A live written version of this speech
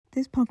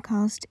This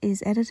podcast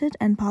is edited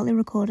and partly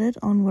recorded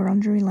on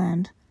Wurundjeri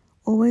land.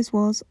 Always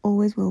was,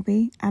 always will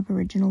be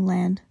Aboriginal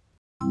land.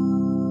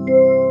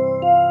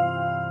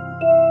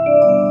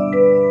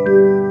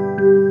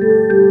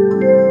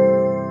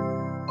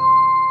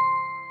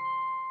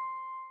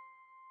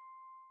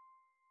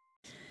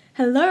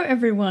 Hello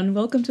everyone,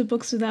 welcome to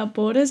Books Without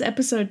Borders,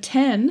 episode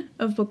 10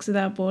 of Books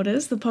Without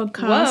Borders, the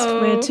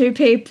podcast where two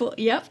people...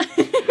 Yep.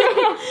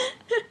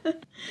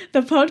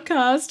 The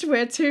podcast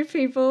where two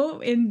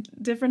people in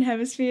different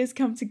hemispheres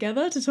come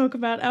together to talk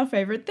about our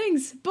favourite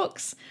things,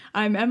 books.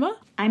 I'm Emma.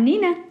 I'm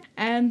Nina.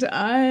 And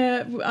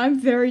I'm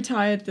very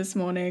tired this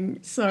morning,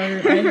 so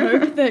I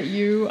hope that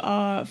you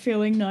are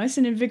feeling nice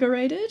and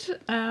invigorated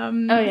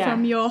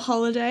from your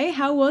holiday.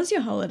 How was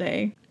your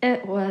holiday?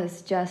 It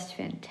was just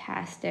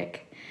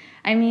fantastic.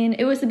 I mean,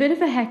 it was a bit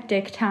of a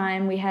hectic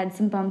time. We had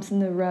some bumps in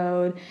the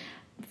road,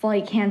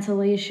 flight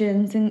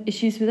cancellations and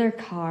issues with our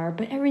car,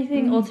 but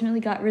everything ultimately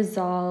got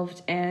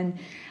resolved, and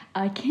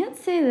I can't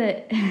say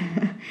that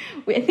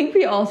I think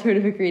we all sort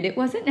of agreed it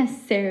wasn't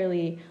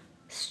necessarily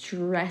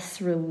stress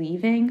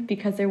relieving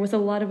because there was a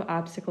lot of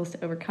obstacles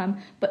to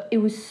overcome, but it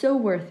was so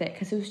worth it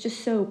because it was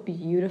just so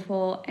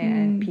beautiful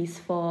and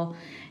peaceful,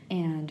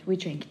 and we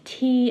drank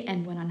tea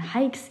and went on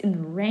hikes in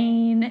the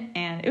rain,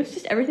 and it was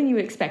just everything you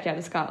would expect out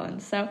of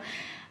Scotland. So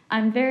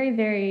I'm very,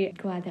 very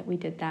glad that we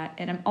did that,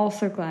 and I'm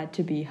also glad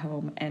to be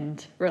home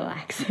and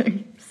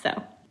relaxing.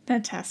 So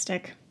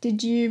fantastic.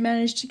 Did you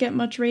manage to get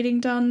much reading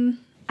done?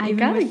 I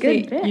got a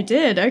good bit. You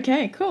did?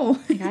 Okay, cool.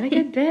 I got a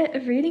good bit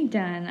of reading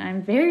done.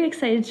 I'm very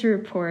excited to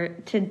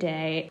report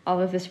today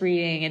all of this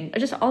reading and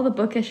just all the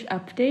bookish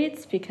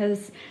updates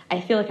because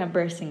I feel like I'm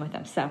bursting with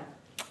them. So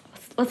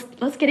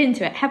let's get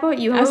into it. How about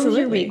you? How was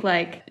your week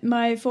like?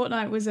 My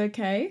fortnight was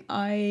okay.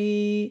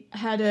 I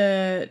had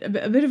a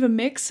bit of a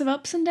mix of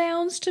ups and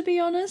downs, to be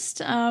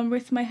honest,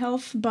 with my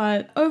health,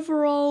 but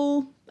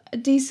overall, a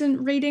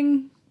decent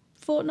reading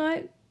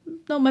fortnight.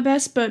 Not my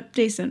best, but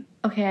decent.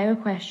 Okay, I have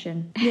a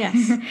question.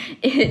 Yes.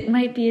 It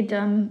might be a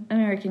dumb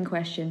American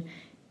question.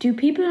 Do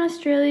people in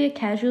Australia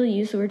casually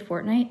use the word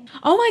fortnight?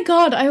 Oh my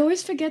god, I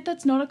always forget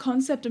that's not a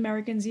concept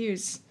Americans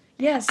use.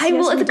 Yes,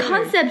 it's a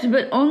concept,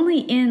 but only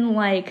in,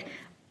 like,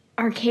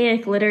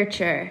 archaic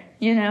literature,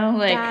 you know?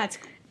 Like that's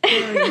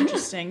very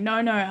interesting.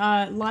 No,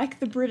 like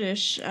the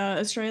British,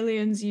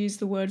 Australians use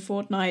the word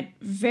fortnight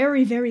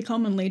very, very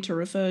commonly to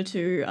refer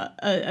to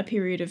a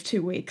period of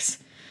 2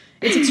 weeks.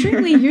 It's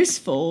extremely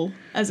useful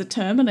as a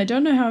term, and I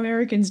don't know how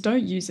Americans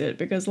don't use it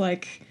because,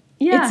 like,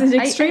 it's an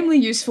extremely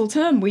useful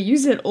term. We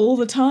use it all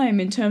the time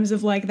in terms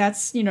of, like,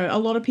 that's, you know, a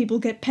lot of people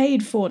get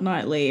paid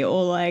fortnightly,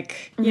 or,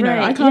 like, you know,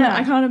 I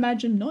can't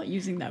imagine not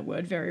using that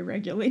word very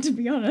regularly, to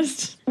be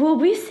honest. Well,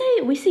 we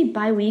say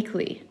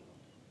bi-weekly.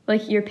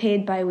 Like, you're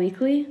paid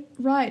bi-weekly?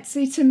 Right.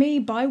 See, to me,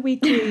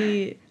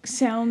 bi-weekly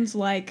sounds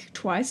like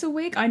twice a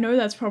week. I know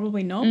that's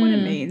probably not what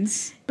it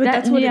means, but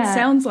that's what it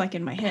sounds like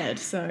in my head,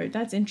 so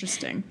that's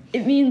interesting.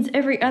 It means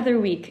every other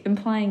week,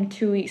 implying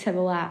 2 weeks have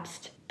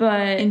elapsed,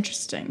 but...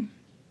 Interesting.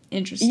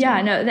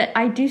 Yeah, no, that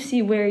I do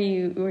see where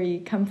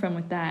you come from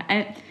with that.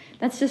 And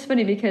that's just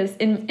funny because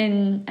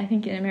in I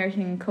think in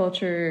American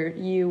culture,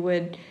 you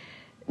would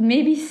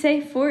maybe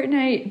say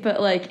fortnight, but,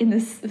 like, in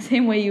the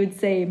same way you would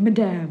say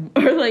madame,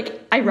 or,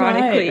 like,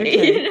 ironically, right,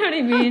 okay. You know what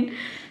I mean?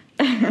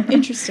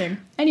 Interesting.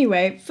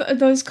 Anyway,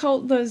 those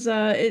cultural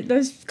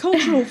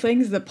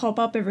things that pop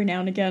up every now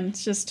and again,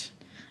 it's just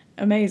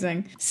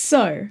amazing.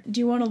 So, do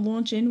you want to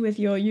launch in with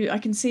I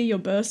can see you're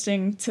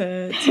bursting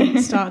to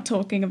start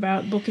talking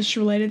about bookish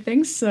related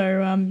things,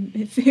 so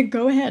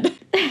go ahead.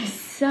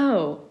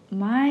 So,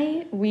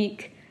 my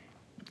week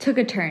took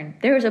a turn.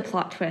 There was a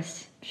plot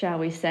twist, shall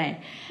we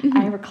say.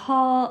 I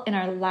recall in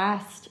our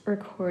last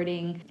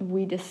recording,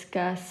 we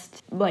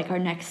discussed, like, our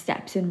next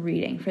steps in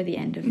reading for the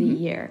end of the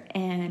year.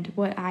 And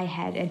what I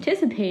had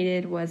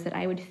anticipated was that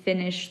I would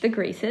finish The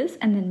Graces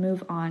and then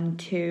move on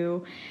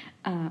to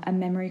a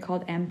memory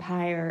called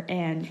Empire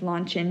and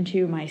launch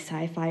into my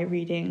sci-fi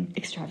reading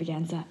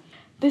extravaganza.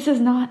 This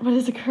is not what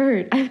has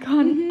occurred. I've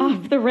gone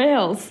off the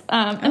rails,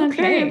 and I'm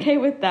very okay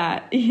with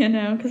that, you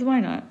know, because why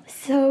not?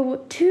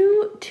 So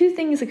two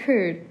things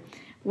occurred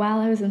while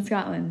I was in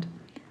Scotland.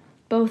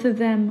 Both of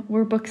them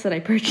were books that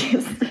I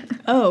purchased.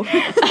 Oh,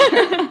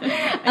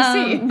 I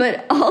see.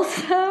 But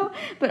also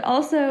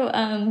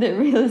the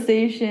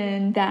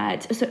realization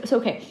that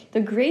okay,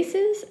 The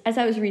Graces. As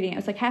I was reading, I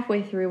was like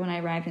halfway through when I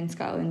arrived in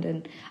Scotland,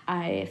 and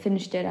I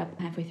finished it up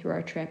halfway through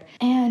our trip,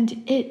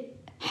 and it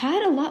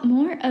had a lot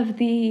more of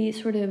the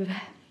sort of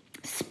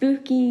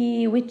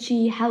spooky,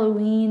 witchy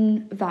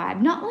Halloween vibe.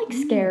 Not like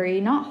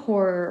scary, not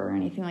horror or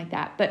anything like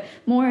that, but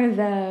more of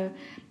the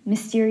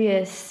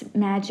mysterious,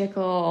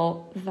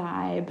 magical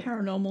vibe.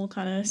 Paranormal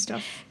kind of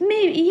stuff.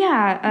 Maybe,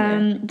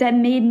 that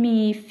made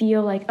me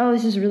feel like, oh,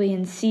 this is really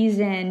in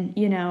season,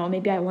 you know,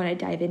 maybe I want to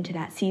dive into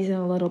that season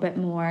a little bit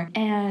more.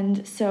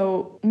 And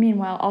so,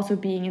 meanwhile, also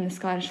being in the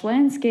Scottish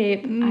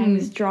landscape, I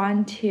was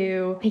drawn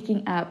to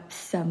picking up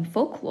some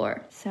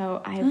folklore.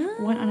 So I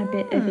went on a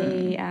bit of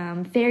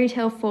a fairy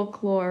tale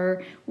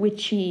folklore,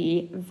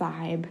 witchy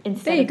vibe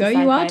instead There you of the go,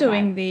 sci-fi you are vibe.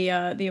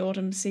 doing the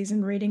autumn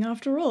season reading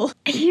after all.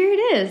 Here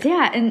it is,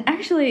 yeah. And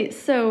actually,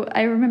 so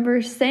I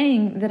remember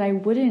saying that I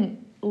wouldn't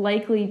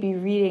likely be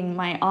reading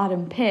my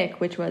autumn pick,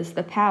 which was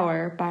The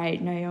Power by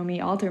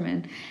Naomi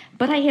Alderman,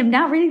 but I am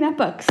now reading that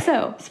book.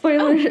 So,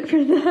 spoiler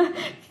for the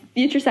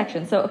future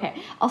section. So,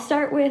 okay, I'll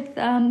start with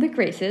The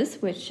Graces,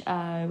 which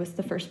was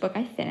the first book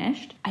I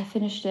finished. I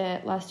finished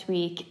it last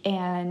week,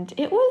 and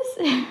it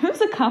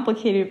was a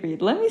complicated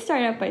read. Let me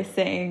start out by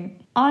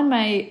saying, on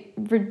my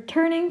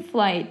returning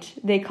flight,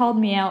 they called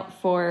me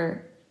out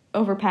for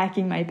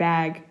overpacking my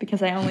bag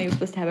because I only was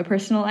supposed to have a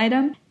personal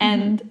item.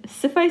 And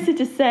suffice it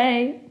to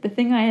say, the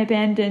thing I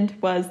abandoned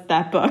was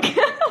that book.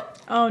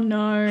 Oh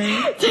no.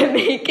 To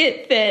make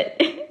it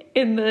fit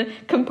in the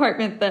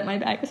compartment that my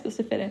bag was supposed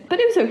to fit in. But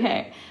it was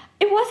okay.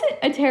 It wasn't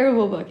a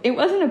terrible book. It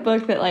wasn't a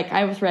book that like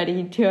I was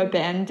ready to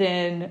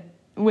abandon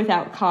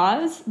without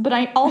cause, but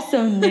I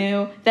also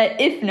knew that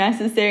if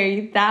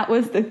necessary, that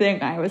was the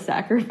thing I was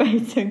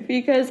sacrificing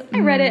because I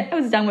read it, I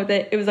was done with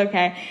it, it was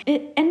okay.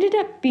 It ended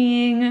up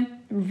being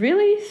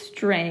really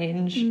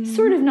strange,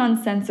 sort of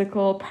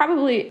nonsensical,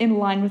 probably in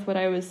line with what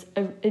I was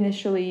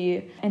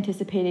initially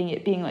anticipating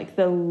it being like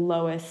the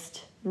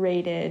lowest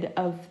rated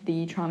of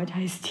the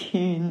traumatized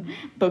teen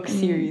book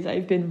series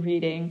I've been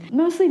reading,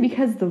 mostly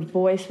because the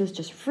voice was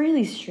just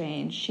really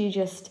strange. She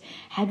just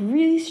had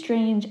really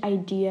strange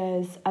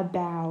ideas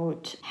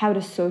about how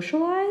to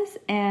socialize.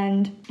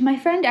 And my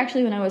friend,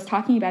 actually, when I was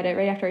talking about it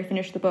right after I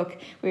finished the book,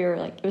 we were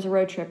like, it was a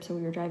road trip, so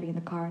we were driving in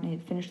the car and I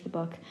had finished the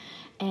book,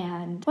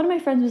 and one of my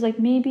friends was like,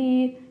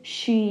 maybe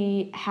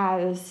she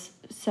has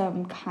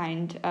some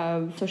kind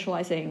of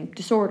socializing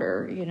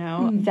disorder, you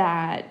know,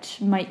 that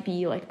might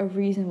be like a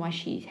reason why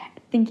she's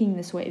thinking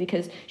this way,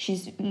 because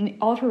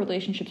all of her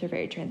relationships are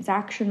very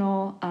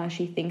transactional.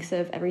 She thinks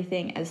of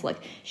everything as like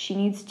she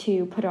needs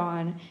to put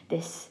on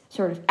this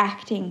sort of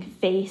acting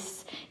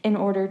face in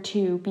order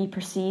to be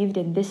perceived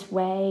in this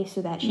way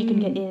so that she can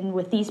get in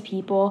with these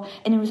people.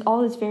 And it was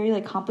all this very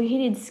like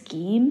complicated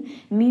scheme.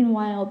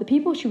 Meanwhile, the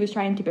people she was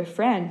trying to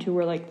befriend, who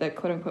were like the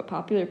quote unquote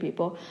popular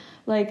people,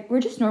 like were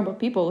just normal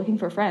people looking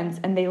for friends,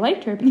 and they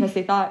liked her because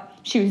they thought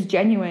she was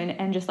genuine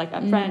and just like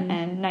upfront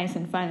and nice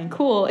and fun and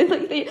cool. It's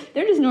like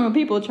they're just normal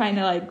people trying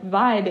to like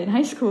vibe in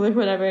high school or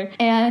whatever.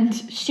 And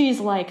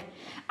she's like,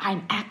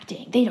 I'm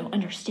acting. They don't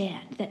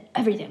understand that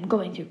everything I'm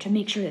going through to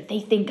make sure that they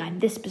think I'm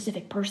this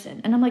specific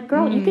person. And I'm like,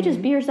 girl, you could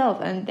just be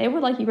yourself and they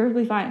would like you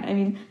perfectly fine. I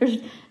mean, I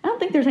don't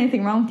think there's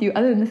anything wrong with you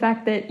other than the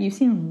fact that you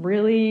seem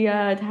really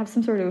to have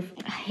some sort of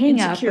hang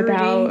up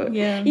about.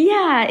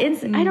 Yeah,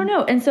 it's, I don't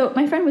know. And so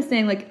my friend was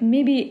saying like,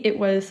 maybe it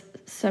was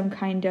some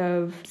kind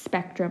of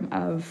spectrum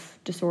of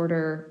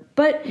disorder,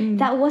 but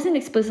that wasn't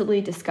explicitly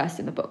discussed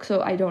in the book.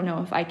 So I don't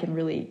know if I can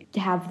really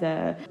I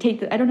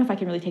don't know if I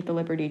can really take the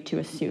liberty to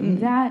assume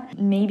that.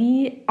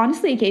 Maybe,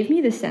 honestly, it gave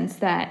me the sense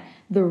that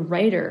the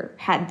writer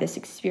had this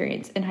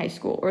experience in high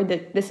school, or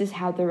that this is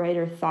how the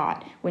writer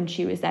thought when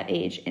she was that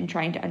age in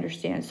trying to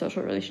understand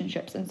social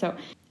relationships. And so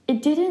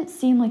it didn't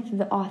seem like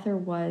the author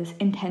was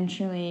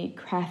intentionally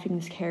crafting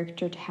this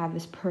character to have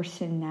this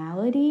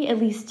personality, at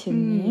least to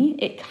me.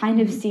 It kind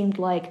of seemed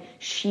like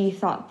she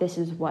thought this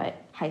is what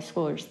high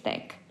schoolers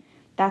think.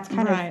 That's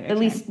kind of, at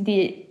least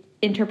the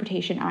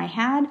interpretation I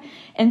had.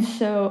 And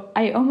so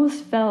I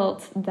almost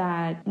felt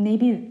that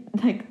maybe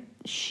like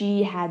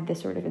she had this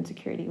sort of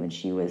insecurity when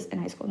she was in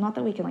high school. Not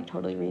that we can like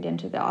totally read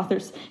into the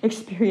author's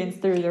experience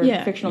through their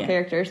fictional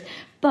characters,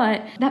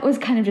 but that was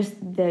kind of just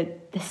the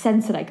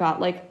sense that I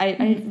got. Like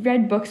I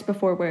read books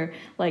before where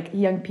like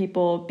young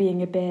people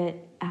being a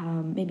bit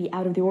maybe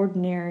out of the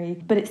ordinary,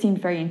 but it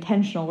seemed very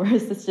intentional,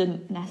 whereas this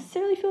didn't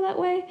necessarily feel that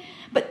way.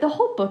 But the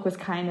whole book was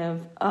kind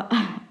of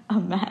a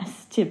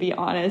mess, to be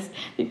honest,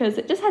 because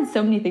it just had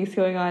so many things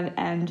going on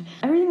and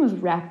everything was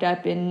wrapped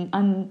up in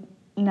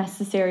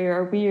unnecessary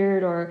or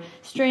weird or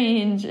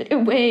strange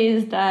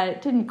ways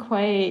that didn't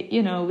quite,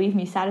 leave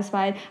me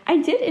satisfied. I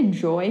did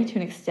enjoy, to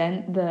an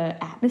extent,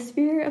 the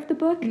atmosphere of the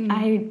book.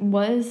 I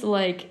was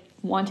like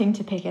wanting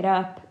to pick it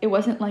up. It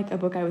wasn't like a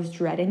book I was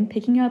dreading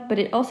picking up, but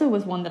it also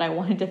was one that I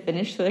wanted to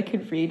finish so I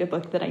could read a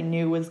book that I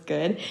knew was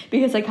good,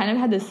 because I kind of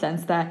had this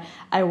sense that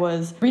I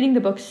was reading the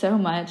book so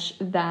much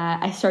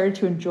that I started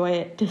to enjoy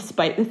it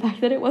despite the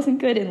fact that it wasn't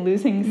good, and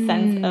losing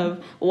sense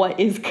of what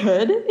is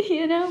good,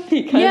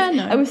 because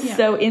I was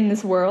so in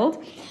this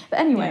world. But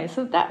anyway,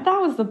 so that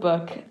was the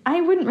book.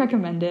 I wouldn't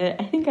recommend it.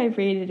 I think I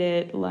rated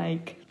it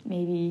like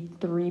maybe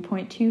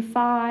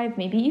 3.25,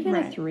 maybe even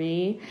a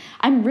 3.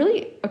 I'm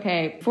really,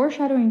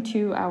 foreshadowing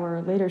to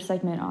our later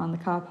segment on the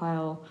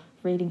Cowpile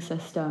rating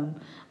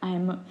system,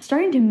 I'm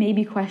starting to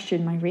maybe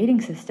question my rating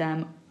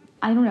system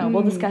I don't know,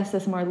 we'll discuss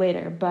this more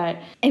later, but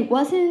it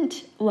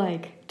wasn't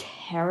like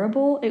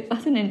terrible. It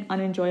wasn't an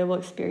unenjoyable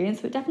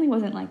experience, but it definitely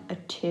wasn't like a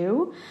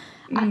 2.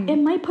 It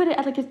might put it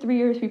at like a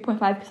 3 or 3.5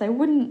 because I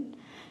wouldn't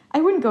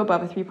go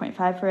above a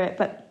 3.5 for it,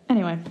 but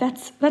anyway,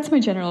 that's my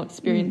general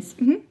experience.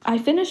 I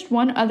finished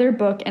one other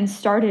book and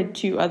started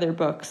 2 other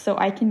books, so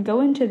I can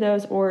go into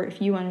those, or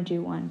if you want to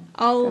do one.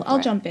 I'll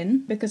jump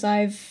in because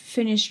I've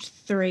finished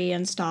 3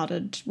 and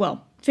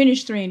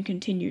finished 3 and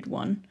continued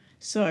 1.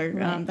 So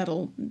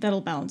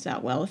that'll balance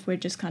out well if we're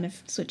just kind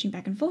of switching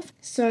back and forth.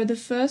 So the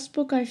first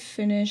book I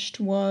finished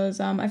was,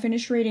 I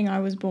finished reading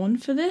I Was Born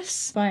for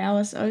This by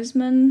Alice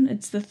Oseman.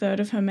 It's the 3rd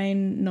of her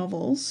main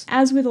novels.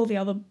 As with all the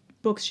other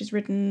books she's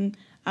written,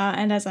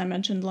 and as I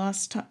mentioned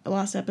last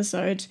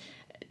episode,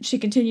 she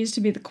continues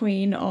to be the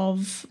queen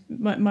of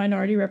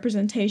minority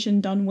representation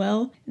done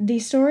well. The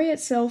story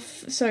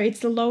itself, so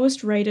it's the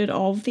lowest rated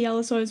of the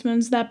Alice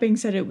Osemans. That being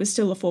said, it was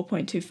still a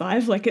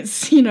 4.25. Like,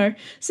 it's, you know,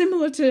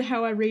 similar to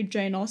how I read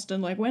Jane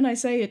Austen. Like, when I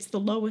say it's the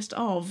lowest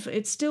of,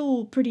 it's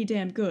still pretty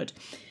damn good.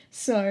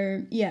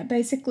 So, yeah,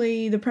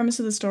 basically the premise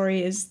of the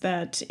story is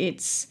that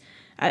it's,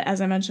 as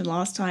I mentioned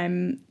last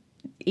time,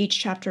 each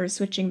chapter is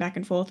switching back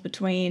and forth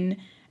between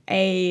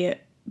a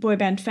boy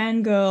band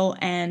fangirl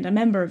and a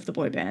member of the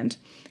boy band.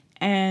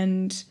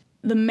 And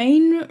the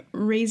main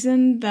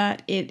reason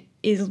that it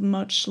is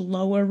much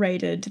lower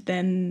rated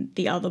than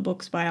the other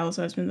books by Alice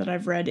Oseman that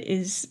I've read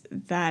is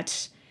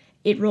that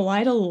it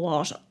relied a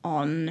lot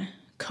on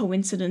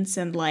coincidence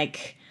and,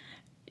 like,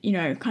 you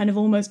know, kind of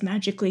almost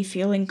magically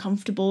feeling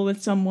comfortable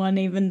with someone,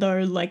 even though,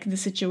 like, the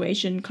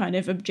situation kind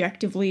of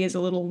objectively is a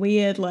little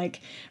weird,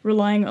 like,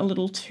 relying a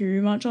little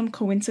too much on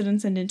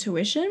coincidence and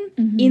intuition.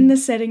 In the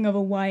setting of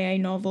a YA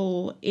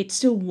novel, it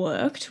still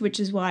worked, which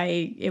is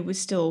why it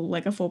was still,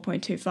 like, a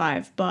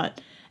 4.25,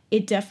 but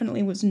it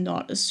definitely was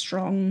not as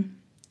strong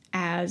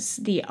as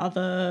the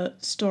other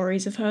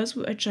stories of hers,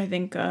 which I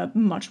think are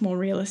much more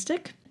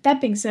realistic.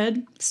 That being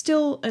said,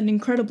 still an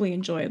incredibly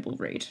enjoyable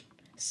read.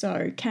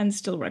 So, can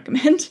still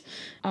recommend.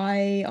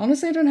 I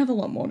honestly don't have a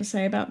lot more to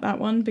say about that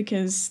one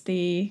because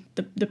the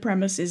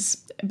premise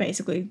is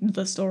basically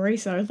the story.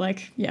 So,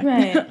 like, yeah.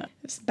 Right.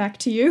 It's back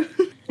to you.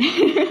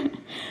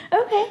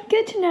 Okay,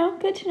 good to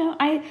know.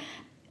 I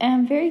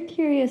am very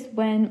curious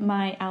when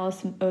my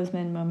Alice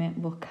Oseman moment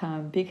will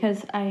come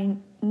because I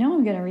know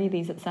I'm going to read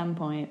these at some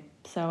point.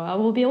 So I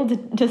will be able to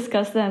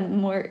discuss them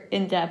more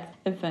in depth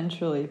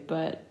eventually,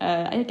 but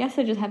I guess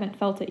I just haven't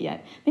felt it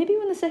yet. Maybe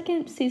when the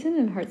 2nd season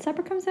of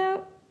Heartstopper comes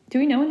out? Do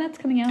we know when that's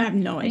coming out? I have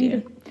no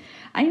idea.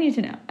 I need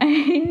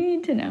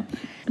to know.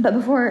 But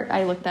before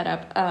I look that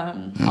up,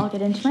 I'll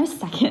get into my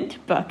second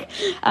book,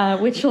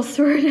 which will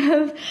sort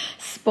of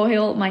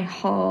spoil my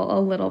haul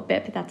a little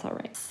bit, but that's all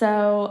right.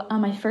 So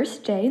on my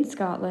first day in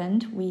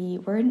Scotland, we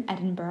were in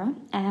Edinburgh,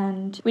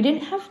 and we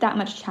didn't have that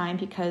much time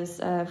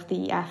because of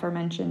the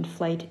aforementioned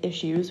flight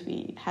issues.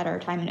 We had our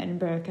time in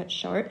Edinburgh cut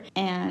short,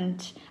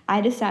 and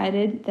I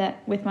decided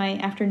that with my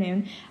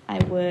afternoon,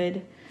 I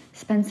would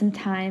spend some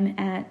time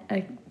at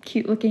a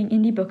cute-looking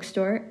indie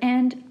bookstore,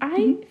 and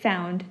I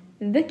found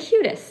the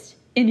cutest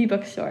indie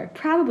bookstore,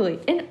 probably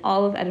in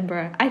all of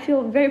Edinburgh. I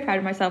feel very proud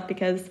of myself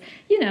because,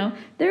 you know,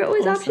 there are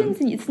always options,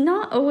 and it's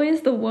not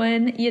always the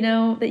one, you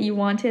know, that you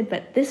wanted,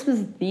 but this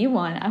was the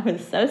one. I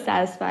was so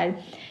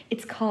satisfied.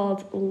 It's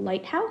called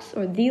Lighthouse,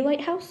 or The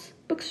Lighthouse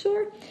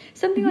Bookstore,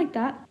 something like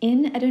that,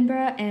 in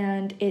Edinburgh,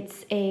 and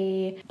it's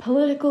a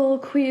political,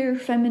 queer,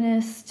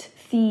 feminist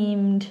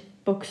themed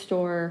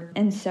bookstore,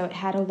 and so it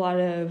had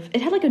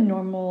like a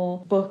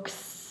normal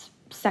books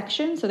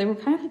section, so they were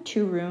kind of like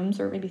 2 rooms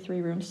or maybe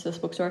 3 rooms to this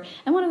bookstore,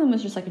 and one of them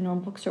was just like a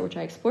normal bookstore, which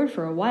I explored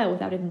for a while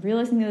without even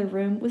realizing the other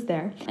room was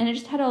there, and it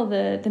just had all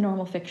the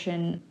normal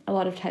fiction, a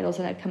lot of titles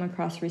that I'd come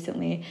across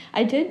recently.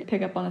 I did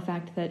pick up on the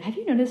fact that, have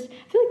you noticed,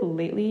 I feel like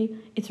lately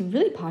it's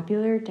really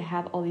popular to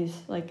have all these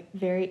like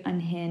very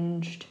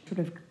unhinged, sort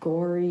of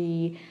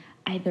gory,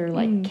 either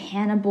like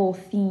cannibal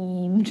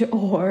themed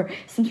or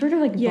some sort of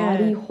like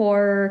body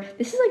horror.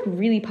 This is like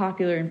really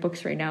popular in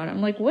books right now, and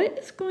I'm like, what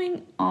is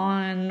going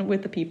on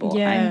with the people?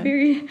 I'm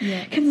very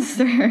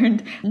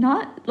concerned.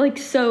 Not like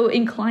so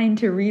inclined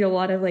to read a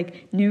lot of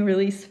like new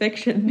release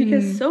fiction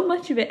because so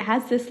much of it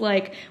has this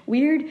like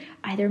weird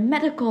either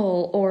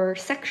medical or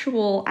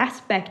sexual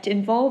aspect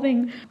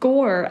involving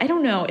gore. I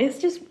don't know. It's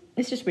just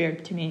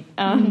weird to me.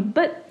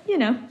 But, you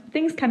know,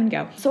 things come and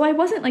go. So I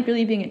wasn't like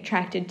really being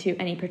attracted to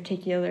any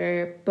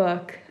particular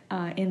book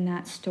in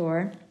that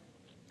store.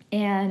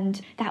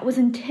 And that was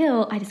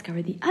until I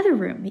discovered the other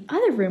room. The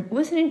other room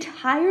was an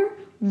entire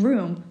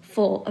room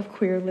full of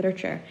queer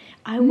literature.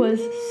 I was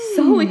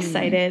so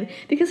excited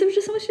because there was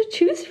just so much to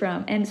choose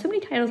from and so many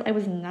titles I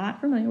was not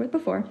familiar with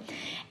before.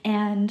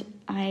 And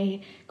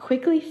I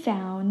quickly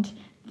found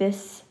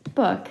this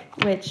book,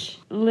 which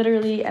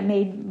literally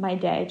made my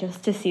day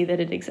just to see that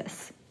it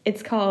exists.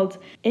 It's called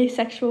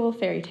Asexual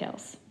Fairy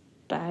Tales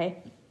by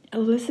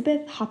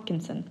Elizabeth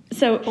Hopkinson.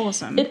 So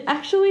awesome. It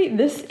actually,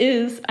 this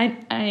is,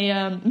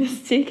 I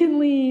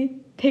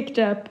mistakenly picked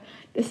up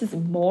this is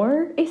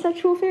more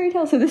asexual fairy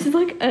tale. So this is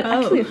like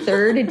actually a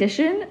third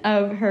edition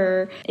of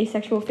her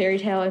asexual fairy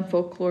tale and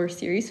folklore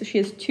series. So she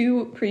has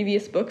 2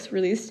 previous books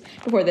released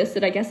before this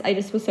that I guess I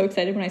just was so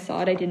excited when I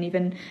saw it. I didn't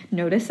even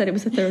notice that it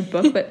was a 3rd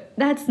book, but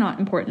that's not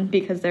important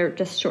because they're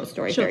just short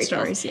story fairy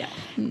tales. Yeah.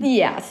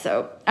 Yeah,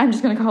 so I'm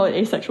just going to call it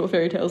asexual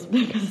fairy tales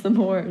because the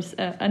more is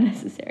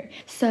unnecessary.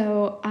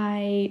 So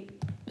I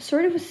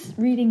sort of was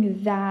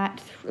reading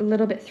that a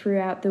little bit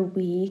throughout the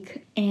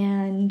week,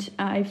 and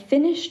I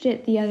finished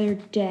it the other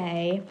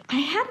day. I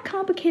had a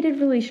complicated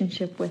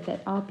relationship with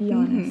it, I'll be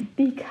honest,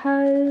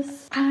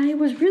 because I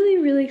was really,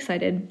 really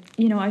excited.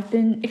 You know, I've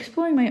been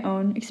exploring my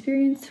own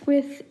experience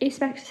with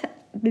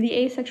the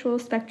asexual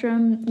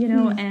spectrum, you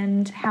know,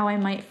 and how I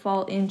might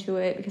fall into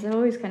it, because I've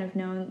always kind of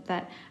known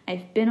that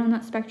I've been on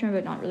that spectrum,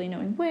 but not really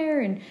knowing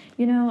where, and,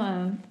 you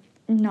know,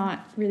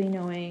 not really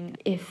knowing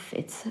if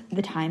it's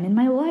the time in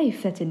my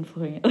life that's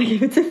influencing it, like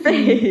if it's a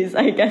phase,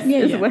 I guess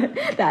is what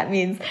that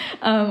means,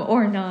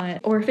 or not,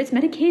 or if it's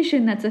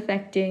medication that's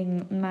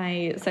affecting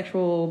my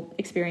sexual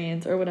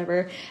experience or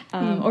whatever,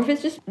 or if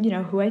it's just, you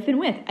know, who I've been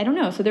with. I don't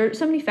know. So there are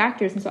so many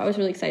factors, and so I was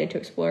really excited to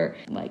explore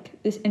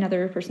like this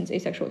another person's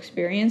asexual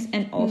experience,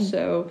 and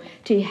also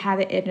to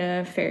have it in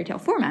a fairy tale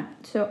format.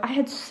 So I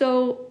had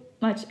so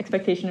much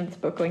expectation of this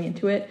book going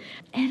into it,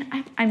 and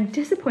I'm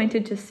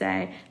disappointed to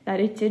say that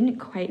it didn't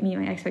quite meet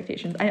my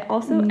expectations. I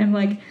also am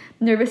like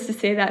nervous to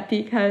say that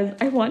because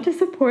I want to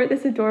support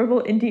this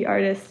adorable indie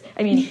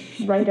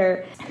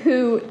writer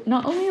who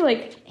not only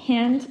like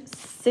hand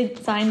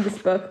signed this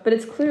book, but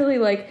it's clearly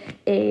like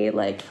a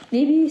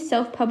maybe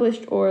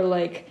self-published or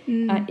like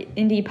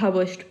indie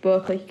published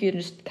book, like you can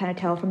just kind of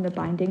tell from the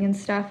binding and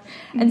stuff.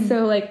 And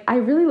so like I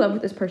really love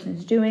what this person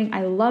is doing.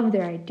 I love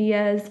their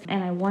ideas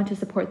and I want to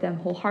support them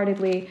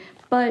wholeheartedly.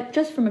 But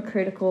just from a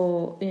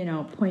critical, you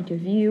know, point of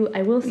view,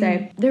 I will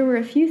say there were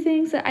a few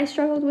things that I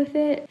struggled with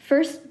it.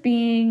 First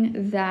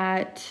being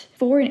that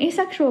for an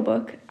asexual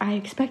book, I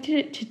expected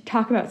it to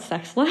talk about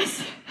sex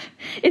less.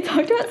 It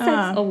talked about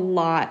sex a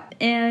lot,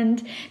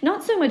 and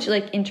not so much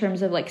like in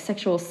terms of like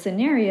sexual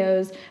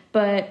scenarios,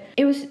 but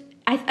it was...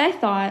 I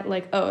thought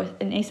like, oh,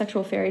 an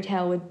asexual fairy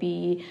tale would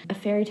be a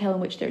fairy tale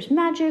in which there's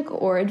magic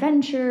or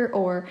adventure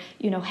or,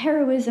 you know,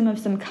 heroism of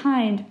some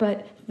kind,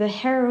 but the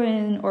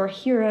heroine or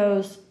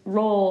hero's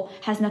role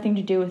has nothing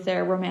to do with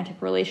their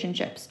romantic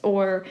relationships,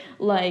 or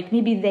like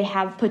maybe they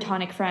have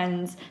platonic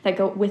friends that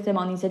go with them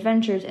on these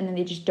adventures and then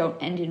they just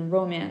don't end in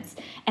romance.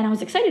 And I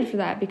was excited for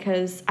that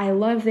because I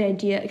love the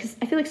idea, because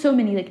I feel like so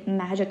many like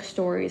magic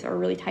stories are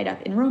really tied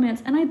up in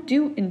romance, and I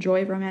do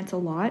enjoy romance a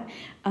lot.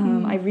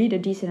 I read a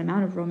decent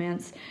amount of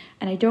romance,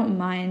 and I don't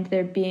mind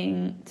there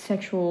being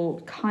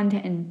sexual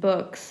content in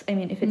books. I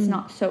mean, if it's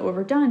not so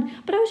overdone,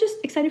 but I was just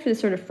excited for this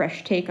sort of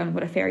fresh take on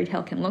what a fairy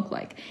tale can look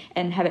like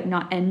and have it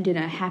not end in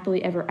a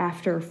happily ever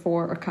after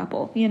for a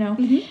couple, you know?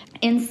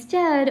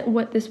 Instead,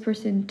 what this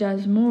person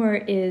does more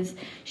is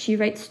she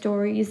writes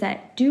stories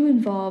that do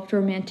involve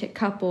romantic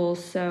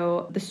couples.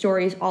 So the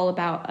story is all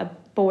about a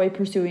boy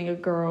pursuing a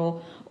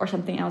girl or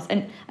something else.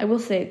 And I will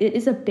say it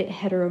is a bit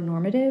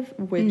heteronormative,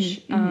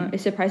 which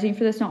is surprising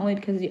for this, not only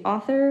because the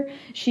author,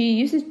 she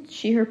uses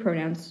she, her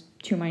pronouns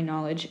to my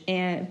knowledge,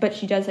 but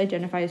she does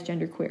identify as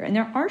genderqueer. And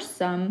there are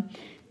some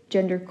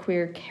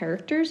genderqueer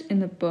characters in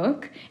the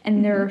book,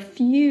 and there are a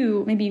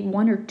few, maybe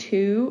one or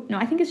two, no,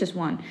 I think it's just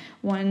one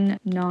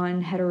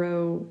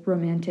non-hetero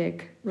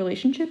romantic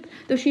relationship,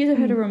 though she is a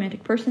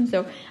hetero-romantic person,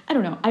 so I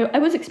don't know. I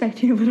was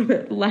expecting a little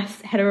bit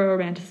less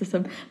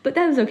hetero-romanticism, but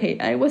that was okay.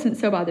 I wasn't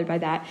so bothered by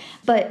that.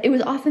 But it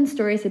was often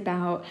stories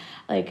about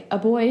like a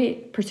boy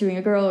pursuing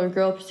a girl or a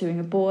girl pursuing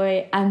a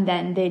boy, and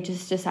then they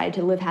just decide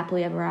to live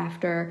happily ever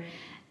after.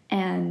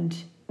 And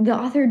the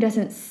author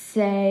doesn't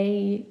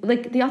say,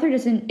 like, the author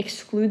doesn't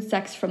exclude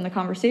sex from the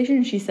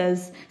conversation. She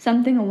says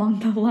something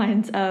along the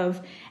lines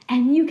of,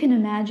 and you can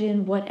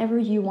imagine whatever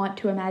you want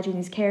to imagine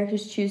these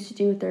characters choose to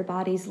do with their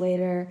bodies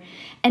later.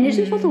 And it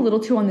just felt a little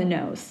too on the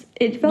nose.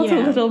 It felt a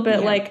little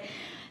bit like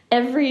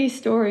every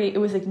story, it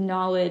was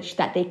acknowledged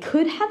that they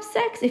could have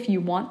sex if you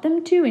want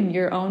them to in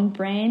your own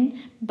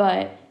brain,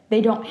 but they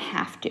don't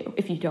have to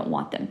if you don't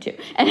want them to.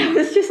 And I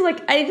was just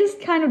like, I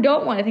just kind of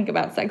don't want to think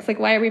about sex. Like,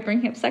 why are we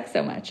bringing up sex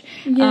so much?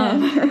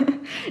 Yeah.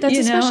 That's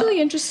especially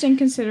interesting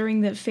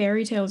considering that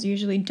fairy tales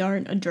usually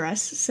don't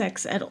address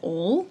sex at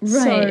all.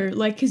 Right. So,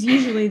 like, because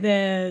usually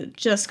they're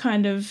just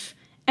kind of,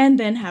 and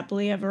then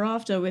happily ever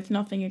after with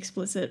nothing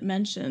explicit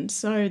mentioned.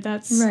 So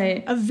that's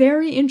a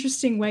very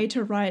interesting way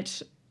to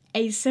write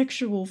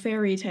asexual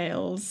fairy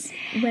tales.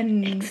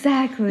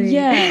 Exactly.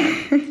 Yeah.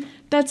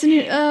 That's an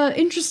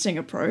interesting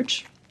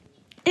approach.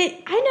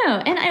 I know,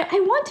 and I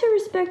want to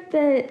respect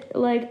that,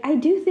 like, I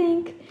do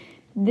think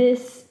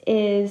this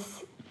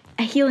is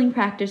a healing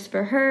practice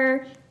for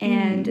her,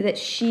 and that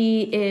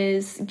she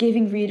is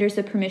giving readers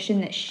the permission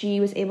that she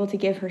was able to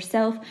give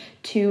herself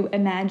to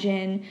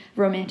imagine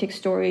romantic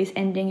stories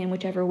ending in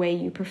whichever way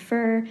you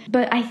prefer.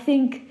 But I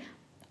think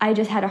I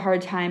just had a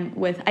hard time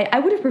with, I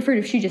would have preferred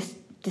if she just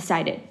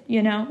decided,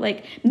 you know?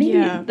 Like, maybe,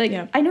 Yeah, like,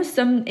 yeah. I know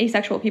some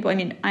asexual people, I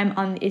mean, I'm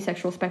on the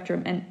asexual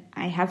spectrum and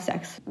I have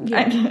sex,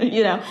 Yeah.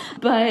 you know?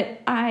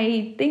 But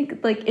I think,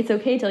 like, it's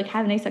okay to, like,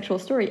 have an asexual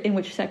story in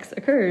which sex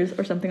occurs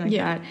or something like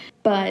Yeah. that.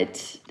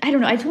 But, I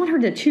don't know, I just want her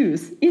to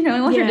choose, you know?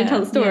 I want her to Yeah,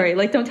 tell the story. yeah.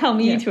 Like, don't tell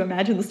me Yeah. to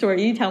imagine the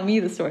story, you tell me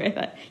the story. I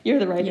thought, you're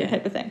the writer Yeah.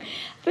 type of thing.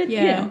 But,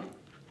 Yeah. you know.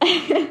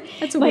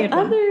 That's a weird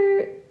one.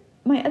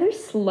 My other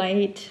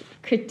slight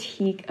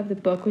critique of the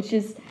book, which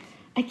is,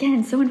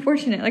 again, so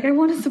unfortunate. Like, I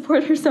want to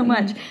support her so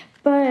much.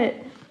 But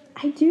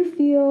I do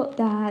feel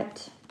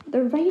that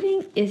the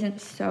writing isn't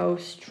so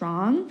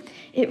strong.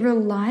 It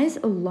relies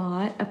a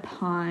lot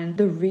upon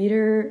the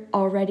reader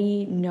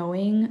already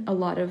knowing a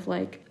lot of,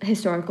 like,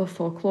 historical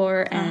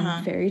folklore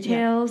and fairy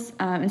tales.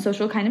 And so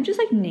she'll kind of just,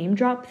 like, name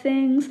drop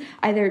things,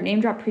 either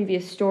name drop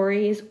previous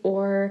stories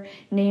or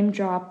name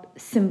drop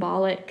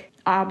symbolic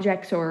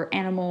objects or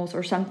animals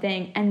or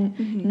something,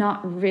 and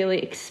not really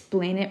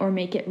explain it or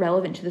make it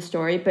relevant to the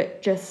story,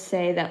 but just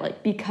say that,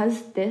 like,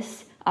 because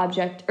this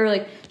object, or,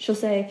 like, she'll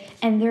say,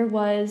 and there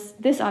was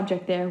this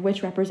object there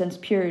which represents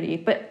purity,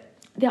 but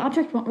the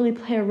object won't really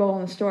play a role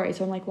in the story,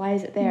 so I'm like, why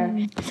is it there?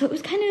 So it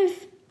was kind of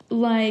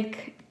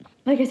like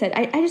I said,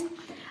 I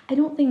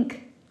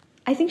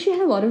think she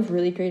had a lot of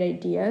really great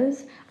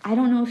ideas. I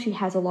don't know if she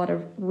has a lot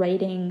of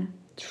writing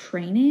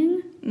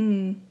training,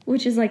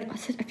 which is, like, I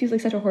feel like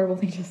such a horrible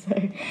thing to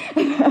say.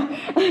 No,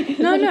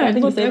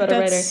 look, say about a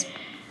writer.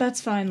 that's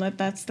fine. Like,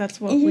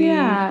 that's what we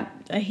are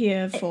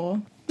here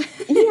for.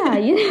 Yeah,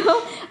 you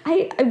know,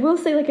 I will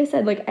say, like I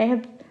said, like,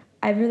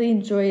 I've really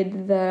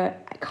enjoyed the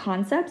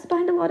concepts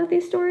behind a lot of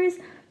these stories,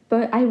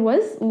 but I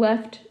was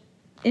left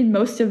in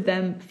most of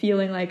them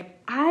feeling like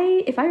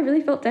if I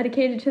really felt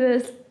dedicated to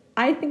this,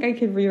 I think I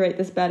could rewrite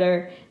this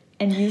better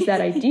and use that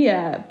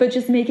idea, but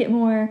just make it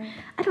more,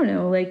 I don't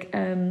know, like,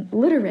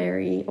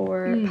 literary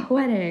or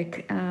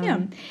poetic,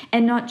 and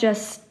not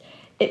just,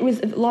 it was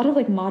a lot of,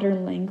 like,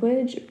 modern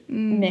language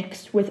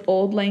mixed with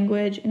old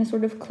language in a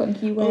sort of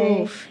clunky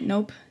way. Oh,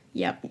 nope.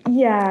 Yep.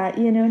 Yeah,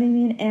 you know what I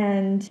mean?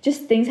 And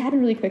just things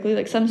happen really quickly.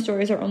 Like, some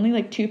stories are only,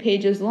 like, 2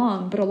 pages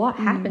long, but a lot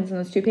happens in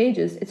those 2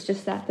 pages. It's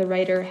just that the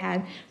writer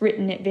had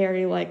written it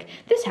very, like,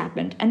 this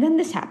happened, and then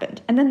this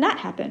happened, and then that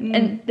happened.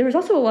 And there was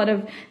also a lot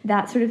of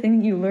that sort of thing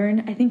that you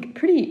learn, I think,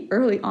 pretty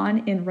early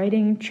on in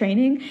writing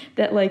training,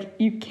 that, like,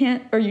 you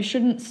can't, or you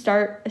shouldn't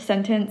start a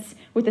sentence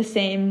with the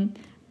same,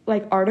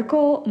 like,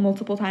 article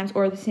multiple times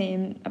or the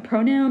same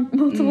pronoun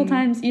multiple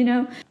times, you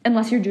know,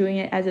 unless you're doing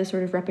it as a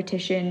sort of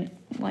repetition,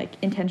 like,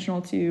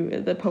 intentional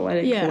to the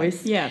poetic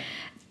voice. Yeah.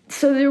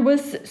 So there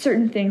was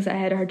certain things I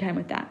had a hard time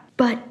with that.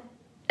 But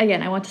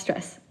again, I want to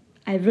stress,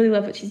 I really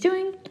love what she's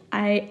doing.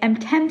 I am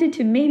tempted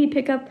to maybe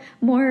pick up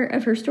more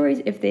of her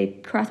stories if they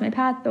cross my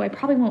path, though I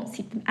probably won't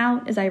seek them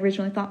out as I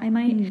originally thought I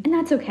might. And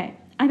that's okay.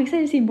 I'm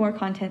excited to see more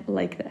content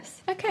like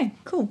this. Okay,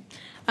 cool.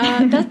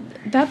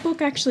 That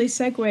book actually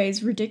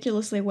segues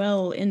ridiculously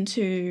well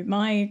into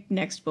my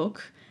next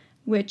book,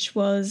 which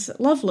was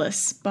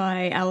Loveless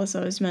by Alice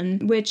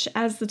Oseman, which,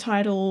 as the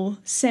title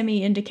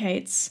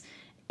semi-indicates,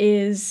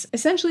 is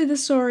essentially the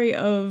story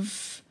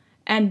of,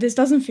 and this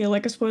doesn't feel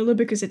like a spoiler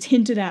because it's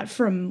hinted at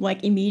from,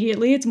 like,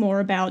 immediately, it's more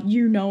about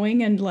you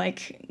knowing and,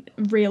 like,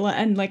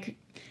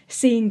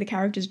 seeing the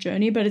character's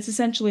journey, but it's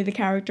essentially the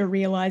character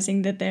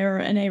realizing that they're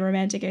an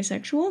aromantic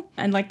asexual,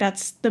 and, like,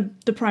 that's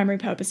the primary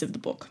purpose of the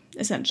book,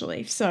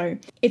 essentially. So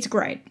it's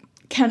great.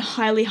 Can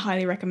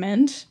highly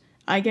recommend.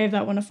 I gave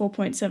that one a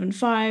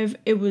 4.75.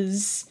 It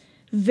was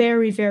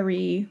very,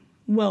 very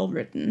well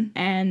written,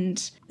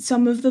 and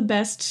some of the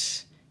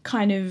best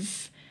kind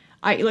of,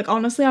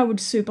 honestly, I would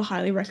super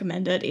highly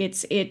recommend it.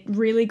 It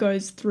really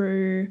goes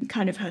through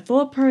kind of her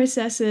thought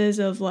processes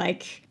of,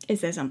 like,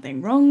 is there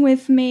something wrong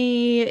with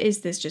me?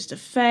 Is this just a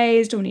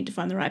phase? Do I need to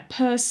find the right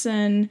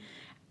person?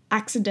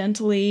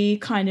 Accidentally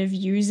kind of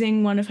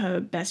using one of her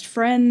best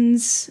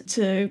friends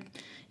to,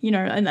 you know,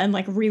 and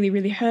like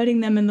really hurting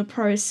them in the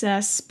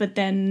process, but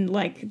then,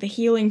 like, the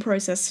healing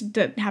process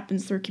that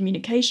happens through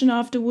communication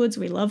afterwards,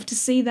 we love to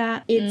see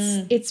that.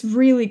 It's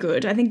really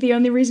good. I think the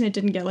only reason it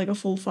didn't get, like, a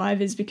full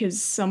 5 is because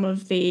some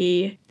of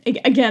the,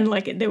 again,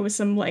 like, there was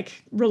some,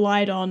 like,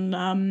 relied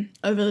on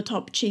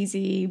over-the-top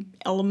cheesy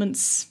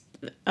elements.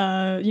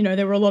 You know,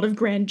 there were a lot of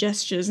grand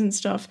gestures and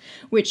stuff,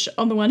 which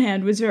on the one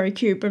hand was very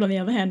cute, but on the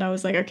other hand I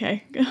was like,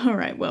 okay, all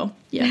right, well,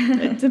 yeah,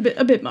 it's a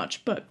bit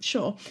much, but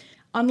sure.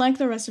 Unlike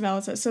the rest of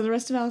Alice, so the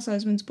rest of Alice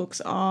Oseman's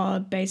books are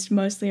based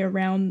mostly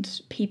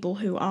around people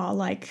who are,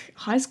 like,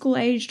 high school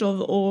aged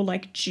or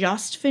like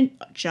just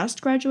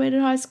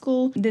graduated high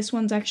school. This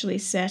one's actually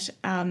set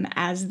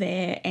as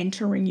they're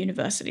entering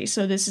university.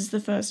 So this is the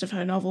first of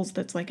her novels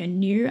that's, like, a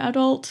new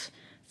adult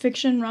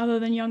fiction rather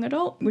than young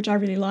adult, which I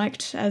really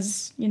liked,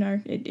 as, you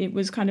know, it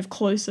was kind of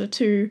closer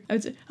to,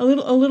 it's a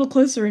little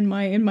closer in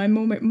my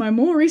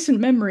more recent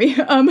memory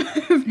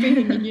of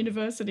being in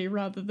university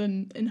rather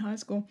than in high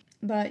school.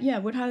 But yeah,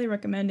 would highly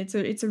recommend.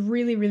 It's a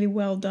really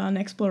well done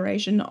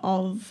exploration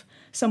of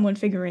someone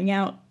figuring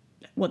out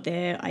what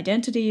their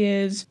identity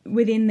is.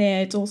 Within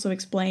there, it's also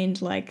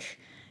explained, like,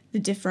 the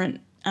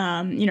different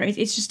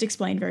It's just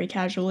explained very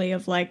casually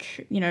of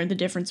like, the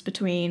difference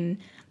between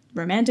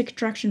romantic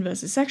attraction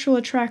versus sexual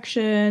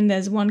attraction.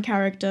 There's one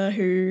character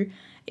who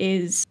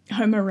is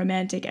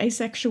homoromantic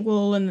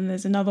asexual, and then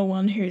there's another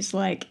one who's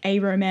like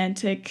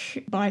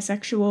aromantic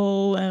bisexual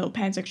or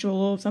pansexual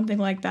or something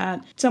like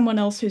that. Someone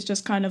else who's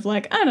just kind of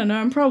like, I don't know,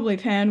 I'm probably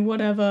pan,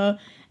 whatever.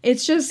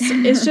 It's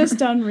just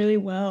done really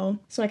well.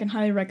 So I can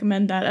highly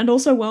recommend that. And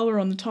also, while we're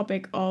on the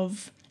topic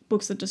of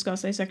books that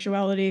discuss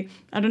asexuality,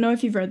 I don't know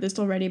if you've read this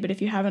already, but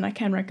if you haven't, I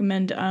can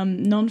recommend a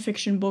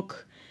non-fiction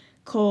book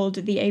called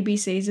The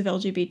ABCs of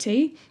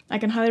LGBT. I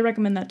can highly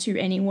recommend that to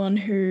anyone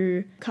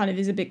who kind of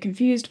is a bit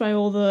confused by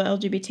all the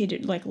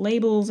LGBT like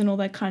labels and all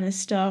that kind of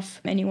stuff.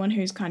 Anyone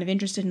who's kind of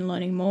interested in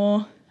learning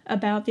more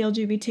about the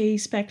LGBT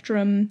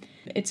spectrum.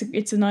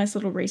 It's a nice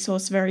little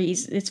resource.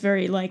 It's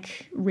very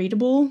like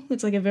readable.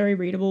 It's like a very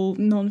readable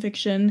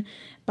nonfiction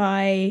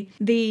by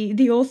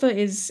the author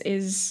is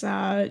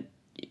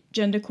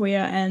genderqueer,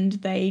 and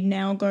they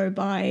now go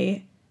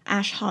by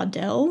Ash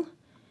Hardell.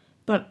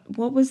 But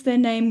what was their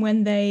name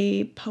when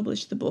they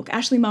published the book?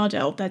 Ashley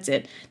Mardell, that's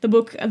it. The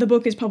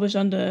book is published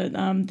under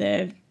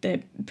their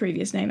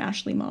previous name,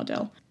 Ashley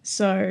Mardell.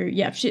 So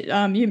yeah,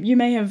 you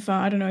may have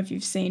I don't know if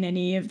you've seen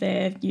any of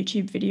their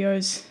YouTube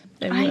videos.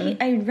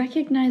 I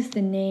recognize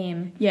the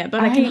name. Yeah, but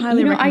I can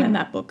highly recommend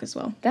that book as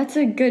well. That's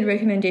a good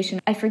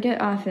recommendation. I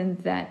forget often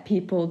that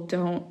people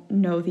don't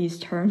know these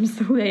terms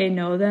the way I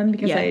know them,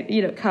 because I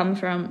come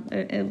from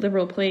a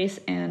liberal place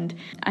and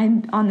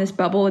I'm on this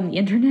bubble in the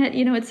internet,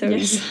 it's so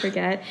easy to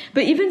forget.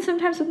 But even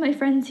sometimes with my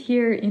friends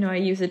here, I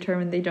use a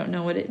term and they don't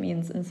know what it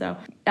means. And so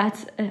I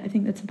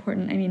think that's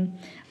important. I mean,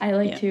 I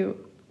like to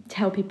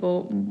tell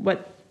people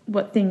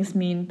what things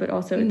mean, but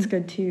also it's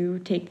good to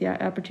take the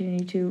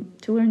opportunity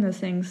to learn those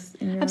things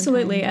in your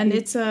absolutely own time. And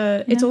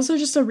it's also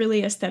just a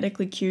really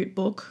aesthetically cute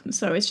book,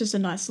 so it's just a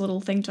nice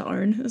little thing to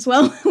own as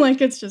well.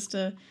 Like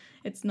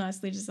it's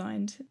nicely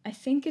designed. I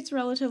think it's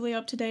relatively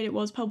up to date. It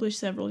was published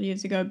several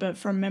years ago, but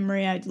from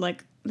memory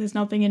there's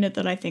nothing in it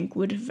that I think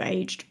would have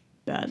aged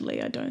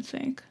badly, I don't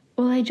think.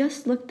 Well, I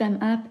just looked them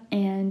up,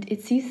 and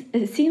it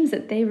seems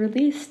that they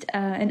released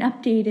an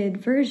updated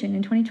version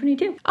in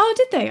 2022. Oh,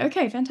 did they?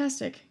 Okay,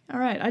 fantastic. All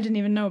right, I didn't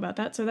even know about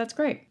that, so that's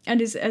great.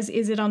 And is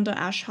it under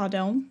Ash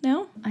Hardell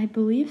now? I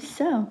believe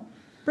so.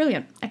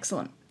 Brilliant.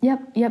 Excellent.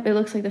 Yep. It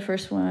looks like the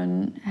first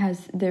one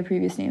has their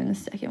previous name, and the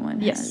second one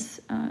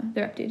has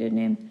their updated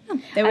name. Oh,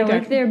 there we go. I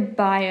like their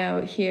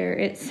bio here.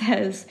 It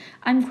says,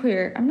 "I'm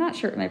queer. I'm not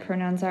sure what my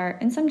pronouns are,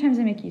 and sometimes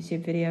I make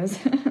YouTube videos."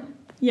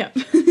 Yeah,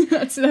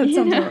 that sums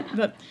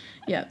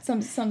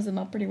them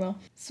up pretty well.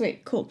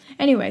 Sweet, cool.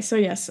 Anyway, so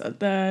yes,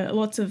 there are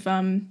lots of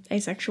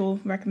asexual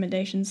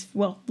recommendations.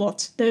 Well,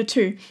 lots. There are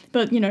two,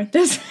 but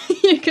there's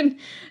you can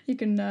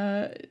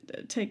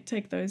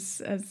take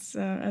those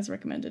as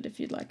recommended if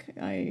you'd like.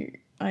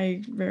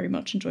 I very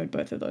much enjoyed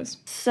both of those.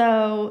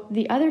 So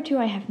the other two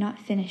I have not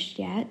finished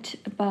yet,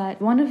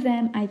 but one of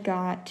them I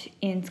got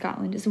in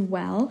Scotland as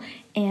well,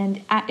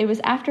 and it was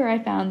after I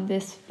found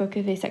this book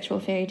of asexual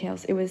fairy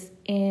tales. It was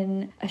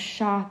in a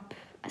shop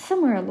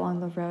somewhere along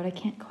the road. I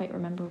can't quite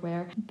remember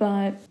where,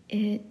 but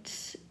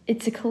it's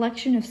a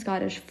collection of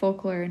Scottish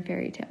folklore and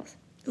fairy tales.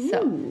 Ooh.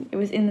 So it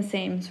was in the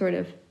same sort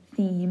of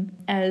theme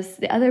as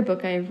the other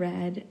book I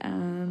read,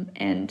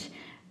 and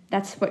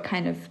that's what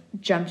kind of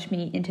jumped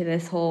me into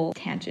this whole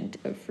tangent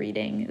of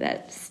reading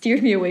that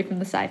steered me away from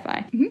the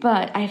sci-fi. Mm-hmm.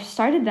 But I've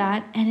started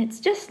that, and it's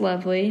just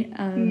lovely.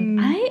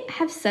 I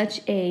have such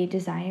a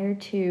desire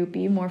to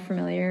be more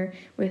familiar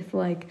with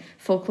like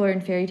folklore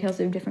and fairy tales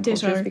of different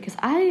cultures, because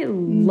I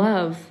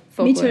love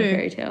folklore and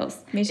fairy tales.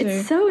 Me too.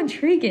 It's so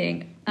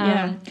intriguing.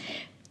 Yeah.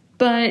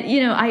 But,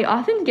 I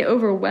often get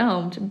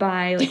overwhelmed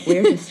by, like,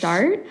 where to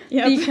start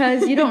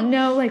because you don't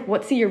know, like,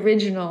 what's the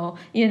original,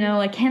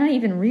 like, can I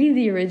even read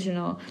the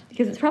original?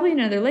 Because it's probably in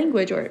another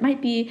language, or it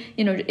might be,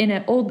 in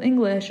an Old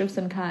English of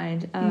some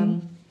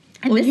kind.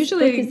 Well,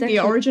 usually the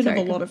origin of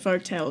a lot of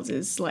folktales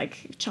is,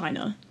 like,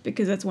 China,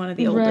 because that's one of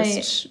the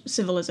oldest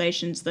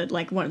civilizations that,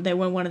 like, they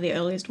were one of the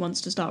earliest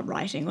ones to start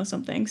writing or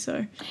something,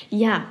 so...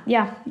 Yeah.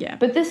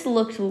 But this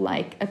looked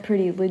like a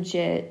pretty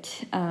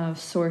legit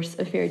source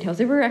of fairy tales.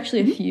 There were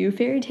actually a few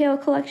fairy tale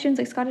collections,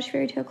 like Scottish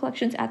fairy tale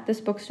collections at this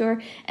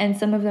bookstore, and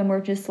some of them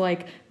were just,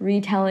 like,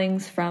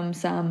 retellings from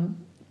some...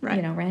 Right.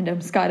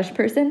 Random Scottish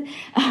person,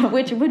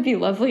 which would be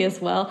lovely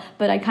as well.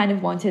 But I kind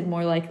of wanted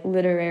more like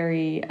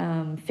literary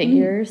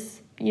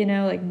figures,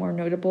 like more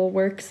notable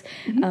works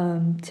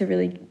to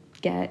really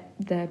get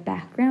the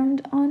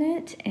background on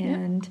it.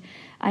 And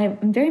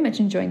I'm very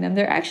much enjoying them.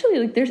 They're actually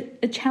like, there's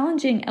a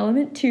challenging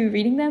element to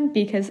reading them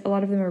because a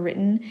lot of them are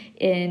written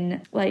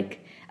in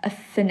like a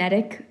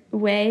phonetic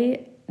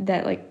way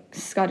that like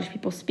Scottish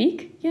people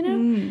speak,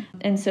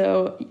 and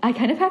so I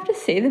kind of have to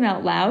say them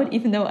out loud,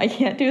 even though I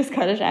can't do a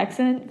Scottish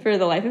accent for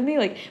the life of me.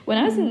 Like when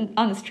I was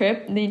on this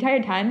trip, the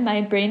entire time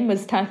my brain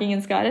was talking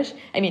in Scottish.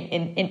 I mean,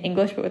 in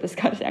English, but with a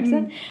Scottish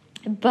accent.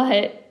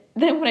 But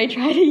then when I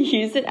try to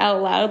use it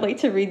out loud, like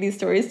to read these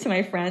stories to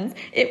my friends,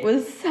 it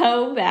was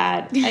so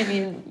bad. I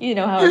mean, you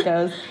know how it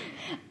goes.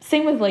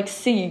 Same with like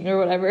singing or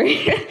whatever.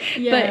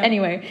 Yeah. But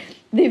anyway,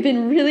 they've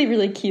been really,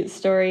 really cute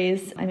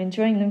stories. I'm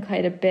enjoying them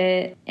quite a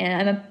bit,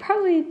 and I'm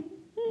probably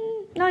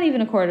not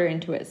even a quarter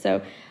into it.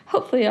 So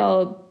hopefully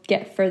I'll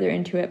get further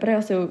into it, but I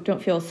also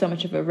don't feel so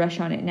much of a rush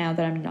on it now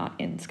that I'm not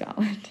in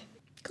Scotland.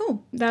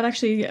 Cool. That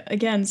actually,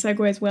 again,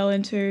 segues well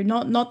into,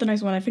 not the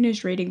next one I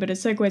finished reading, but it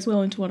segues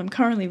well into what I'm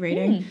currently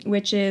reading,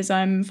 which is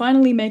I'm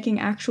finally making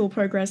actual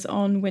progress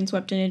on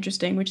Windswept and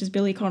Interesting, which is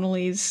Billy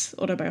Connolly's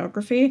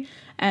autobiography.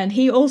 And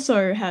he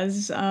also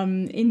has,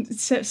 in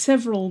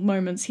several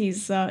moments, he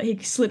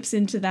slips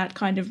into that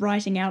kind of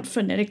writing out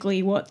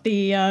phonetically what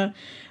the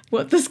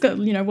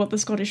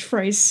Scottish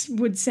phrase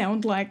would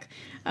sound like.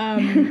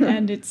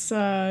 And it's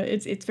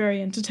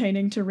very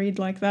entertaining to read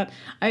like that.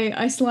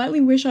 I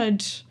slightly wish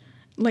I'd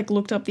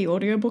looked up the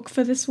audiobook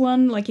for this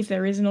one, like if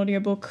there is an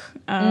audiobook.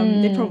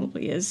 There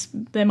probably is.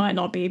 There might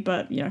not be,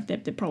 but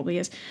there probably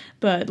is.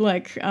 But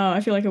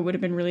I feel like it would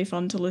have been really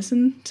fun to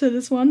listen to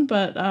this one,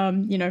 but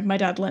my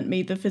dad lent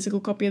me the physical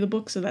copy of the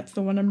book, so that's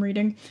the one I'm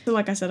reading. So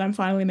like I said, I'm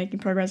finally making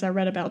progress. I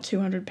read about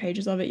 200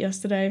 pages of it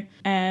yesterday,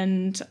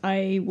 and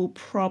I will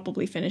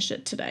probably finish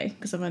it today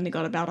because I've only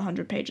got about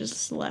 100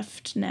 pages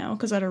left now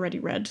because I'd already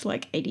read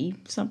 80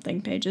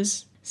 something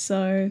pages.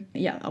 So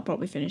yeah, I'll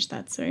probably finish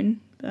that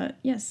soon. But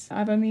yes,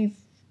 I've only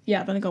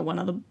got one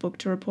other book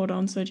to report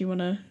on. So do you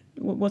want to?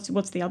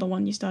 What's the other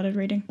one you started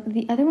reading?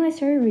 The other one I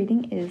started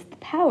reading is The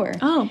Power.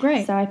 Oh,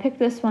 great! So I picked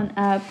this one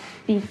up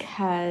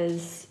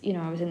because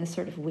I was in this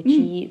sort of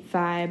witchy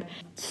vibe,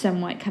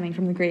 somewhat coming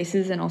from the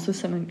Graces and also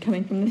somewhat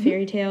coming from the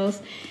fairy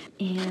tales,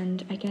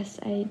 and I guess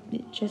it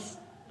just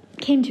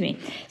came to me.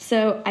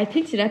 So I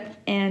picked it up,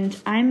 and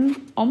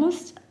I'm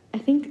almost, I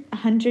think,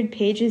 100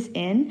 pages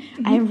in.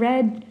 I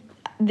read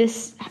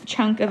this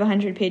chunk of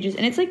 100 pages,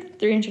 and it's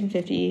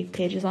 350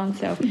 pages long,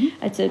 so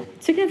it's a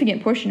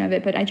significant portion of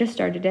it, but I just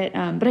started it.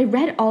 But I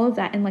read all of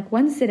that in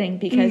one sitting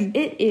because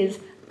it is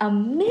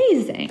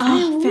amazing.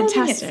 I'm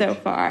loving it so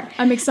far.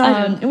 I'm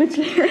excited. Which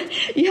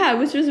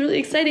was really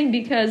exciting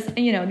because,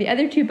 the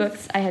other two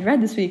books I had read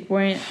this week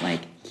weren't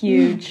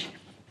huge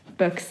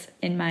books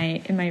in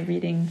my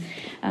reading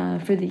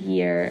for the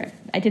year.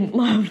 I didn't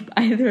love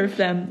either of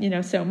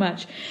them, so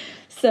much.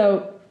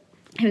 So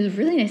it was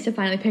really nice to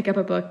finally pick up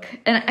a book,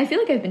 and I feel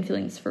like I've been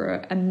feeling this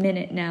for a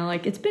minute now.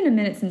 It's been a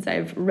minute since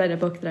I've read a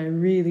book that I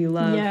really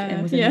loved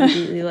and was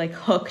immediately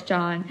hooked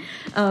on.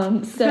 So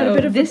had a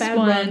bit of this a bad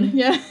one, run.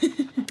 Yeah.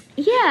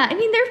 Yeah, I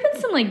mean, there have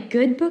been some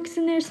good books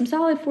in there, some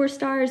solid 4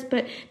 stars,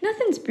 but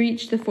nothing's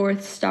breached the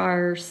 4th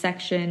star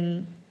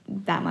section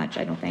that much,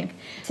 I don't think,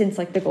 since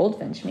The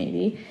Goldfinch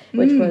maybe,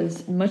 which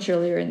was much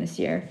earlier in this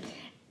year.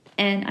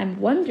 And I'm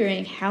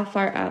wondering how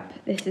far up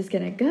this is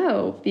going to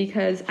go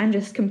because I'm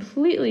just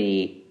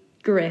completely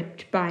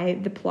gripped by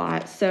the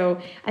plot.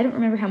 So I don't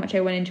remember how much I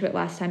went into it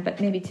last time,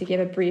 but maybe to give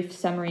a brief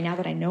summary now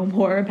that I know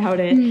more about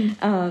it.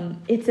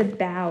 It's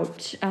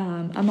about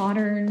a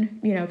modern,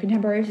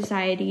 contemporary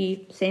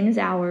society, same as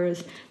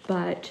ours,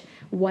 but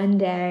one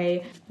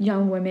day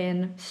young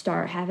women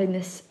start having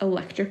this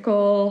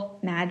electrical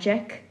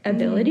magic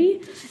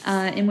ability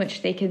in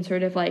which they can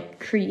sort of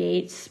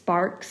create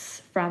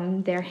sparks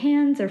from their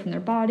hands or from their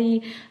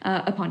body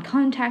upon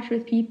contact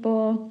with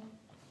people.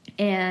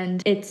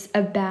 And it's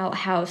about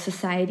how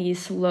society is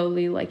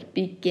slowly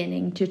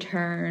beginning to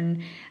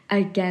turn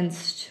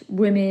against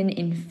women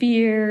in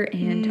fear,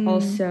 and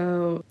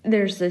also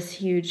there's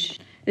this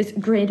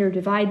greater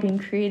divide being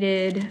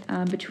created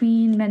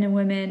between men and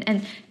women.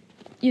 And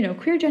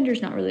queer gender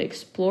is not really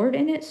explored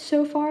in it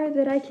so far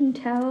that I can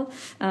tell,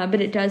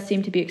 but it does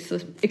seem to be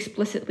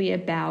explicitly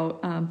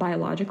about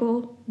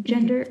biological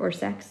gender or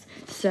sex,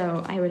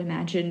 so I would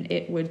imagine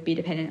it would be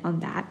dependent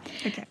on that.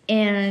 Okay.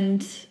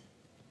 And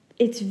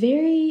it's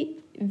very,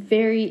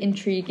 very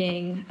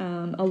intriguing.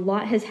 A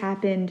lot has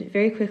happened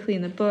very quickly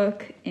in the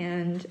book,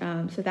 and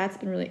so that's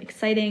been really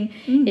exciting.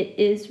 It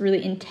is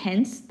really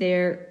intense.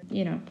 There,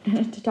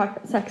 to talk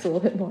about sex a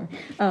little bit more,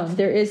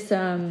 there is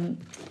some,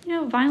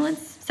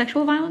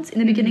 sexual violence in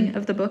the beginning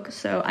of the book,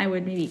 so I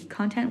would maybe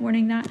content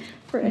warning that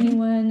for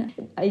anyone.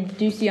 I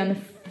do see on the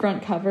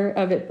front cover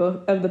of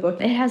the book,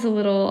 it has a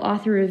little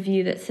author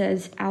review that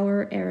says,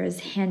 "Our era's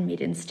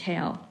handmaiden's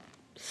tale."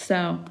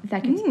 So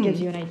that gives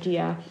you an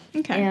idea.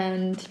 Okay.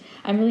 And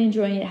I'm really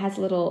enjoying it. It has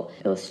little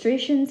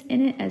illustrations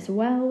in it as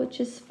well, which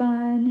is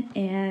fun.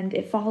 And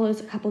it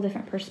follows a couple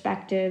different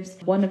perspectives.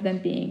 One of them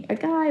being a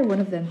guy, one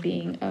of them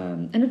being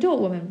an adult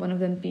woman, one of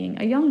them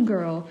being a young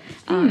girl.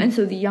 And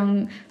so the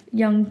young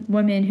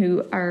women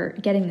who are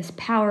getting this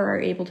power are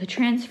able to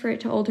transfer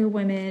it to older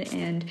women,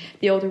 and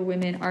the older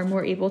women are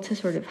more able to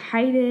sort of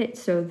hide it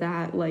so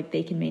that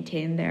they can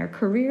maintain their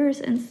careers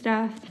and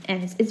stuff.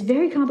 And it's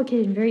very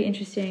complicated and very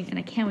interesting, and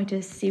I can't wait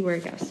to see where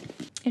it goes.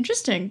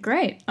 Interesting.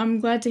 Great. I'm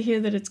glad to hear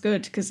that it's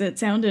good because it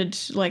sounded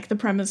like the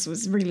premise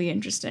was really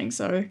interesting.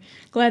 So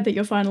glad that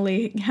you're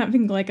finally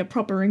having a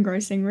proper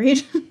engrossing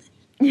read.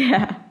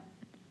 Yeah.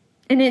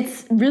 And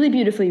it's really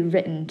beautifully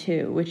written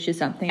too, which is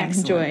something I'm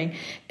enjoying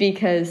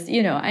because,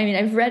 you know, I mean,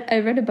 I've read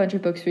a bunch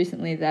of books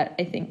recently that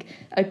I think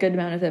a good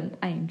amount of them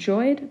I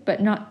enjoyed,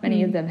 but not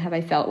many of them have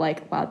I felt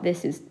like, wow,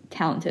 this is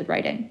talented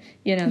writing.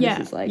 You know,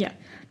 this is like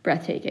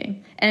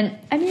breathtaking. And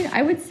I mean,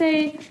 I would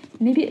say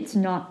maybe it's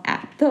not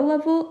at the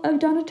level of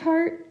Donna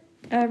Tartt,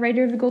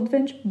 writer of The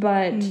Goldfinch,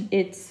 but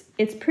it's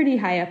pretty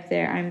high up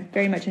there. I'm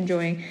very much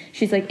enjoying.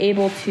 She's like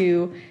able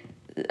to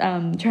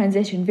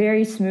transition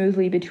very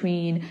smoothly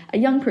between a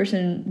young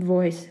person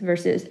voice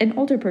versus an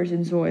older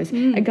person's voice,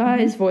 a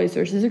guy's voice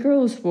versus a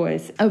girl's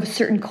voice, a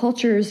certain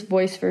culture's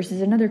voice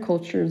versus another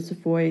culture's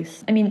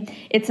voice. I mean,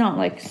 it's not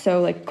like so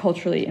like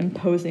culturally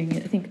imposing.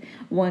 I think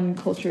one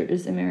culture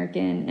is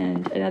American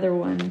and another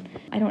one,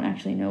 I don't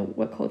actually know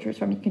what culture it's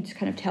from. You can just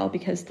kind of tell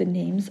because the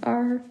names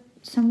are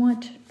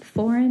somewhat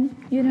foreign,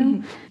 you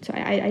know? So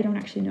I don't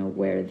actually know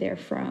where they're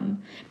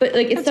from. But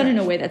like it's done in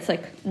a way that's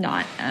like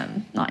not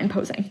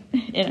imposing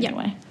in any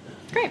way.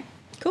 Great.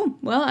 Cool.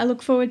 Well, I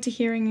look forward to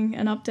hearing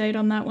an update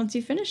on that once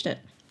you finished it.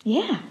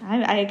 Yeah,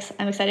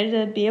 I'm excited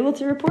to be able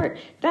to report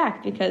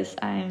back because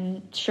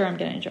I'm sure I'm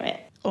going to enjoy it.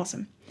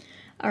 Awesome.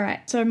 All right.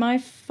 So my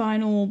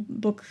final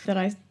book that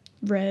I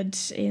read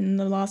in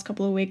the last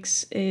couple of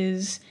weeks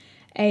is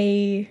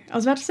I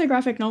was about to say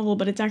graphic novel,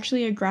 but it's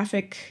actually a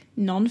graphic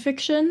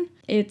nonfiction.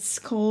 It's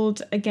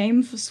called A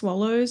Game for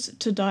Swallows,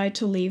 To Die,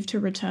 To Leave, To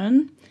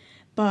Return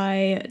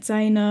by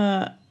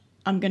Zaina,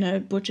 I'm going to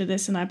butcher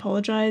this and I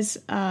apologize,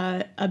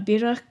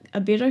 Abirached,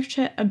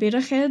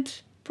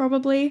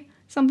 probably,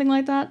 something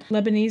like that.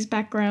 Lebanese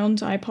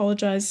background, I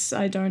apologize,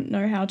 I don't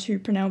know how to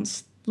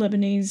pronounce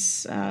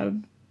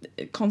Lebanese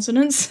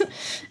consonants,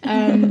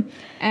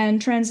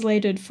 and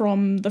translated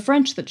from the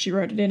French that she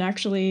wrote it in,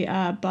 actually,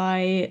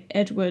 by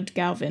Edward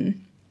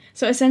Galvin.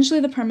 So essentially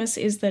the premise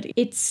is that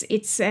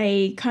it's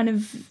a kind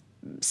of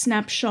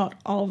snapshot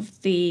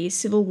of the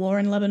civil war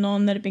in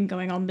Lebanon that had been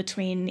going on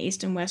between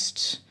East and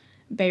West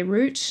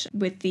Beirut,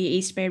 with the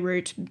East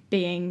Beirut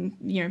being,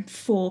 you know,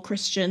 for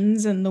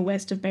Christians and the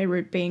west of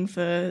Beirut being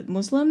for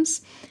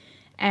Muslims.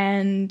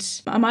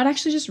 And I might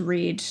actually just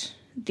read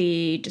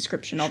the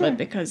description of it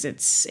because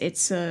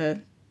it's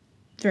a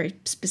very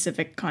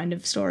specific kind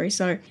of story.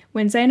 So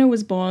when Zaina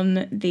was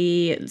born,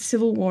 the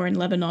civil war in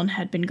Lebanon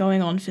had been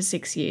going on for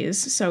 6 years,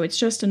 so it's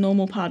just a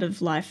normal part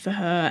of life for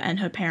her and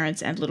her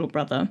parents and little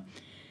brother.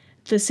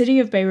 The city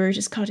of Beirut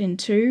is cut in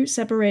two,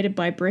 separated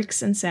by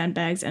bricks and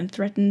sandbags and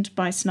threatened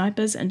by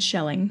snipers and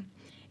shelling.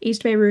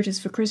 East Beirut is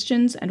for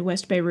Christians and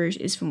West Beirut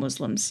is for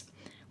Muslims.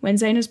 When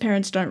Zaina's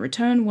parents don't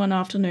return one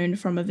afternoon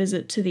from a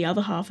visit to the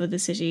other half of the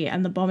city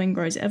and the bombing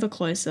grows ever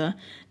closer,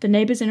 the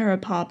neighbours in her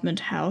apartment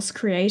house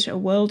create a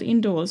world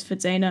indoors for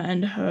Zaina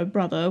and her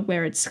brother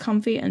where it's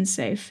comfy and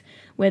safe,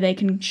 where they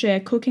can share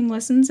cooking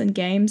lessons and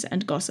games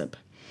and gossip.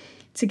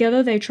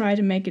 Together they try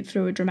to make it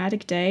through a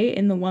dramatic day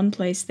in the one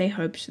place they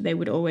hoped they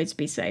would always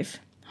be safe,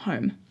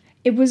 home.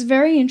 It was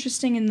very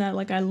interesting in that,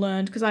 like, I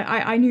learned, because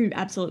I knew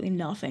absolutely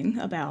nothing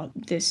about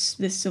this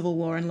civil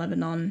war in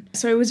Lebanon.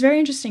 So it was very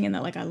interesting in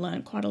that, like, I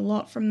learned quite a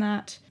lot from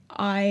that.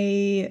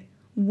 I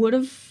would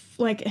have,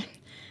 like...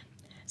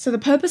 So the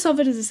purpose of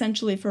it is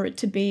essentially for it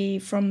to be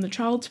from the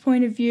child's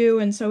point of view,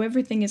 and so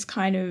everything is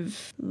kind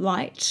of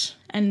light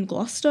and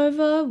glossed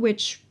over,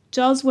 which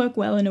does work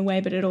well in a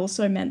way, but it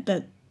also meant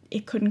that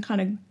it couldn't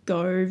kind of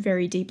go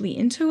very deeply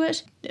into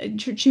it.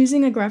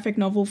 Choosing a graphic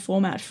novel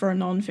format for a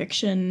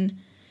non-fiction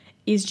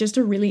is just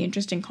a really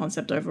interesting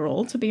concept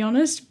overall, to be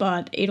honest,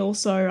 but it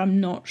also, I'm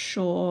not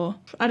sure,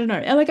 I don't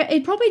know, like,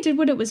 it probably did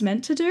what it was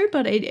meant to do,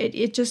 but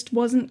it just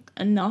wasn't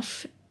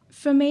enough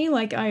for me.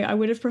 Like, I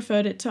would have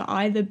preferred it to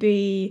either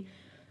be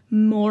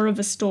more of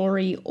a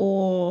story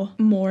or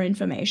more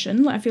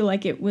information. I feel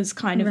like it was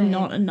kind of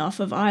not enough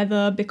of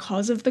either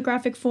because of the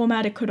graphic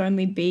format. It could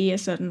only be a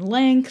certain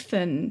length,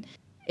 and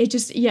it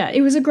just,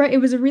 it was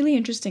a really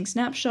interesting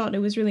snapshot. It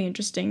was really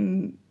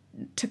interesting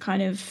to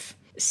kind of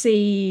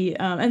see,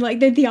 and like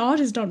the art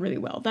is done really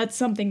well. That's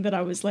something that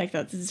I was like,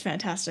 this is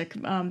fantastic.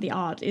 The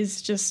art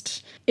is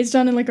just, it's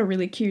done in like a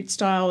really cute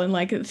style, and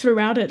like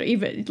throughout it,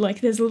 even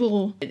like there's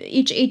little,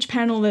 each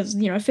panel there's,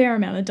 you know, a fair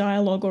amount of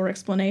dialogue or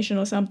explanation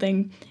or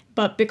something,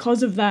 but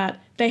because of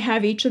that, they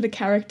have each of the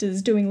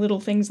characters doing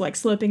little things like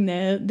slurping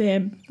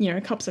their you know,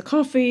 cups of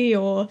coffee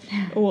or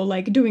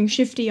like doing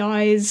shifty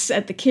eyes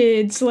at the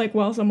kids, like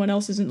while someone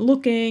else isn't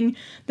looking.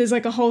 There's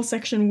like a whole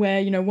section where,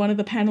 you know, one of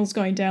the panels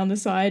going down the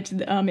side is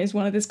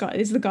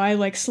the guy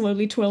like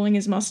slowly twirling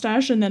his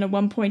mustache, and then at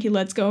one point he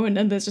lets go and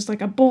then there's just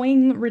like a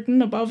boing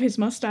written above his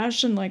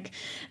mustache, and like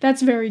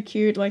that's very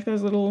cute, like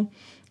those little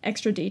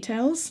extra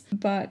details.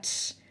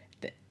 But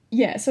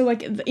yeah, so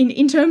like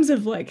in terms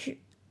of like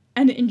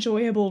an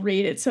enjoyable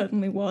read, it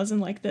certainly was, and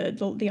like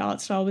the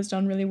art style was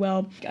done really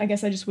well. I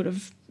guess I just would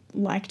have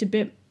liked a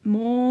bit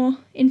more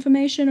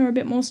information or a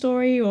bit more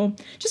story or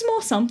just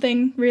more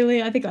something,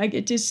 really. I think like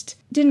it just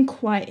didn't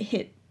quite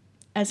hit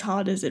as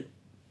hard as I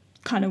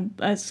kind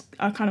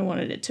of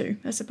wanted it to,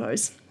 I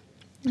suppose,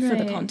 for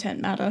the content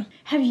matter.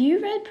 Have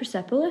you read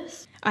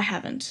Persepolis? I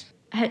haven't.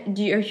 Are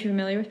you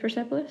familiar with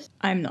Persepolis?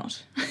 I'm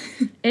not.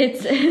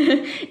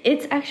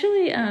 It's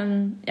actually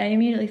I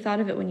immediately thought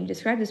of it when you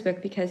described this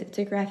book because it's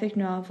a graphic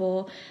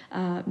novel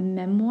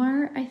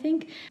memoir, I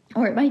think,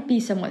 or it might be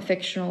somewhat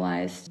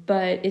fictionalized,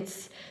 but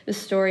it's the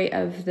story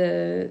of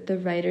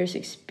the writer's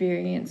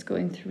experience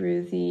going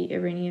through the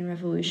Iranian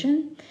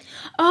Revolution.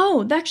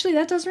 Oh, actually,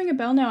 that does ring a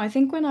bell now. I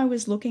think when I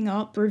was looking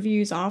up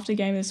reviews after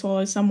Game of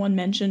Swallows, someone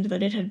mentioned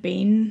that it had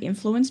been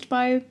influenced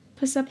by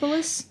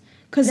Persepolis.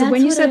 Because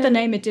when you said the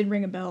name, it did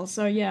ring a bell.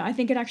 So yeah, I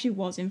think it actually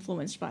was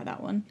influenced by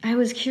that one. I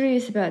was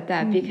curious about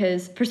that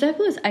because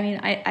Persepolis, I mean,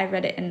 I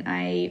read it and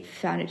I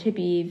found it to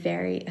be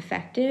very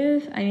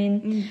effective. I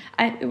mean,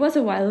 it was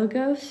a while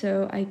ago,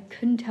 so I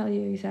couldn't tell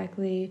you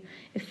exactly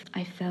if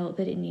I felt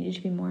that it needed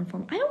to be more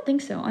informed. I don't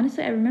think so.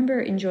 Honestly, I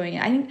remember enjoying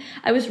it. I think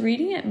I was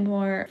reading it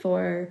more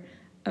for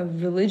a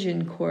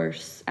religion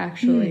course,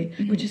 actually,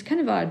 which is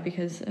kind of odd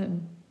because...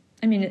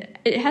 I mean,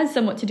 it has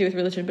somewhat to do with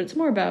religion, but it's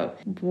more about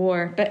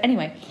war. But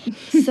anyway,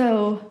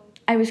 so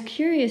I was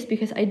curious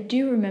because I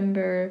do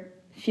remember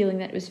feeling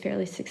that it was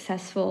fairly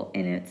successful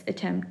in its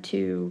attempt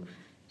to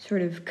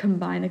sort of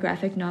combine the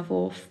graphic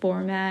novel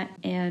format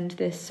and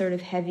this sort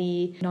of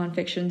heavy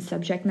nonfiction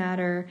subject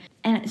matter.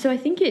 And so I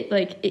think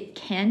it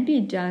can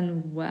be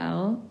done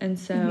well. And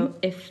so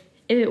if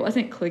it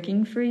wasn't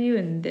clicking for you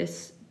in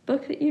this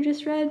book that you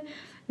just read,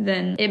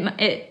 then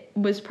it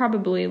was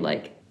probably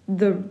like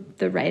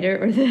the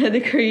writer or the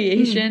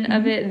creation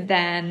of it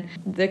than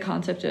the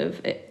concept of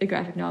a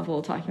graphic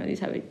novel talking about these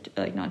heavy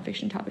like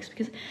nonfiction topics,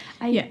 because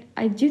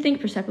I do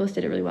think Persepolis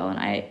did it really well, and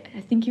I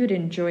think you would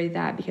enjoy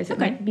that because it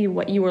might be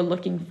what you were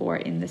looking for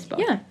in this book.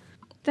 Yeah,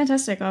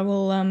 fantastic. I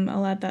will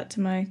I'll add that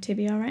to my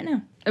TBR right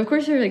now. Of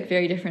course, they're like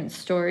very different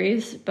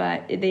stories,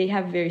 but they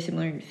have very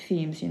similar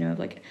themes, you know, of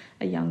like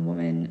a young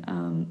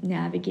woman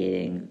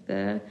navigating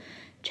the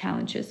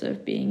challenges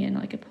of being in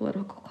like a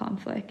political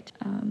conflict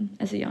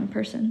as a young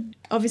person.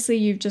 Obviously,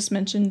 you've just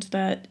mentioned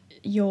that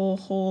your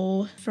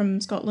haul from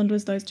Scotland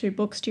was those two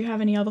books. Do you have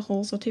any other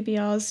hauls or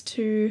TBRs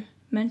to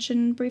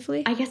mention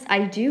briefly? I guess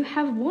I do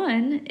have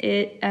one.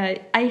 It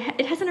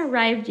hasn't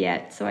arrived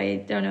yet, so I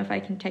don't know if I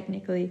can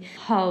technically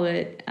haul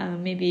it.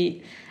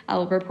 Maybe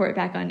I'll report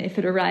back on if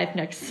it arrived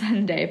next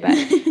Sunday.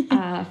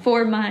 But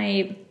for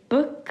my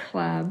book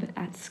club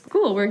at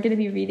school, we're going to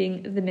be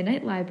reading The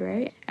Midnight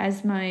Library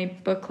as my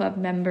book club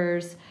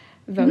members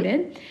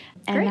voted.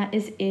 And Great. That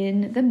is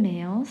in the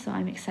mail, so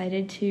I'm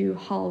excited to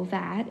haul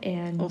that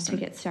and to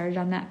get started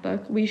on that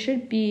book. We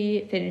should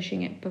be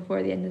finishing it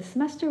before the end of the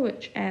semester,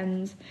 which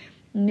ends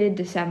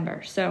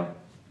mid-December. So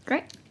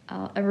great.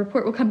 A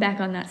report will come back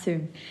on that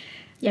soon.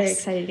 Yes. Very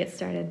excited to get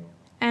started.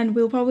 And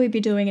we'll probably be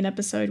doing an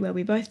episode where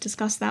we both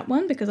discuss that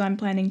one because I'm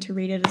planning to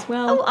read it as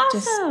well. Oh,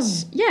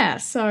 awesome!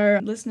 So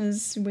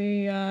listeners,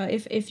 we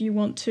if you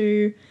want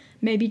to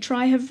maybe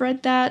have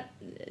read that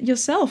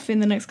yourself in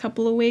the next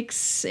couple of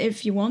weeks,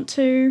 if you want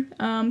to,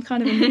 kind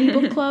of a mini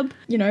book club.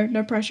 You know,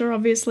 no pressure,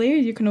 obviously.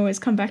 You can always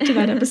come back to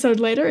that episode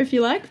later if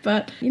you like.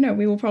 But, you know,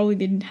 we will probably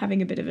be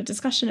having a bit of a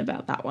discussion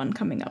about that one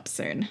coming up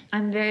soon.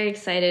 I'm very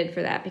excited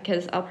for that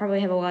because I'll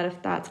probably have a lot of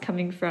thoughts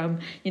coming from,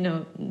 you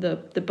know,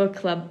 the book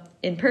club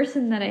in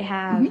person that I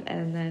have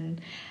and then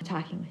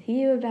talking with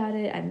you about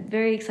it. I'm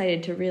very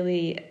excited to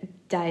really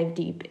dive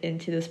deep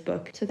into this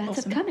book. So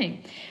that's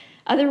upcoming.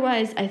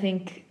 Otherwise, I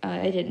think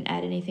I didn't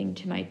add anything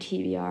to my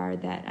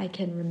TBR that I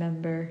can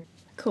remember.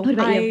 Cool. What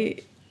about you?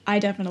 I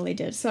definitely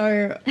did.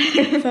 So,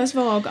 first of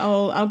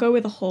all, I'll go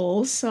with a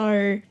haul.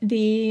 So,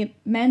 the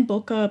Man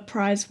Booker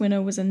Prize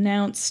winner was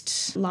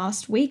announced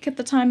last week at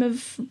the time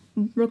of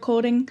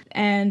recording,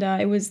 and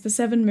it was The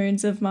Seven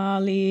Moons of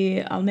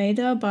Maali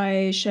Almeida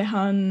by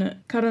Shehan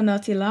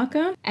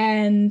Karanatilaka.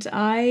 And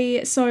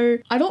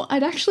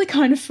I'd actually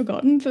kind of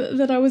forgotten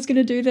that I was going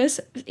to do this.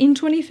 In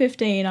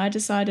 2015, I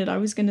decided I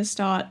was going to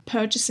start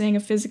purchasing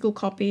a physical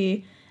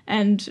copy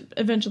and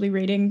eventually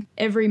reading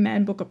every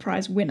Man Booker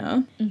Prize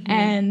winner.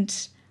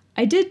 And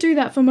I did do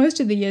that for most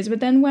of the years, but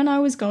then when I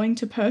was going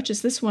to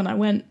purchase this one,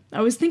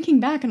 I was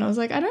thinking back and I was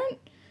like, I don't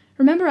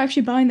remember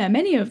actually buying that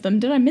many of them.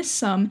 Did I miss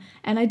some?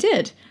 And I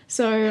did.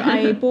 So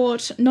I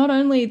bought not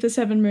only The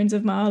Seven Moons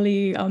of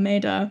Maali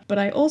Almeida, but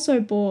I also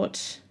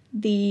bought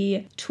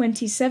the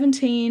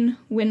 2017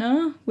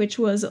 winner, which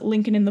was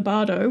Lincoln in the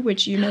Bardo,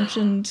 which you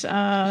mentioned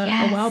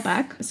a while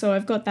back. So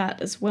I've got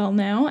that as well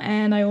now.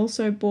 And I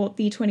also bought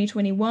the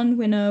 2021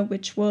 winner,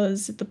 which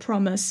was The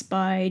Promise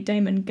by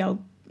Damon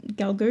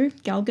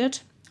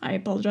Galgut. I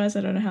apologize,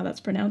 I don't know how that's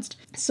pronounced.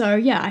 So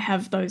yeah, I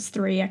have those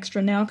three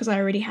extra now because I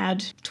already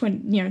had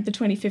the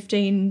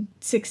 2015,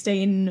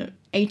 16,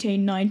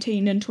 18,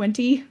 19, and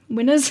 20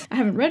 winners. I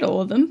haven't read all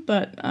of them,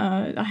 but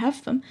I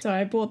have them. So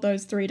I bought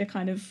those three to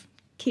kind of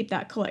keep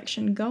that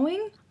collection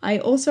going. I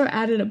also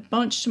added a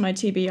bunch to my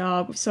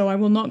TBR, so I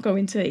will not go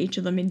into each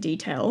of them in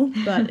detail,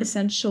 but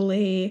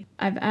essentially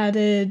I've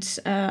added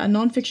a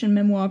nonfiction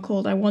memoir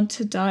called I Want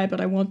to Die But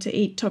I Want to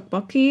Eat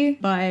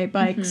Tteokbokki by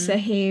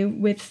Sehi,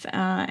 with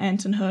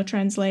Anton Her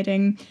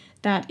translating.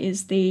 that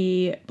is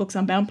the Books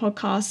Unbound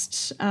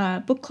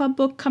podcast book club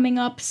book coming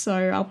up, so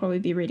I'll probably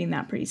be reading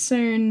that pretty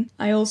soon.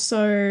 I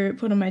also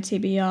put on my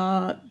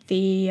TBR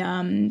the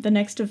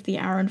next of the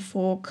Aaron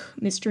Falk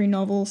mystery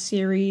novel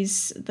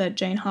series that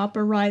Jane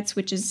Harper writes,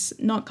 which is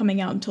not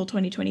coming out until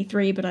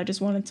 2023, but I just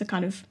wanted to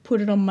kind of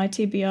put it on my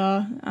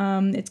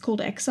TBR. It's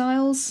called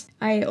Exiles.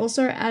 I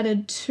also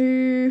added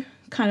 2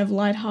 kind of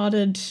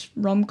lighthearted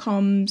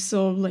rom-coms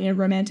or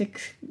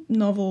romantic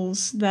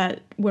novels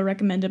that were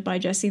recommended by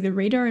Jesse the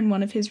Reader in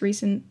one of his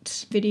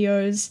recent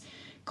videos,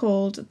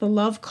 called The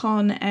Love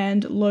Con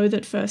and Loathe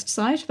at First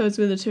Sight. Those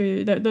were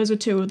 2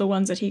 of the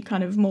ones that he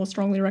kind of more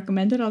strongly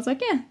recommended. I was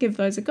like, yeah, give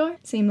those a go.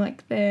 Seem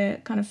like they're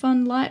kind of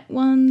fun, light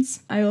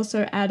ones. I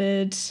also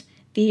added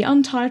the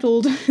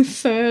untitled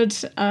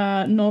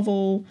 3rd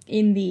novel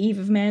in the Eve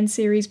of Man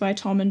series by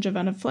Tom and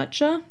Giovanna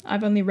Fletcher.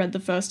 I've only read the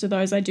first of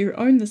those. I do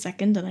own the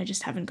second, and I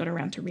just haven't got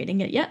around to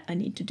reading it yet. I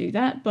need to do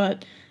that,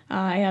 but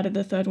I added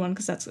the 3rd one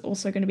because that's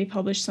also going to be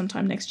published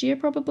sometime next year,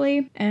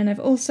 probably. And I've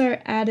also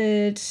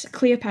added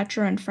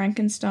Cleopatra and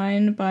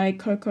Frankenstein by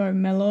Coco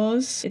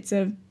Melos. It's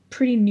a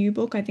pretty new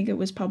book. I think it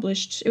was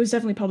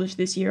definitely published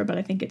this year, but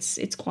I think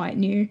it's quite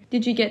new.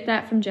 Did you get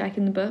that from Jack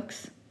in the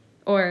Books?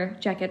 Or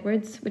Jack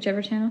Edwards,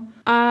 whichever channel?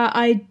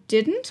 I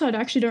didn't. I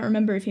actually don't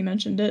remember if he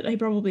mentioned it. He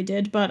probably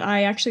did, but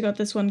I actually got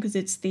this one because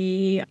it's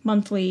the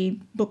monthly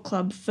book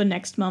club for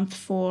next month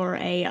for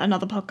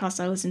another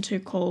podcast I listen to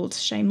called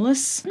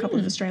Shameless. A couple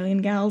of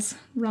Australian gals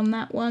run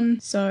that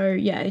one. So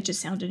yeah, it just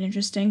sounded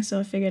interesting,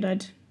 so I figured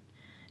I'd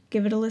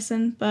give it a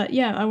listen. But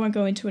yeah, I won't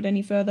go into it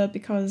any further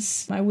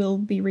because I will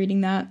be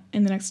reading that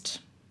in the next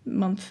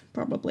month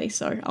probably,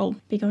 so I'll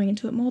be going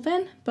into it more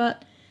then.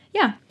 But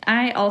yeah.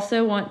 I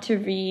also want to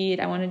read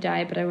I Want to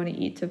Die, But I Want to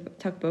Eat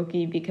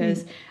Tteokbokki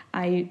because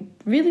I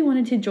really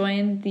wanted to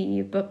join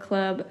the book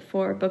club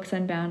for Books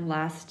Unbound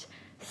last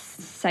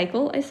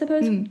cycle, I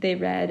suppose. They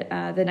read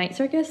The Night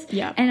Circus.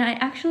 Yeah. And I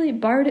actually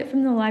borrowed it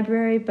from the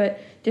library,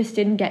 but just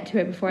didn't get to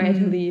it before I had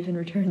to leave and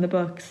return the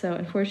book. So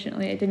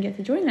unfortunately, I didn't get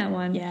to join that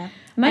one. Yeah.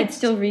 I might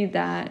still read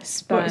that.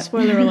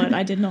 Spoiler alert,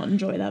 I did not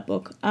enjoy that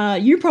book.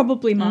 You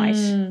probably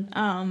might.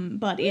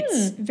 But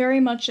it's very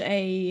much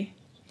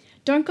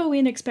don't go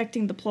in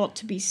expecting the plot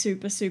to be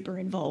super, super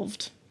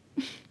involved.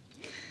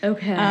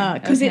 Okay.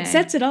 Because it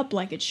sets it up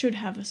like it should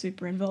have a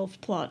super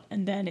involved plot,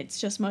 and then it's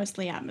just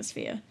mostly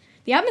atmosphere.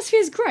 The atmosphere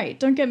is great,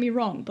 don't get me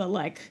wrong, but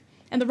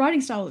and the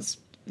writing style is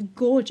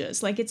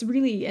gorgeous. It's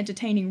really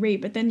entertaining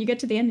read, but then you get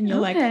to the end and you're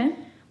like,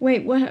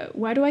 wait,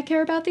 why do I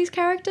care about these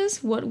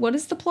characters? What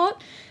is the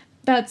plot?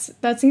 That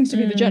seems to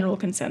be the general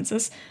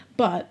consensus,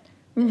 but...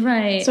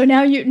 Right. So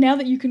now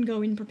that you can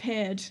go in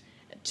prepared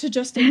to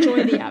just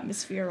enjoy the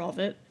atmosphere of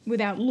it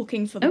without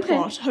looking for the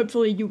plot,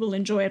 hopefully you will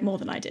enjoy it more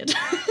than I did.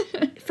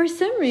 For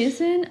some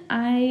reason,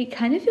 I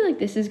kind of feel like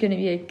this is going to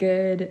be a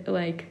good,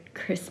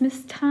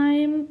 Christmas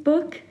time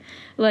book.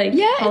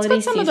 It's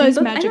got some of those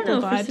book. magical I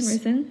don't know, vibes. for some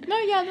reason. No,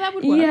 yeah, that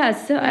would work. Yeah,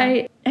 so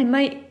I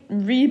might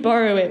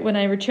re-borrow it when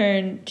I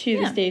return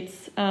to the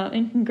States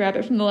and can grab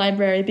it from the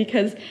library,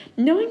 because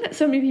knowing that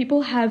so many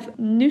people have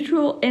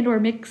neutral and or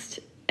mixed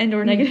and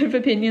or negative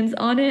opinions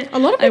on it, a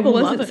lot of people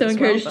I wasn't love it so as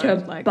encouraged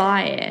well, to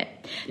buy it.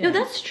 Yeah. No,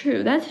 that's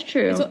true.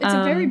 It's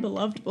a very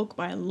beloved book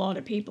by a lot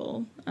of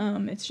people.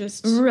 It's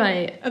just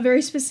a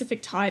very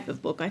specific type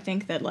of book, I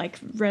think, that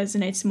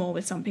resonates more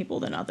with some people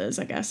than others,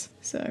 I guess.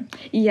 So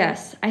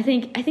yes, I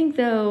think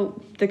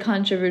though the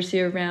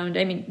controversy around,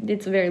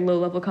 it's a very low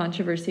level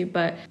controversy,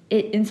 but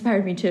it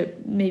inspired me to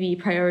maybe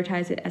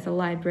prioritize it as a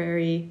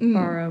library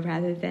borrow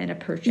rather than a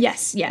purchase.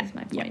 Yes, yeah, is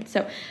my point.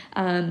 So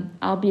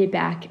I'll be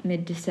back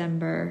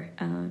mid-December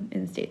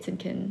in the States and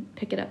can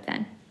pick it up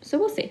then. So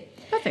we'll see.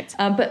 Perfect.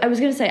 But I was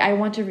going to say, I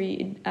want to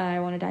read I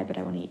Want to Die, But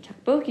I Want to Eat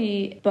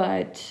Tteokbokki,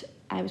 but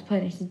I was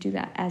planning to do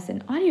that as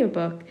an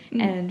audiobook.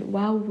 And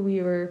while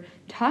we were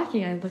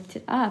talking, I looked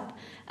it up,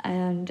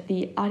 and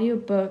the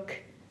audiobook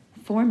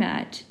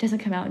format doesn't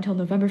come out until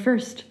November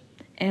 1st.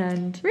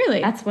 And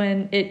really, that's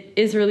when it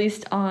is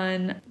released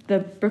on the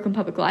Brooklyn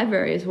Public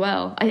Library as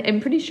well. I'm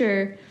pretty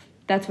sure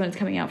that's when it's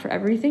coming out for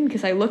everything,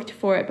 because I looked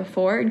for it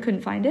before and couldn't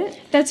find it.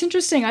 That's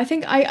interesting. I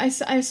think I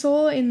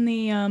saw in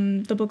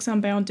the Books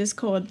Unbound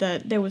Discord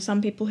that there were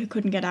some people who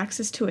couldn't get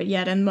access to it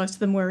yet, and most of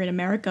them were in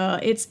America.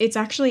 It's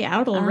actually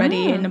out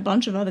already in a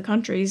bunch of other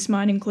countries,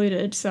 mine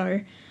included.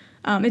 So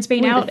it's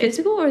been out. The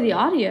physical or the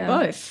audio?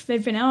 Both.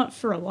 They've been out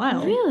for a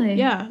while. Really?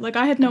 Yeah.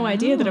 I had no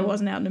idea that it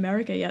wasn't out in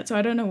America yet, so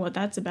I don't know what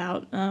that's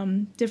about.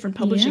 Different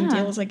publishing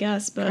deals, I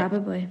guess. But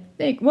probably.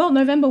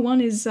 November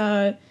 1 is...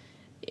 for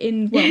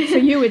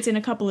you it's in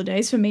a couple of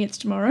days, for me it's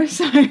tomorrow,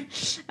 so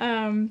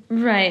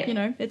right,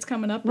 it's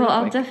coming up. Well,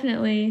 I'll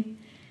definitely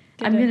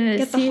I'm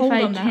gonna see if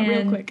I can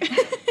real quick.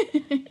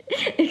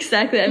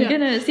 Exactly. I'm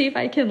gonna see if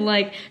I can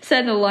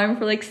set an alarm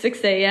for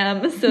 6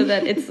 a.m. so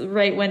that it's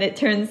right when it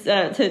turns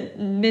to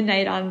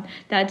midnight on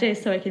that day,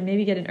 so I can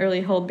maybe get an early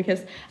hold,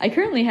 because I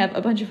currently have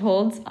a bunch of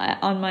holds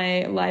on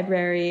my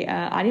library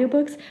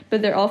audiobooks,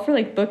 but they're all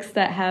for books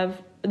that have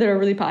that are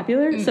really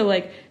popular. So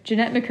like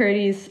Jeanette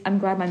McCurdy's I'm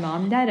Glad My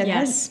Mom Died. I've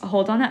had a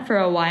hold on that for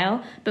a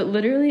while, but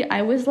literally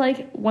I was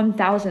like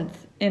 1000th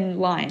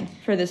in line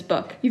for this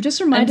book. You've just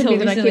reminded me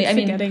that recently, I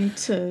keep forgetting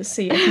to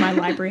see if my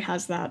library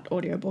has that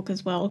audiobook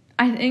as well.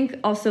 I think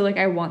also like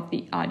I want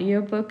the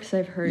audiobook because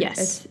I've heard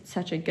it's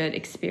such a good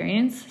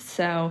experience.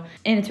 So,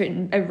 and it's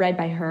read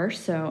by her,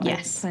 so I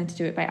plan to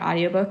do it by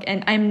audiobook.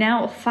 And I'm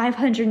now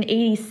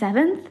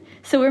 587th.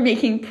 So we're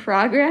making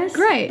progress.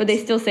 Great. But they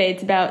still say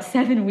it's about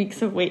 7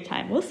 weeks of wait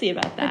time. We'll see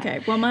about that.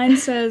 Okay. Well, mine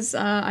says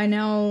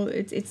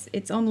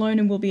it's on loan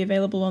and will be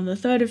available on the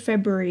 3rd of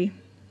February,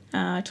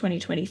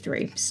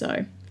 2023.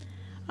 So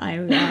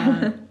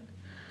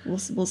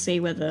we'll see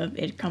whether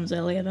it comes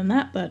earlier than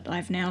that. But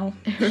I've now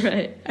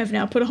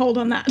put a hold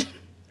on that.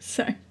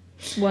 So.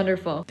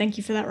 Wonderful. Thank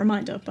you for that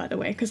reminder, by the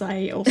way, because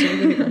I also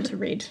really want to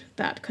read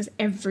that because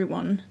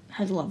everyone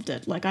has loved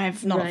it. Like, I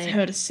have not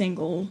heard a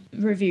single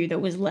review that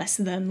was less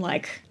than,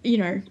 like, you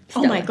know,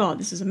 stellar. Oh my god,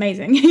 this is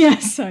amazing.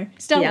 So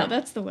stellar,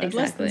 that's the word.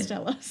 Exactly. Less than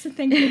stellar. So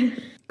thank you.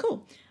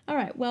 Cool. All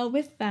right, well,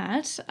 with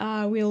that,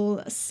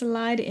 we'll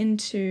slide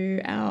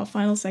into our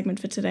final segment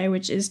for today,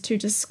 which is to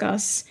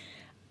discuss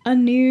a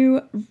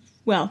new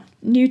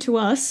to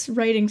us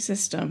rating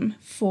system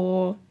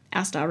for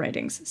our star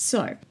ratings.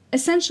 So,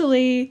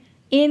 essentially,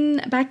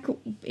 back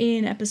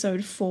in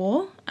episode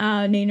 4,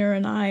 Nina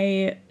and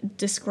I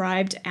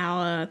described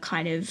our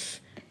kind of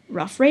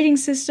rough rating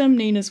system.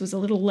 Nina's was a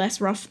little less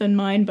rough than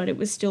mine, but it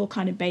was still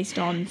kind of based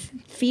on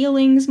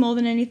feelings more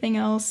than anything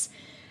else.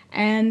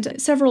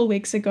 And several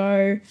weeks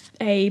ago,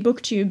 a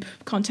BookTube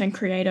content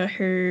creator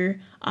who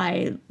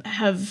I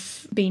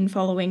have been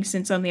following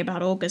since only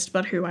about August,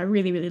 but who I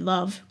really, really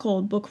love,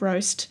 called Book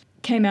Roast,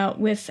 came out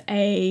with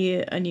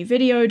a new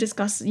video just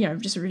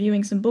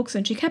reviewing some books,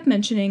 and she kept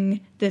mentioning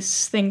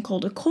this thing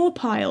called a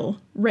Cawpile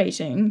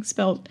rating,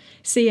 spelled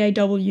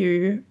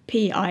Cawpile.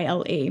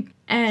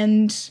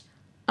 And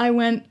I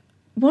went,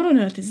 what on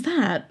earth is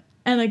that?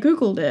 And I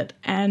googled it,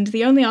 and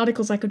the only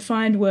articles I could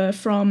find were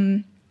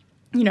from,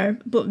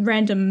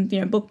 random,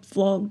 book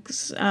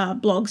blogs,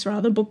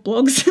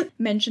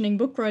 mentioning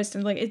Book Roast,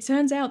 and it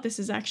turns out this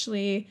is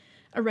actually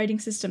a rating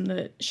system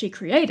that she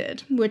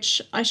created,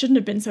 which I shouldn't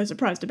have been so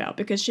surprised about,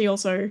 because she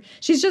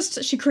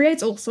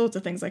creates all sorts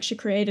of things. Like, she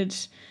created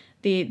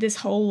this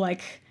whole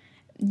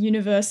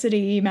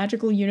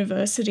magical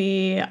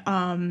university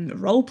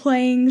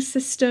role-playing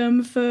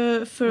system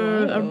for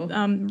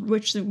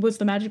which was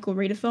the Magical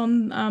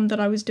Readathon that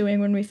I was doing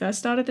when we first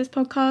started this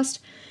podcast.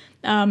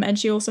 And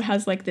she also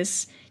has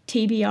this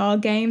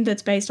TBR game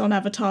that's based on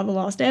Avatar: The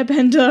Last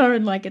Airbender,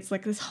 and it's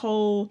this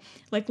whole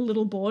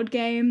little board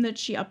game that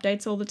she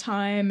updates all the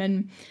time,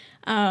 and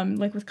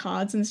with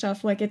cards and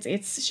stuff.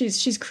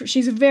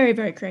 She's a very,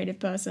 very creative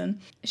person.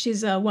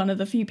 She's one of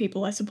the few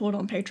people I support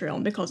on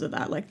Patreon because of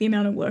that. The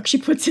amount of work she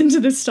puts into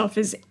this stuff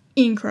is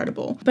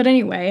incredible. But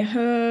anyway,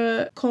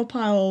 her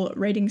Cawpile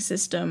rating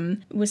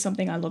system was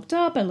something I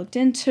looked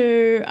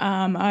into.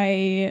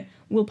 I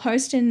will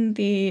post in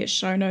the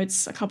show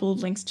notes a couple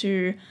of links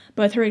to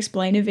both her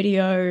explainer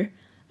video,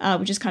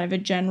 which is kind of a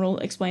general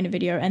explainer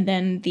video, and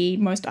then the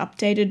most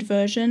updated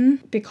version,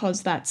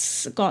 because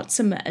that's got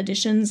some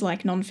additions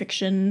like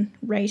nonfiction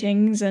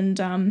ratings and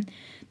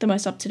the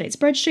most up-to-date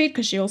spreadsheet,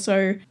 because she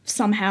also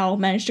somehow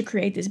managed to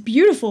create this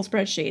beautiful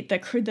spreadsheet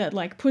that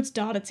puts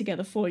data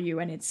together for you,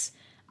 and it's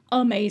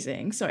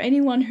amazing. So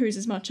anyone who's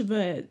as much of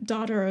a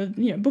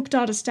book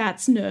data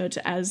stats nerd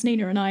as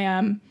Nina and I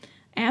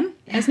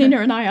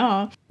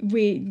are,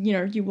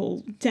 you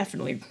will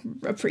definitely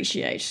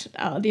appreciate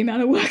the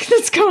amount of work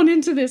that's gone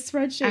into this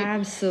spreadsheet.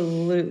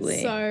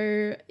 Absolutely.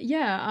 So,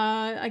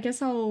 I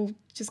guess I'll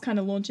just kind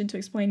of launch into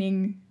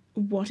explaining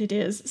what it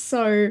is.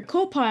 So,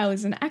 Cawpile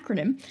is an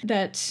acronym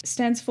that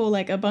stands for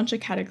a bunch of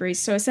categories.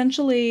 So,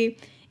 essentially,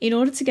 in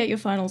order to get your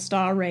final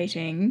star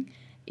rating,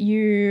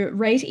 you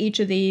rate each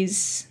of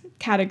these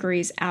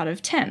categories out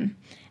of 10.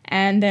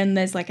 And then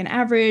there's an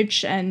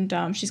average, and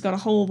she's got a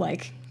whole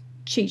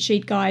cheat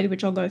sheet guide,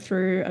 which I'll go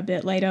through a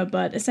bit later,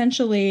 but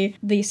essentially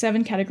the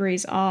 7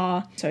 categories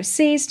are, so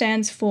C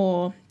stands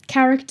for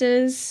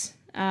characters,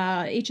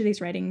 each of these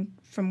rating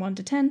from 1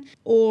 to 10,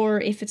 or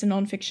if it's a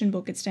non-fiction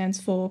book, it stands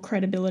for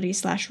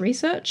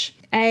credibility/research.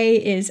 A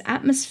is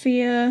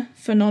atmosphere.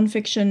 For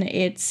non-fiction,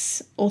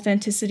 it's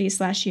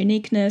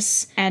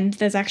authenticity/uniqueness, and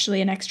there's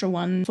actually an extra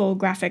one for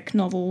graphic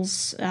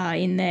novels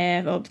in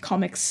there, or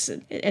comics,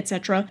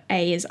 etc.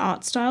 A is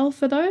art style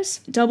for those.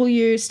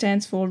 W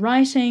stands for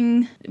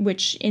writing,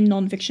 which in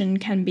non-fiction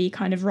can be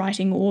kind of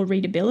writing or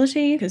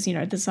readability, because,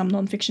 there's some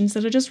non-fictions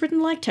that are just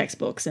written like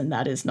textbooks, and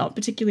that is not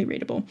particularly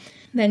readable.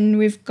 Then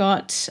we've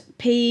got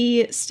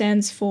P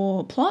stands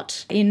for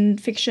plot in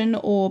fiction,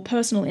 or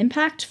personal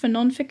impact for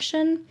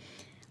non-fiction.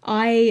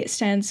 I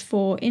stands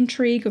for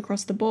intrigue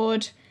across the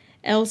board.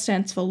 L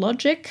stands for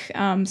logic,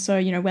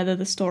 so, whether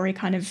the story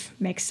kind of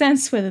makes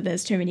sense, whether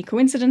there's too many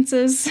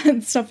coincidences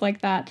and stuff like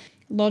that.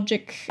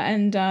 Logic,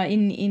 and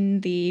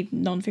in the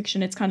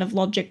non-fiction, it's kind of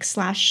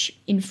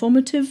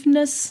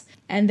logic/informativeness.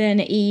 And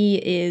then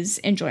E is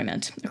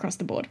enjoyment across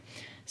the board.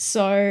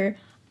 So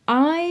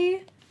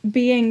I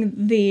being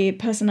the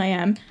person I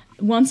am,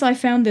 once I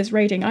found this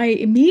rating, I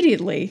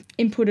immediately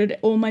inputted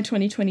all my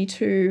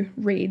 2022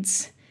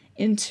 reads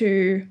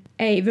into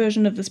a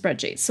version of the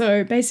spreadsheet.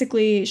 So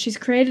basically, she's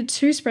created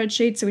 2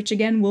 spreadsheets, which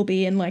again will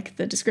be in like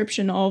the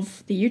description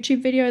of the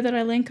YouTube video that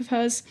I link of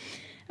hers.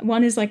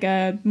 One is like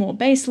a more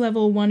base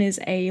level, one is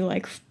a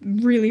like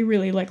really,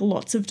 really like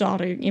lots of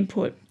data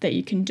input that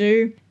you can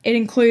do. It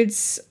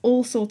includes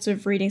all sorts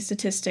of reading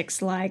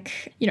statistics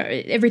like, you know,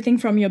 everything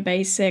from your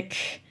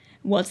basic,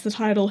 what's the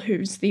title,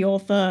 who's the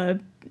author,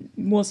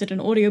 was it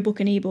an audiobook,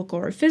 an ebook,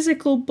 or a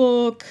physical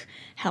book,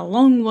 how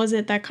long was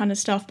it, that kind of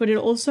stuff. But it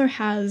also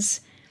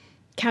has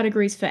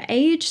categories for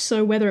age,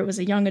 so whether it was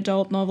a young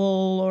adult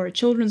novel or a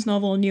children's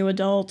novel, new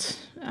adult,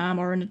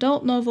 or an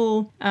adult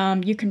novel.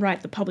 You can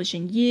write the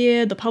publishing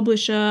year, the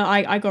publisher.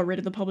 I got rid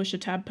of the publisher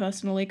tab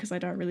personally because I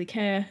don't really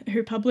care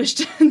who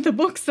published the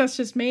books, that's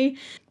just me.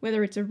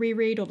 Whether it's a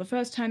reread or the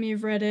first time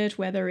you've read it,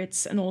 whether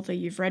it's an author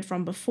you've read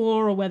from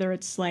before, or whether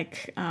it's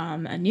like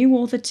a new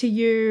author to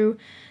you,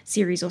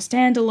 series or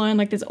standalone.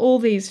 Like there's all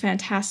these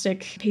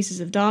fantastic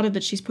pieces of data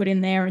that she's put in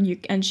there,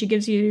 and she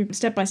gives you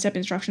step-by-step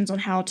instructions on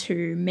how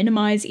to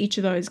minimize each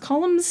of those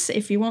columns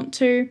if you want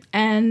to.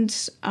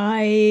 And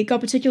I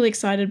got particularly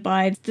excited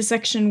by the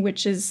section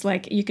which is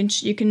like you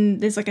can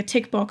there's like a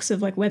tick box of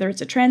like whether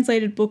it's a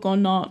translated book or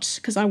not,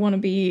 because I want to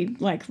be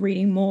like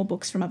reading more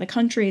books from other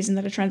countries and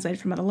that are translated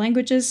from other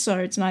languages. So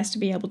it's nice to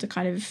be able to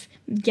kind of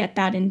get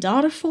that in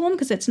data form,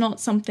 because it's not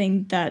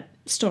something that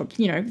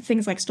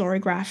things like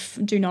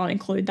Storygraph do not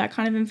include that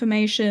kind of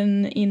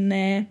information in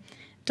their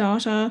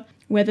data.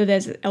 Whether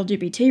there's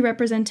LGBT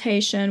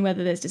representation,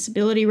 whether there's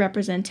disability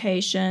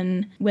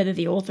representation, whether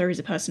the author is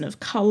a person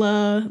of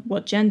colour,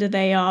 what gender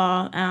they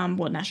are,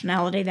 what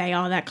nationality they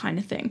are, that kind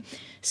of thing.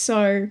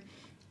 So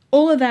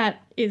all of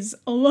that is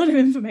a lot of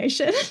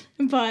information,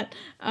 but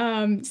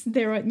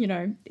there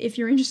are, if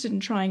you're interested in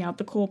trying out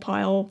the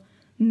CawPile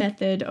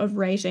method of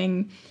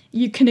rating,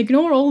 you can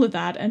ignore all of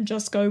that and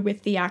just go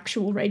with the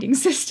actual rating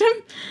system.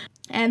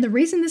 And the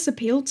reason this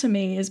appealed to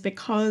me is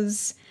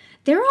because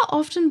there are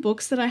often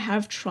books that I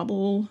have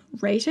trouble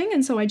rating,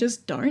 and so I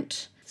just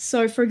don't.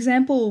 So, for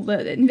example,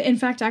 in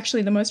fact,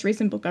 actually, the most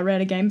recent book I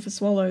read, A Game for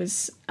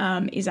Swallows,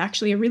 is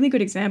actually a really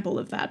good example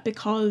of that,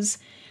 because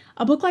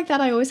a book like that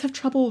I always have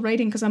trouble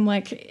rating because I'm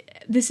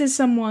like, this is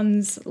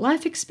someone's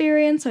life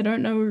experience. I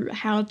don't know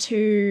how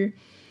to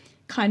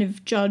kind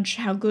of judge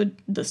how good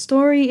the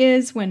story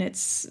is when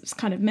it's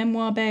kind of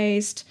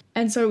memoir-based.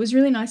 And so it was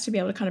really nice to be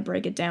able to kind of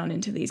break it down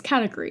into these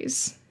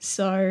categories.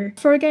 So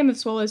for A Game of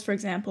Swallows, for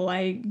example,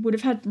 I would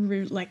have had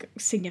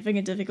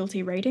significant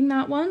difficulty rating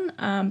that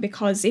one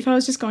because if I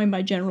was just going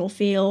by general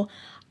feel,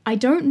 I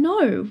don't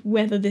know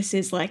whether this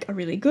is like a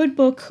really good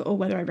book or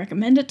whether I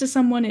recommend it to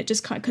someone. It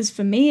just because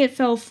for me it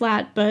fell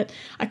flat, but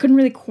I couldn't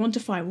really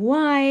quantify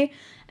why.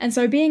 And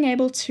so being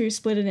able to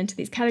split it into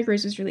these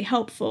categories was really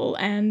helpful.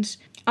 And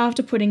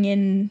after putting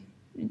in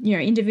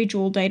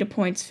individual data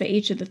points for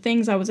each of the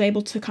things, I was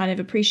able to kind of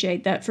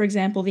appreciate that, for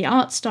example, the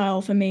art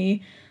style for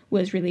me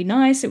was really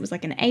nice. It was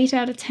like an 8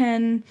 out of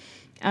 10.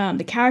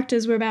 The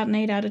characters were about an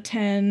 8 out of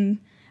 10.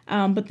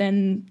 But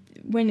then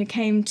when it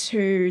came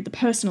to the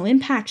personal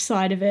impact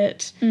side of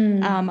it,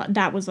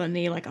 that was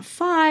only like a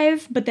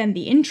 5. But then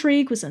the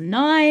intrigue was a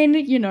 9,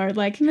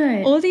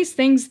 right. All of these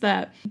things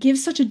that give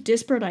such a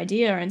disparate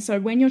idea. And so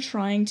when you're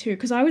trying to,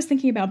 because I was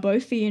thinking about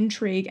both the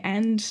intrigue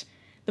and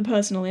the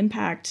personal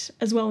impact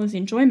as well as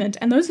enjoyment,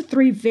 and those are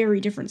 3 very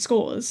different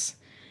scores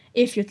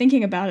if you're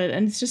thinking about it,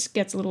 and it just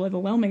gets a little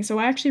overwhelming. So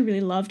I actually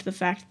really loved the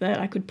fact that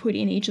I could put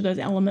in each of those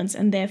elements,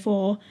 and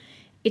therefore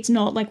it's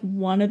not like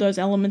one of those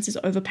elements is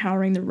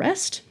overpowering the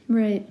rest.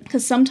 Right.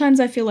 Because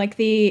sometimes I feel like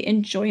the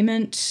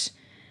enjoyment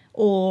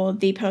or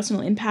the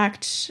personal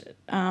impact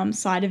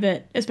side of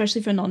it,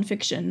 especially for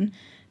nonfiction,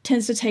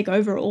 tends to take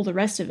over all the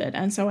rest of it,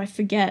 and so I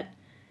forget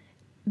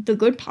the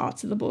good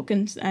parts of the book,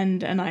 and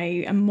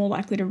I am more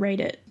likely to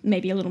rate it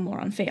maybe a little more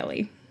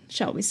unfairly,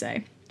 shall we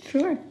say.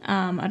 Sure.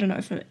 I don't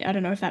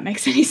know if that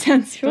makes any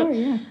sense. Sure, but,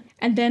 yeah.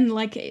 And then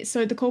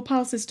so the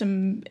CawPile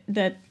system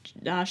that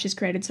she's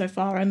created so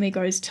far only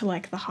goes to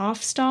the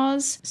half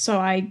stars. So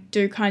I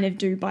do kind of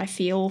do by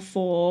feel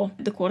for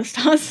the quarter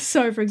stars.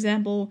 So for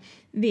example,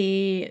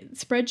 the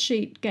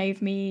spreadsheet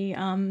gave me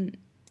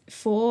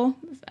 4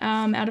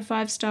 out of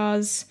 5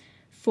 stars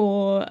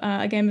for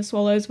A Game of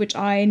Swallows, which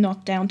I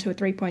knocked down to a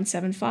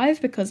 3.75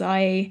 because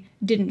I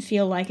didn't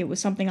feel like it was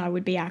something I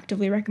would be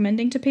actively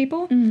recommending to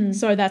people. Mm-hmm.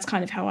 So that's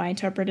kind of how I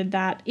interpreted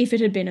that. If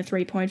it had been a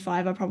 3.5,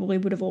 I probably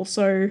would have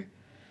also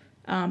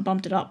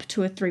bumped it up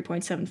to a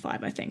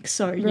 3.75, I think.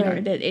 So,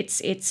 that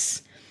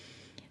it's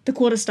the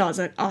quarter stars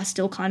are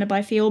still kind of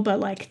by feel,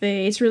 but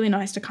it's really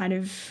nice to kind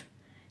of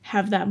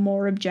have that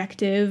more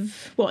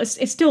objective, well,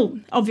 it's still,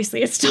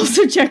 obviously it's still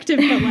subjective,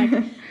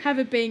 but have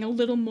it being a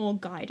little more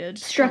guided.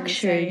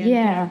 Structured,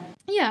 yeah.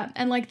 Yeah,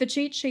 and the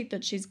cheat sheet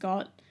that she's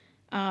got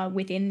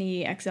within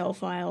the Excel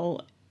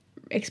file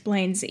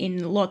explains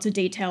in lots of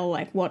detail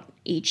what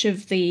each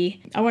of the,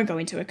 I won't go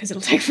into it because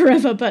it'll take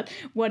forever, but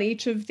what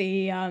each of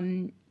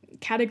the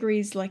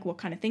categories, like what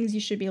kind of things you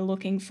should be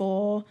looking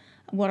for,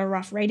 what a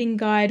rough rating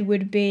guide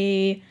would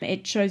be.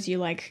 It shows you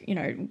like, you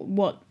know,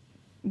 what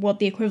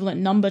the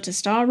equivalent number to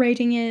star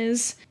rating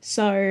is.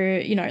 So,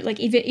 you know, like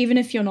even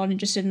if you're not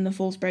interested in the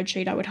full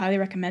spreadsheet, I would highly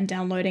recommend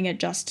downloading it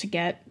just to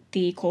get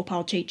the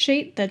Corpal cheat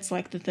sheet. That's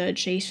like the third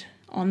sheet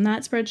on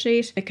that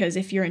spreadsheet, because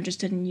if you're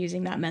interested in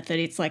using that method,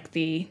 it's like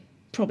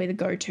probably the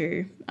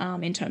go-to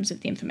in terms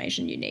of the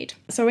information you need.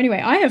 So anyway,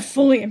 I have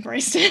fully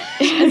embraced it,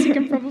 as you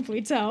can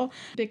probably tell,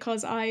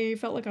 because I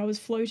felt like I was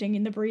floating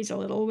in the breeze a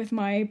little with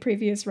my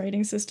previous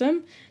rating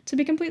system, to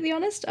be completely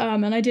honest.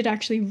 And I did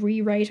actually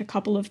re-rate a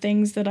couple of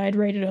things that I'd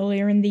rated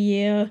earlier in the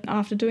year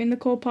after doing the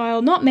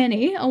Corpal. Not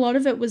many. A lot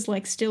of it was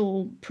like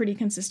still pretty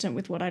consistent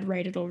with what I'd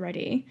rated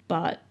already,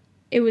 but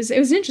it was an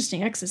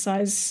interesting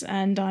exercise,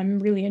 and I'm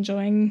really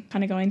enjoying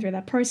kind of going through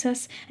that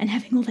process and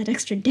having all that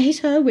extra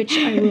data, which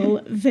I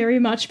will very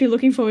much be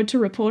looking forward to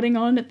reporting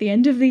on at the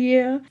end of the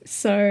year.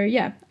 So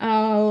yeah,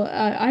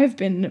 I've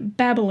been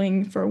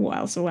babbling for a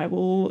while, so I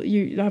will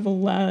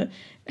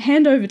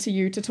hand over to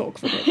you to talk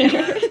for a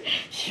bit.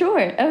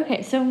 Sure.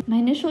 Okay, so my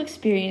initial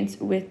experience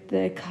with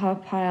the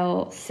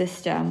Corpal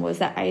system was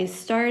that I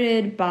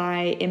started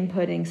by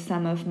inputting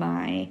some of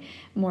my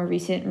more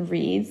recent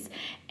reads,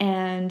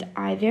 and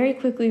I very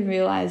quickly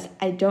realized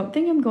I don't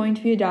think I'm going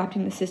to be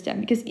adopting the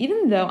system, because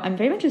even though I'm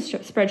very much a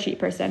spreadsheet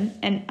person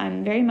and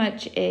I'm very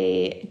much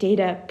a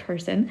data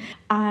person,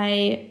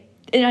 I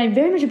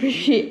very much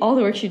appreciate all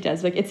the work she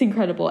does. Like, it's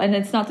incredible. And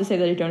it's not to say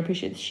that I don't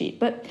appreciate the sheet,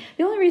 but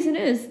the only reason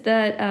is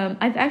that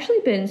I've actually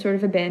been sort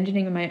of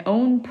abandoning my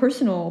own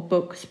personal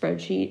book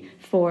spreadsheet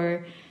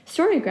for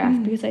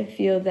Storygraph, because I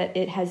feel that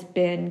it has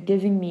been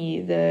giving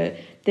me the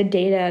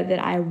data that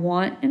I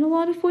want in a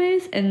lot of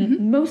ways.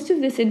 And most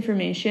of this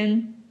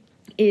information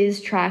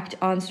is tracked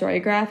on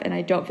Storygraph, and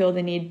I don't feel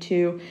the need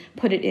to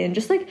put it in,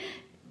 just like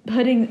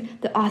putting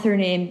the author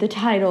name, the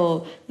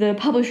title, the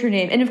publisher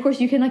name, and of course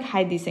you can like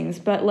hide these things,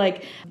 but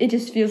like it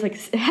just feels like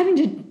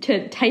having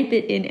to type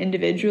it in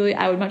individually.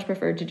 I would much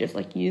prefer to just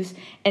like use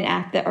an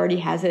app that already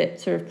has it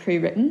sort of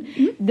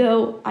pre-written.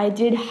 Though I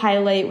did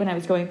highlight when I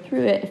was going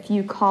through it a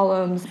few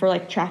columns for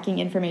like tracking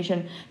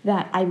information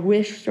that I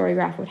wish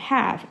Storygraph would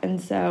have, and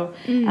so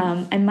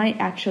I might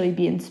actually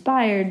be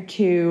inspired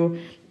to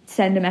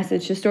send a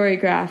message to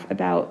Storygraph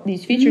about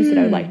these features that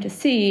I would like to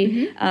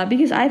see,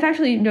 because I've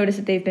actually noticed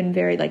that they've been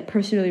very like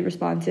personally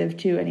responsive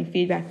to any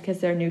feedback, because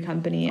they're a new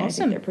company and I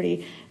think they're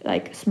pretty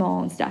like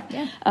small and stuff.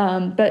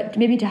 But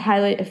maybe to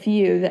highlight a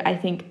few that I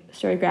think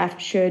Storygraph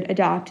should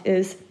adopt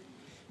is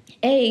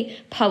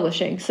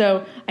publishing.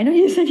 So I know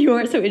you said you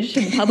weren't so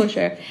interested in the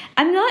publisher.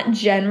 I'm not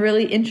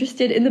generally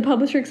interested in the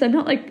publisher because I'm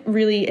not like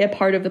really a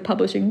part of the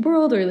publishing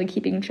world or like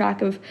keeping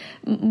track of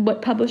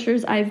what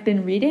publishers I've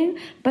been reading.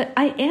 But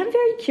I am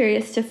very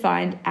curious to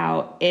find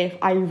out if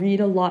I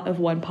read a lot of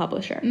one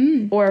publisher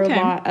or a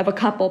lot of a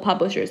couple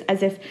publishers,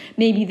 as if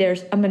maybe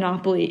there's a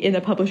monopoly in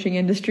the publishing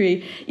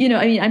industry. You know,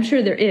 I mean, I'm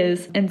sure there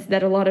is, and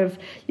that a lot of,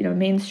 you know,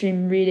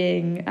 mainstream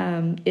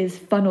reading is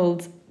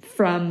funneled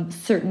from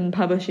certain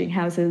publishing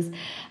houses.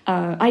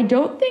 I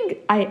don't think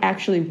I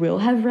actually will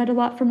have read a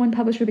lot from one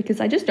publisher, because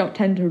I just don't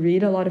tend to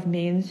read a lot of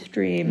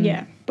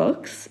mainstream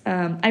books.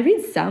 I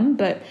read some,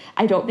 but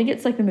I don't think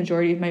it's like the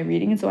majority of my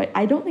reading, and so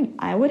I don't think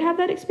I would have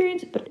that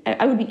experience, but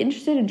I would be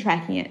interested in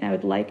tracking it, and I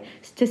would like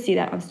to see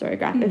that on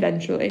Storygraph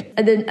eventually.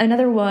 And then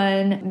another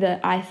one that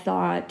I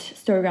thought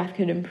Storygraph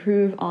could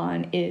improve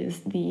on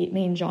is the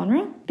main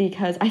genre,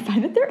 because I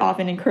find that they're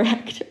often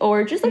incorrect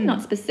or just like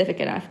not specific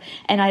enough.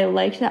 And I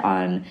liked that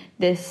on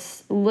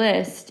this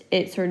list,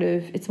 it's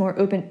more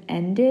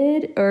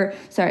open-ended, or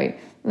sorry,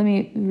 let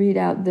me read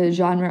out the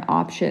genre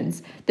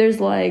options. There's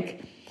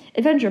like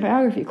adventure,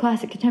 biography,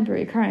 classic,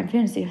 contemporary, crime,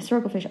 fantasy,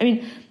 historical fiction. I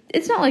mean,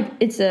 it's not like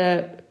it's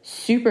a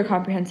super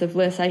comprehensive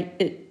list.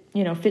 It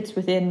fits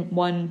within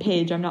one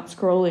page. I'm not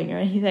scrolling or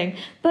anything,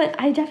 but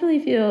I definitely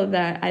feel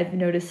that I've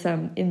noticed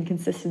some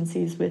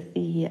inconsistencies with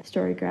the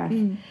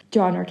Storygraph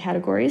genre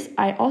categories.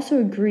 I also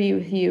agree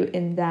with you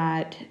in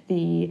that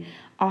the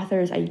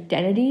author's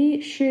identity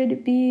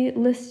should be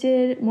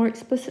listed more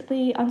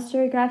explicitly on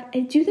Storygraph. I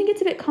do think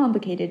it's a bit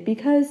complicated,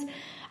 because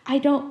I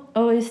don't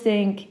always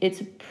think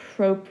it's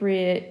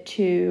appropriate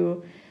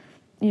to,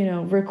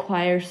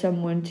 require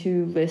someone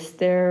to list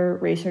their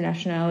race or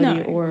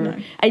nationality or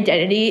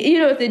identity,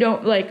 if they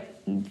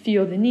don't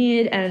feel the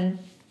need. And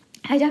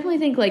I definitely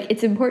think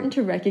it's important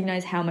to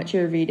recognize how much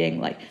you're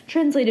reading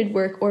translated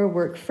work or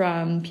work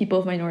from people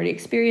of minority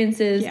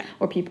experiences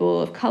or people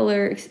of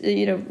color,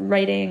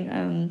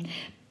 writing.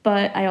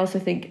 But I also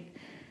think,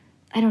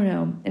 I don't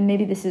know, and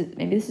maybe this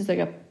is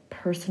a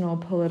personal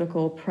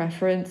political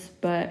preference,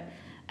 but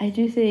I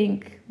do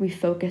think we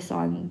focus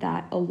on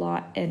that a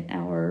lot in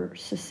our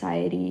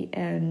society,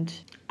 and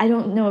I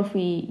don't know if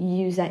we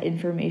use that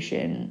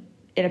information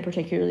in a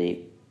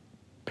particularly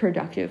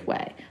productive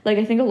way.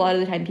 I think a lot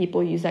of the time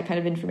people use that kind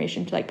of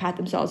information to pat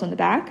themselves on the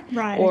back,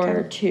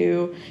 or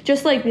to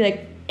just be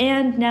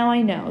and now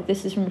I know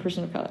this is from a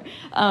person of color,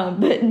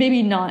 but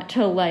maybe not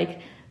to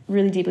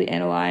really deeply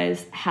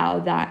analyze how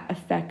that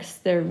affects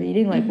their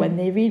reading, like when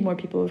they read more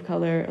people of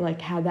color,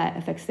 like how that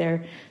affects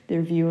their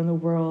view on the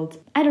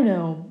world. I don't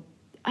know.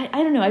 I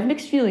don't know. I have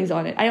mixed feelings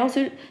on it. I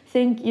also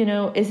think, you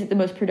know, is it the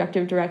most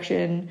productive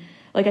direction?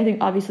 Like, I think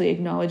obviously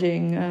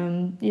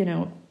acknowledging, you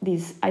know,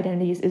 these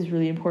identities is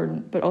really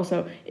important, but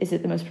also, is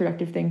it the most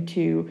productive thing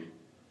to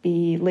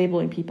be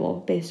labeling people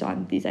based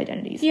on these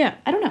identities? Yeah.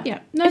 I don't know. Yeah.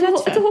 No,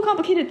 it's a whole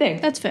complicated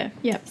thing. That's fair.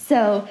 Yeah.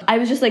 So I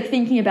was just like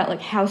thinking about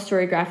like how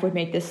Storygraph would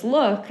make this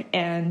look,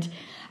 and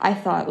I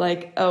thought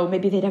like, oh,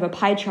 maybe they'd have a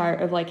pie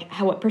chart of like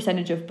what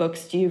percentage of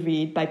books do you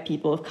read by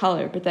people of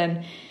color? But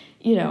then,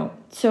 you know,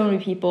 so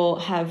many people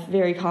have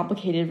very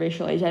complicated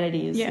racial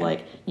identities. Yeah.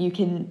 Like, you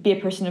can be a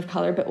person of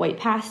color but white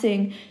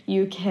passing.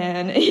 You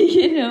can,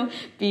 you know,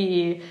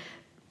 be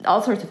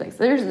all sorts of things.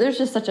 There's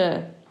just such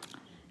a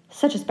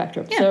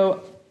spectrum. Yeah.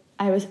 So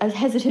I was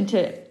hesitant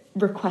to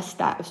request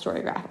that of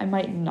Storygraph. I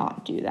might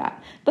not do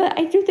that, but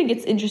I do think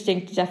it's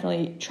interesting to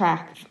definitely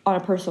track on a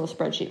personal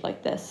spreadsheet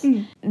like this.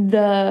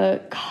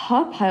 The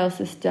CAWPILE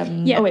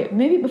system. Yeah. Oh wait,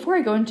 maybe before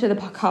I go into the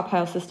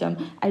CAWPILE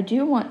system, I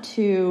do want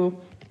to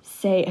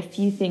say a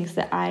few things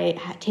that I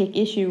take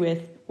issue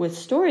with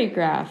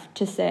Storygraph,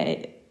 to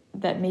say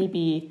that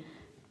maybe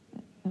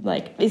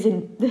like is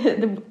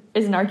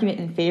an argument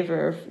in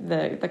favor of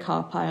the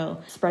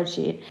CAWPILE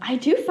spreadsheet. I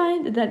do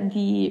find that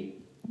the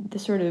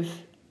sort of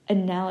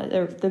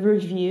the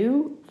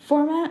review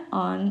format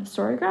on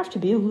Storygraph to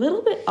be a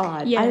little bit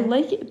odd. Yeah. I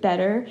like it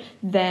better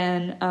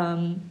than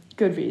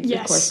Goodreads,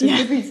 yes, of course. Yeah.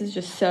 Goodreads is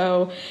just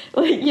so,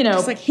 like, you know,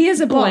 it's like,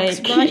 here's a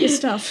box, write your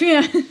stuff.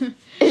 Yeah.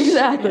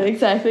 Exactly.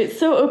 It's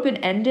so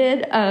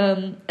open-ended.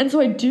 And so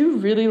I do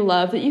really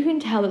love that you can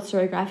tell that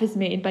Storygraph is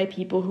made by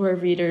people who are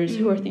readers,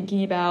 who are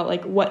thinking about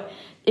like what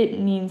it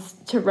means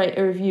to write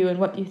a review and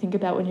what you think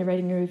about when you're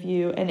writing a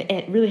review. And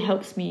it really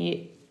helps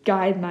me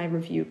guide my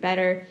review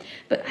better.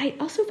 But I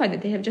also find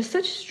that they have just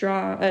such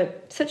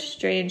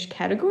strange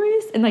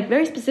categories and like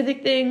very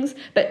specific things,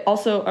 but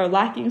also are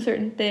lacking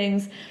certain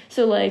things.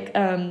 So like,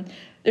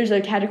 there's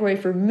a category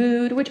for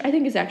mood, which I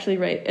think is actually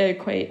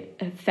quite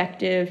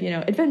effective, you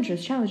know,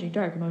 adventurous, challenging,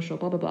 dark, emotional,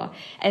 blah, blah, blah.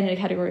 And a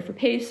category for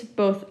pace,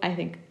 both I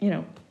think, you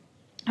know,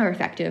 are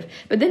effective.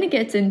 But then it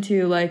gets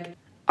into like,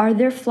 are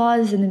the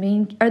flaws of the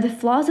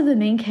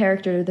main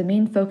character the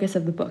main focus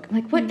of the book? I'm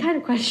like, what kind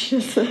of question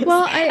is this?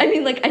 Well, I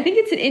mean, like, I think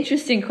it's an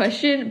interesting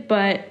question,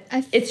 but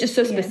it's just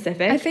so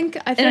specific. I think,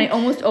 and I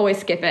almost always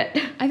skip it.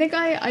 I think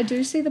I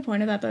do see the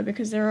point of that, though,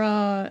 because there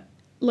are,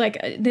 like,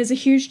 there's a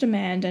huge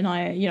demand, and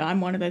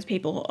I'm one of those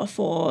people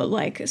for,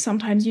 like,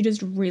 sometimes you're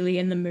just really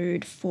in the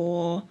mood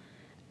for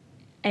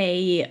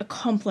a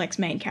complex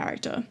main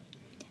character.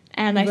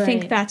 And I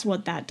think that's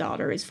what that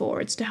data is for.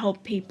 It's to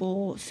help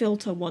people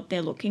filter what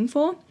they're looking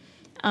for.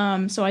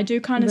 So I do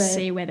kind of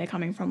see where they're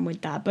coming from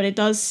with that. But it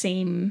does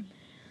seem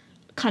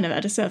kind of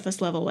at a surface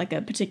level like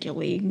a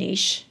particularly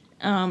niche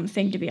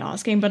thing to be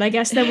asking. But I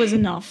guess there was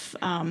enough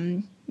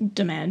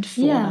demand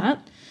for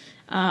that.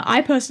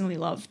 I personally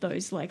love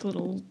those like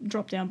little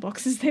drop-down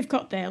boxes they've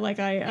got there. Like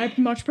I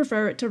much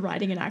prefer it to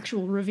writing an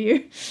actual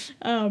review.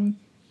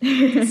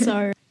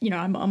 So, you know,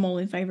 I'm all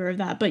in favor of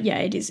that. But yeah,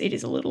 it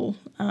is a little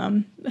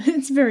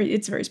it's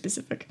very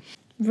specific.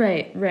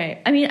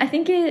 Right. I mean, I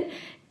think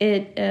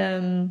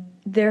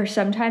they're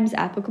sometimes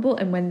applicable,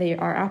 and when they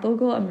are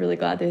applicable, I'm really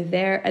glad they're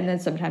there. And then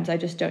sometimes I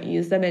just don't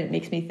use them, and it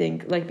makes me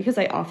think, like, because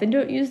I often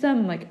don't use them,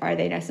 I'm like, are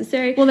they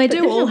necessary? Well, they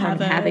do all have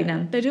having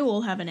them. They do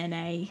all have an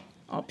NA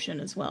option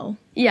as well.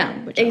 Yeah,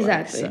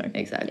 exactly. Like, so,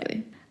 exactly.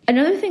 Yeah.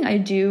 Another thing I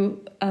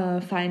do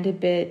find a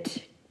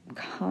bit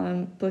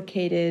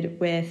complicated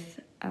with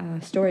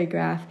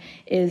Storygraph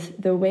is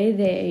the way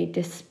they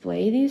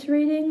display these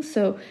ratings.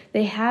 So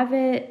they have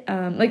it,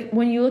 like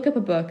when you look up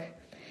a book,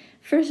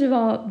 first of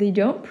all, they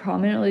don't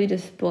prominently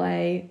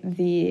display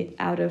the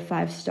out of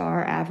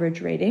 5-star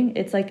average rating.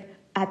 It's like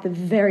at the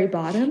very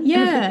bottom of the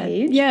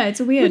page. Yeah,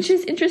 it's weird. Which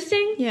is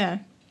interesting. Yeah,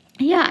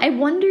 I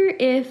wonder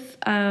if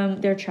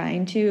they're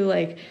trying to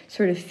like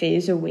sort of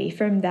phase away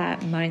from that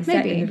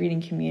mindset in the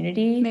reading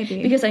community.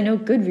 Maybe. Because I know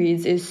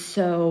Goodreads is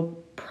so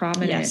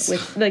prominent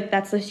with like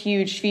that's a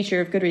huge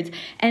feature of Goodreads,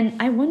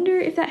 and I wonder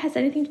if that has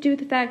anything to do with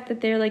the fact that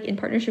they're like in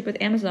partnership with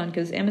Amazon,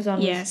 because Amazon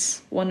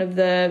was one of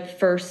the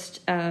first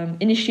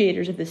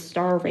initiators of this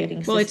star rating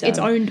system. Well, it's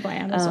owned by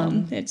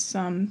Amazon. It's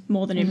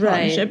more than in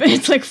partnership.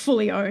 It's like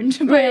fully owned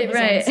by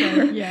Amazon.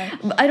 So, yeah.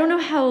 I don't know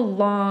how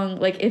long,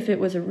 like if it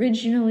was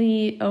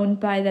originally owned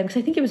by them, because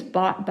I think it was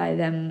bought by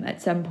them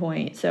at some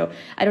point. So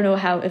I don't know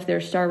if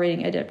their star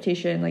rating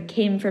adaptation like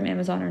came from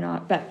Amazon or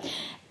not, but.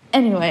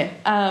 Anyway,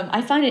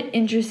 I find it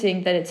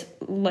interesting that it's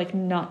like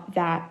not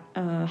that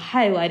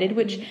highlighted,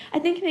 which I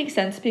think makes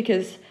sense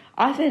because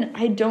often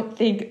I don't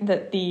think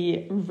that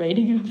the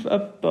rating of a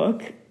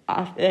book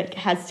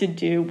has to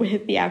do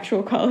with the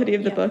actual quality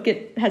of the book.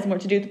 It has more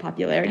to do with the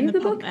popularity of the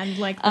book. And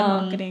like the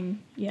marketing,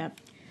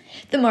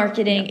 The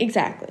marketing,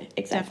 exactly.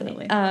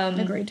 Definitely.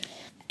 Agreed.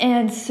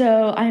 And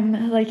so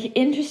I'm like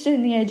interested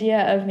in the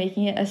idea of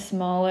making it a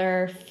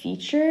smaller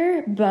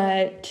feature,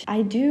 but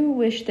I do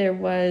wish there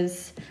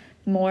was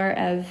more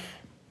of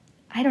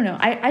I don't know.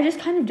 I just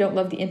kind of don't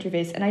love the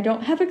interface, and I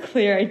don't have a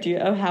clear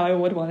idea of how I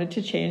would want it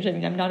to change. I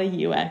mean, I'm not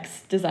a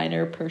UX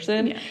designer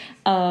person,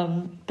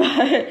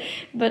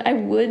 but I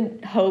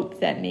would hope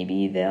that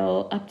maybe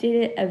they'll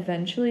update it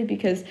eventually,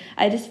 because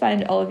I just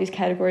find all of these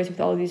categories with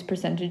all of these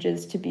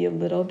percentages to be a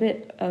little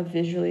bit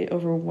visually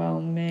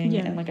overwhelming,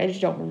 and like I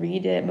just don't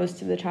read it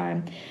most of the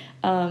time.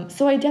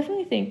 So I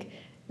definitely think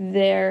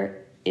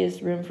there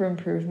is room for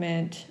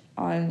improvement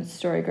on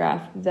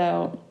Storygraph,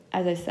 though,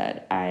 as I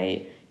said,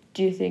 I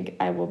do think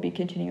I will be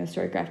continuing with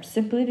Storygraph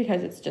simply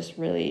because it's just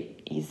really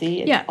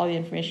easy. All the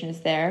information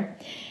is there,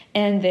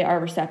 and they are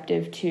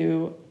receptive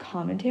to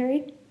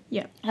commentary.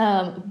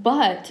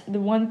 But the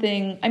one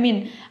thing, I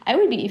mean, I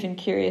would be even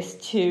curious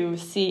to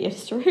see if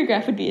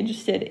Storygraph would be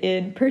interested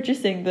in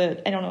purchasing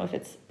I don't know if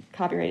it's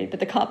copyrighted, but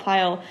the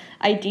Copile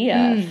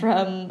idea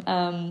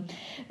from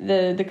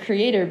the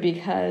creator,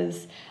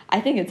 because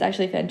I think it's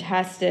actually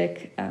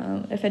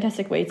a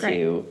fantastic way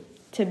to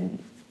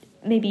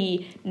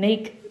maybe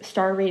make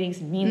star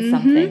ratings mean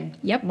something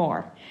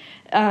more.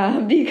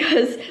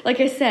 Because, like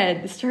I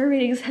said, the star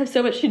ratings have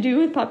so much to do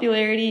with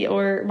popularity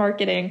or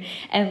marketing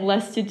and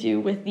less to do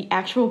with the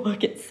actual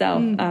book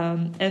itself.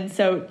 And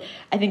so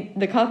I think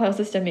the Copile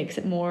system makes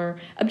it more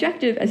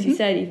objective, as you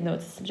said, even though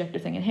it's a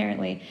subjective thing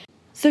inherently.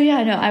 So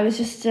yeah, no, I was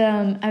just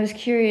I was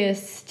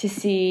curious to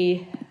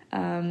see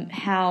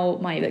how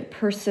my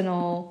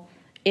personal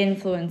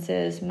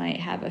influences might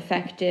have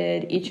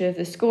affected each of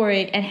the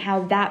scoring, and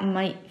how that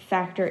might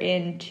factor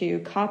into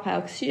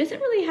Copile, because she doesn't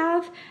really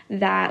have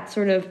that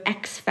sort of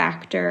X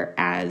factor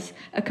as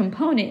a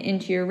component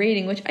into your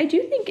rating, which I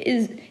do think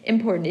is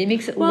important. It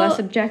makes it less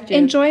objective.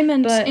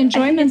 Enjoyment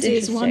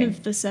is one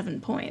of the 7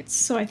 points,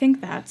 so I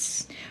think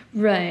that's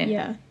right.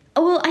 Yeah.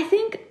 Well, I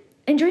think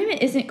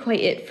enjoyment isn't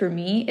quite it for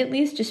me, at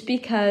least, just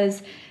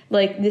because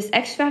like this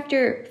X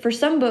factor for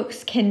some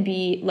books can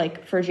be,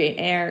 like for Jane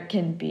Eyre,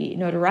 can be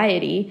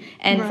notoriety,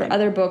 and for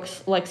other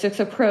books like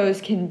Six of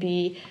Crows can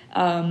be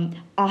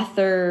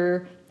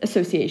author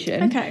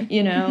association.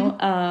 You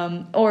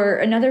know, or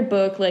another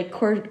book like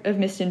Court of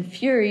Mist and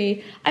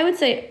Fury, I would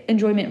say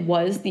enjoyment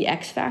was the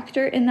X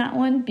factor in that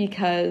one,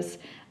 because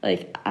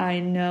like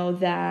I know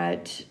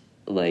that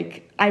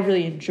like I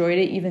really enjoyed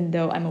it, even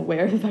though I'm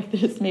aware of the fact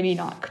that it's maybe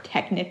not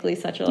technically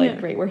such a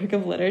great work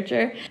of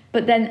literature.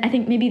 But then I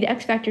think maybe the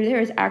X factor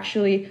there is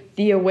actually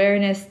the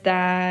awareness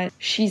that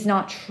she's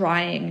not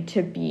trying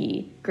to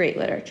be great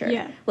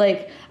literature.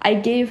 Like I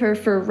gave her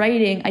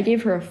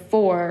a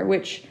 4,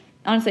 which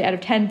honestly out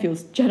of 10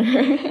 feels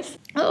generous.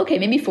 Okay,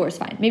 maybe 4 is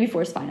fine. Maybe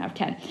 4 is fine out of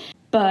 10.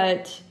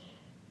 But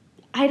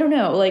I don't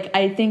know, like,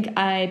 I think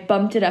I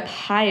bumped it up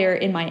higher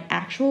in my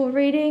actual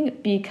rating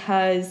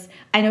because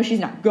I know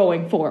she's not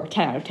going for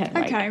 10 out of 10,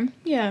 right? Okay,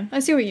 yeah, I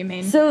see what you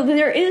mean. So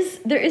there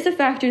is a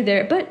factor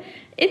there, but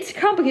it's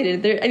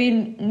complicated. I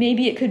mean,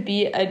 maybe it could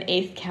be an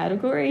 8th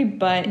category,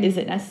 but is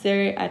it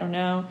necessary? I don't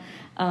know.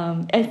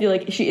 I feel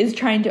like she is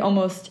trying to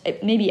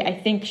I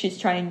think she's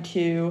trying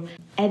to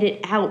edit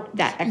out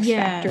that X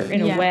factor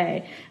in a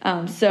way.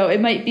 So it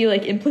might be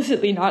like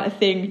implicitly not a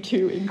thing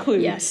to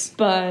include. Yes.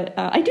 But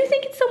I do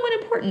think it's somewhat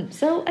important.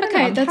 So I don't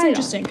know, that's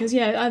interesting, because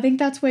I think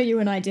that's where you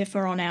and I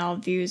differ on our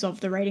views of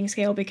the rating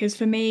scale, because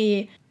for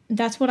me,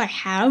 that's what I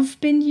have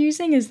been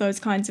using, is those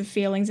kinds of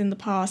feelings in the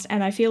past,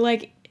 and I feel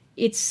like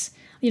it's...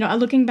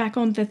 looking back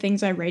on the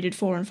things I rated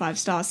 4 and 5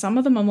 stars, some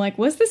of them I'm like,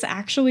 was this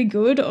actually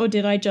good, or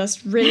did I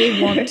just really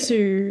want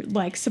to,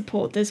 like,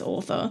 support this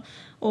author?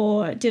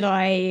 Or did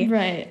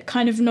I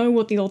kind of know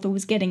what the author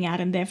was getting at,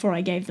 and therefore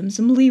I gave them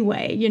some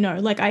leeway,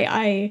 Like,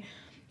 I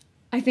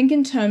think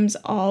in terms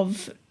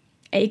of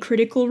a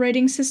critical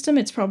rating system,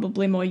 it's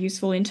probably more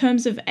useful. In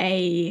terms of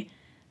a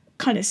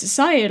kind of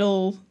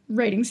societal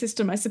rating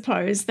system, I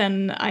suppose,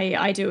 then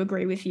I do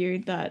agree with you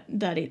that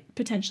it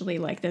potentially,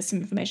 like, there's some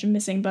information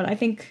missing, but I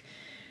think...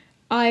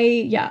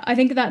 I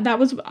think that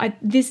was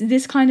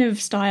this kind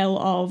of style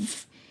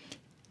of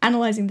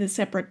analyzing the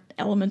separate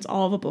elements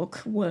of a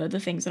book were the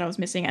things that I was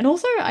missing. And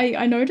also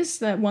I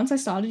noticed that once I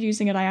started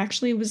using it, I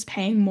actually was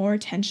paying more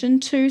attention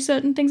to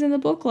certain things in the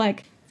book.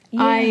 Like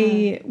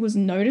I was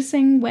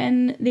noticing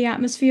when the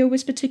atmosphere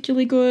was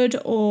particularly good,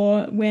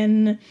 or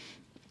when,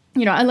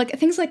 I like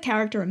things like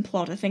character and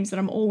plot are things that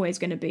I'm always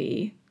going to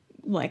be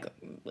like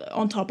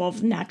on top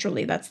of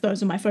naturally.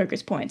 Those are my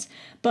focus points.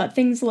 But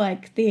things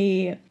like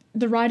the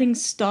writing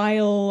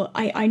style,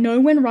 I know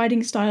when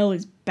writing style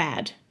is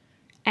bad,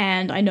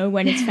 and I know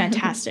when it's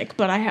fantastic,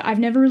 but I've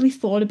never really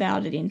thought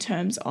about it in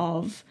terms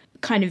of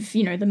kind of,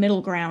 the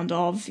middle ground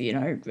of, is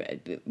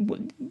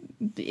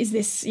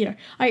this,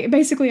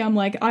 I'm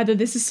like, either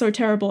this is so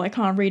terrible I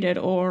can't read it,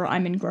 or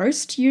I'm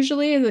engrossed,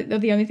 usually. They're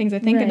the only things I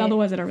think, and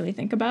otherwise I don't really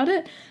think about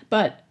it.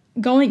 But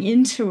going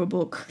into a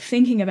book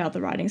thinking about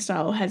the writing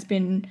style has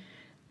been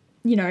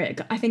you know,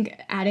 I think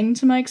adding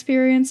to my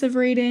experience of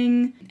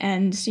reading,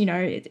 and, you know,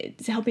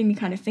 it's helping me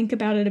kind of think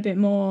about it a bit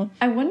more.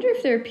 I wonder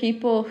if there are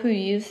people who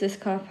use this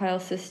CovPile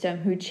system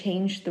who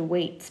change the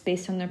weights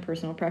based on their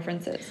personal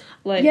preferences.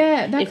 Like,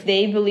 if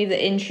they believe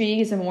that intrigue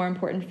is a more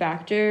important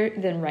factor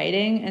than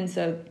writing, and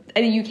so,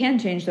 I mean, you can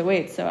change the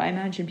weights, so I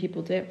imagine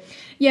people do.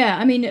 Yeah,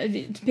 I mean,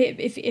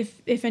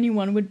 if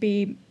anyone would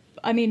be,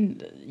 I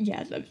mean,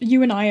 yeah,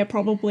 you and I are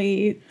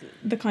probably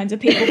the kinds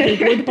of people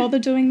who would bother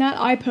doing that.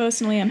 I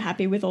personally am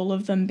happy with all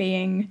of them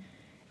being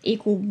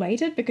equal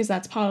weighted, because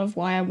that's part of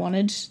why I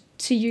wanted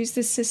to use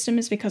this system,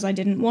 is because I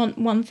didn't want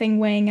one thing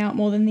weighing out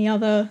more than the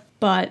other.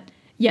 But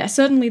yeah,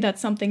 certainly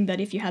that's something that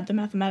if you had the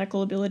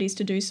mathematical abilities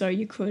to do so,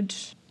 you could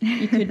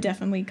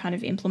definitely kind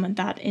of implement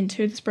that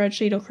into the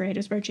spreadsheet, or create a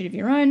spreadsheet of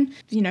your own.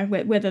 You know,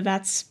 whether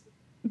that's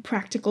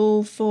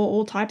practical for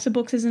all types of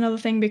books is another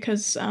thing,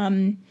 because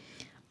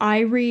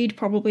I read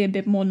probably a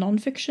bit more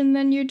nonfiction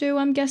than you do,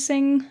 I'm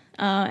guessing,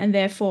 and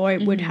therefore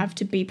it would have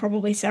to be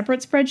probably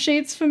separate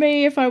spreadsheets for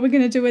me if I were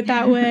going to do it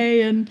that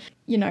way. And,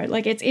 you know,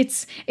 like,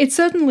 it's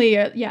certainly,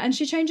 yeah, and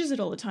she changes it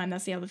all the time,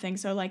 that's the other thing.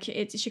 So, like,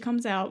 she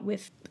comes out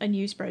with a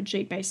new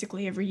spreadsheet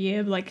basically every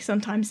year. Like,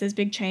 sometimes there's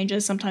big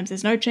changes, sometimes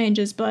there's no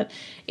changes, but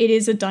it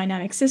is a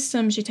dynamic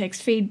system. She takes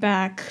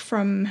feedback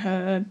from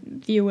her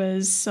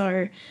viewers.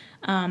 So,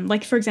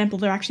 like, for example,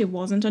 there actually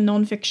wasn't a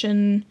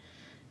nonfiction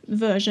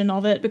version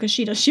of it, because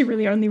she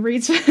really only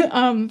reads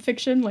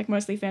fiction, like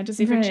mostly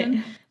fantasy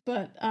fiction.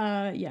 Right.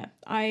 But yeah,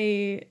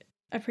 I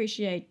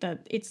appreciate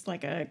that it's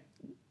like a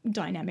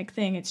dynamic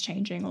thing, it's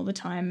changing all the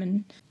time.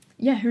 And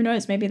yeah, who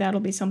knows, maybe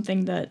that'll be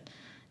something that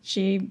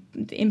she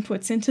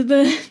inputs into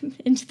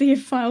the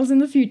files in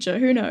the future.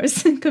 Who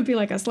knows? It could be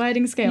like a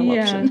sliding scale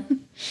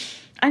option.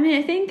 I mean,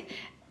 I think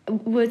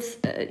what's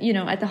you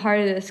know, at the heart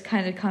of this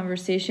kind of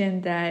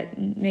conversation that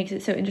makes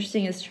it so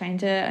interesting is trying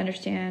to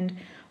understand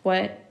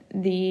what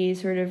the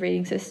sort of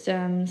rating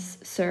systems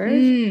serve,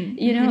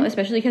 you know,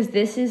 especially because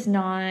this is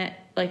not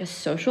like a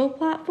social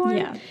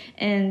platform,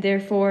 and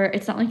therefore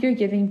it's not like you're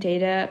giving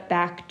data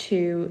back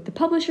to the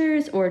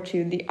publishers or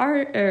to the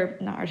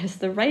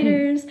the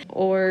writers,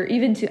 or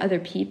even to other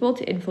people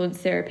to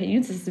influence their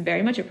opinions. This is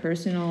very much a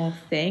personal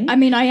thing. I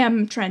mean, I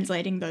am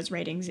translating those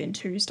ratings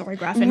into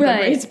Storygraph and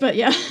Goodreads, but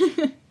yeah.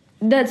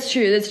 That's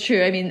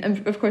true. I mean,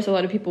 of course, a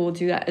lot of people will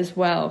do that as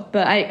well.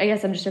 But I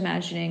guess I'm just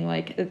imagining,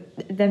 like,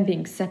 them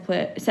being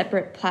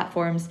separate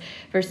platforms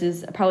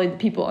versus probably the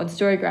people on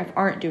Storygraph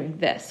aren't doing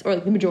this, or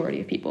like the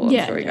majority of people on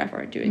Storygraph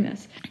aren't doing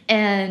this.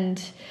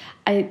 And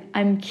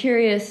I'm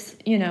curious,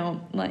 you know,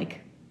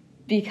 like,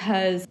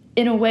 because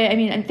in a way, I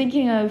mean, I'm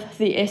thinking of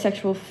the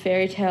Asexual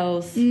Fairy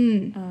Tales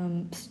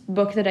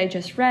book that I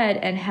just read,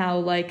 and how,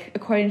 like,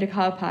 according to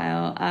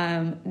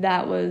CovPile,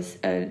 that was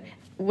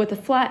with a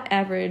flat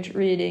average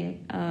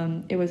reading,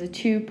 it was a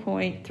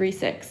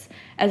 2.36,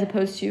 as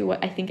opposed to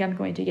what I think I'm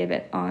going to give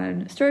it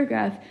on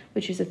Storygraph,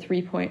 which is a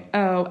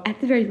 3.0 at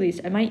the very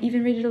least. I might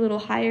even rate it a little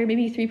higher,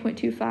 maybe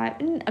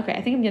 3.25. Okay,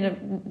 I think I'm going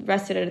to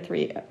rest it at a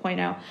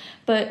 3.0.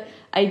 But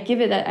I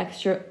give it that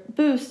extra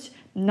boost,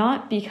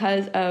 not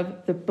because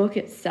of the book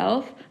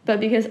itself, but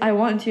because I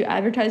want to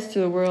advertise to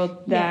the world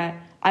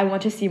that I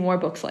want to see more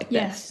books like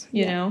this,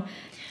 you know?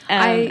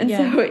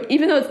 So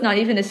even though it's not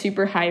even a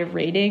super high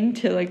rating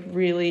to, like,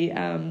 really,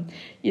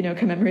 you know,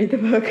 commemorate the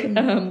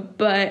book,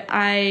 but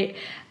I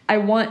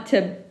want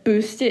to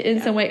boost it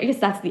in some way. I guess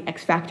that's the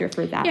X factor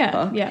for that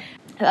book. Yeah.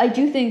 I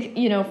do think,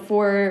 you know,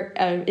 for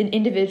an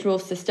individual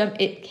system,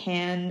 it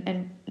can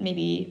and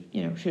maybe,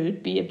 you know,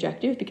 should be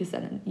objective, because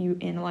then you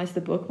analyze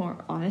the book more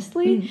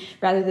honestly,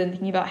 rather than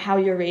thinking about how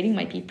your rating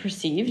might be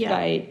perceived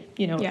by,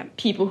 you know,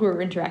 people who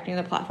are interacting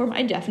on the platform.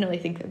 I definitely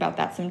think about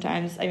that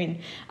sometimes. I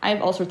mean, I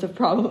have all sorts of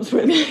problems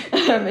with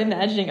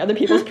imagining other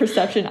people's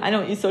perception. I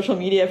don't use social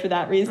media for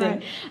that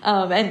reason.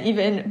 Right. And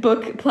even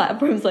book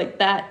platforms like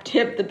that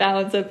tip the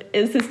balance of,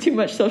 is this too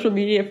much social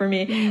media for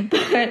me?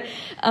 But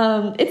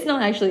it's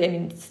not actually. I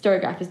mean,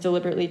 Storygraph is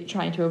deliberately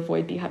trying to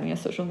avoid becoming a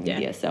social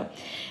media. So,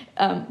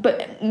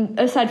 but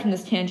aside from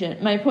this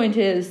tangent, my point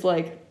is,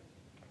 like,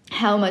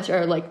 how much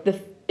are, like, the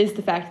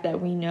fact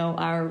that we know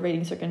our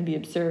ratings are going to be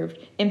observed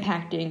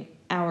impacting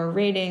our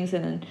ratings,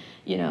 and then,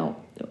 you know,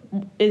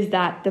 is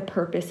that the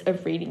purpose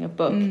of reading a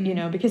book? You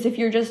know, because if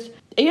you're just,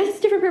 I guess it's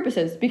different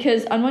purposes,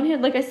 because on one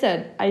hand, like I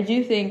said, I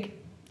do think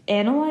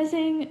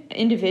analyzing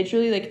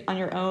individually, like on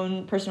your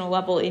own personal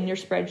level in your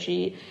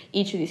spreadsheet,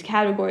 each of these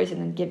categories, and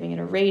then giving it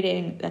a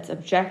rating that's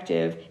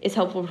objective is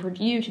helpful for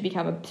you to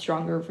become a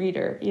stronger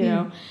reader, you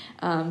know,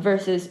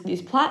 versus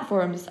these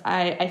platforms.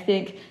 I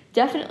think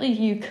definitely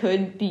you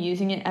could be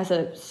using it as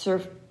a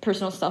sort of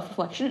personal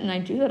self-reflection, and I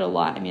do that a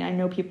lot. I mean, I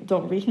know people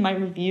don't read my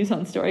reviews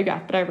on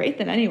Storygraph, but I rate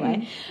them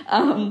anyway.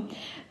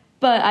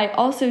 But I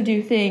also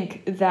do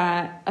think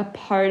that a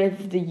part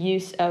of the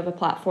use of a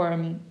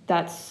platform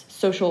that's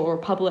social or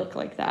public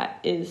like that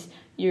is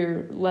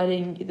you're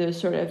letting those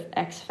sort of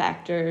X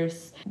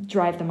factors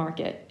drive the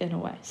market in a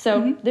way.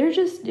 So they're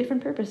just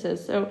different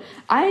purposes. So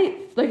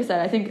like I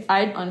said, I think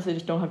I honestly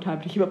just don't have time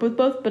to keep up with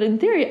both, but in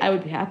theory, I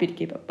would be happy to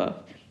keep up both.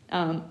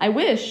 I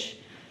wish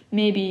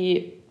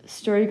maybe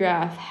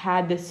Storygraph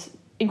had this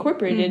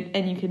incorporated,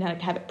 and you can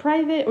have it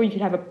private, or you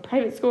could have a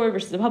private score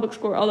versus a public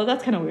score, although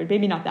that's kind of weird.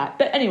 Maybe not that.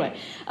 But anyway,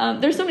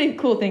 there's so many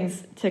cool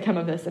things to come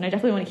of this, and I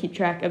definitely want to keep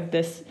track of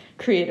this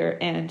creator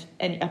and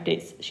any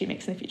updates she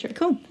makes in the future.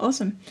 Cool.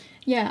 Awesome.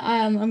 Yeah,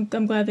 I'm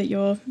glad that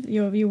you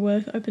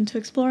were open to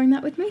exploring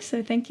that with me,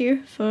 so thank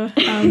you for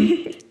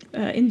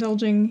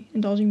indulging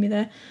me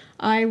there.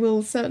 I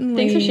will certainly...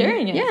 Thanks for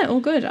sharing it. Yeah, all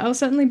good. I'll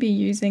certainly be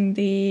using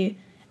the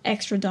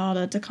extra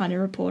data to kind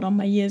of report on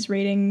my year's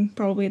reading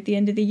probably at the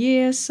end of the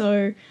year,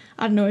 so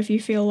I don't know if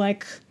you feel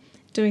like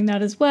doing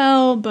that as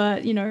well,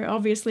 but you know,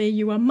 obviously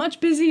you are much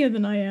busier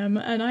than I am,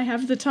 and I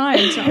have the time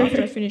to,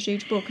 after I finish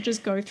each book,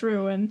 just go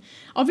through and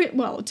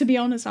well, to be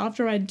honest,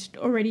 after I'd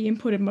already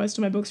inputted most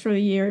of my books for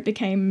the year, it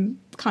became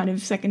kind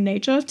of second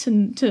nature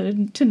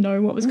to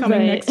know what was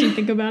coming next and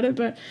think about it.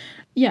 But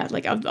yeah,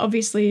 like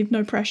obviously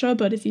no pressure,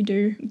 but if you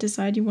do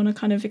decide you want to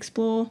kind of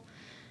explore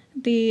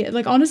the,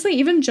 like, honestly,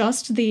 even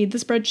just the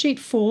spreadsheet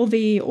for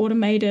the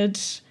automated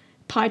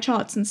pie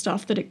charts and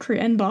stuff that it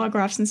and bar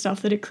graphs and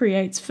stuff that it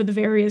creates for the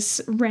various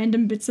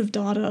random bits of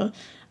data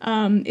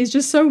is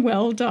just so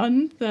well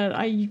done that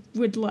I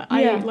would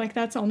like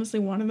that's honestly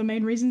one of the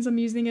main reasons I'm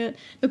using it.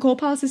 The core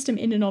power system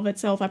in and of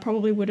itself I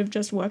probably would have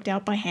just worked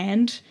out by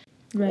hand.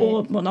 Right.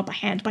 Or, well, not by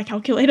hand, by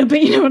calculator,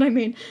 but you know what I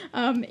mean.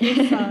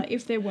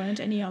 If there weren't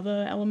any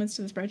other elements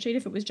to the spreadsheet,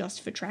 if it was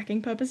just for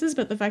tracking purposes,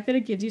 but the fact that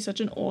it gives you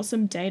such an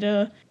awesome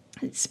data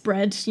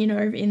spread, you know,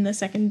 in the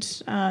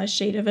second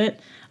sheet of it,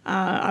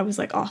 I was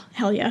like, oh,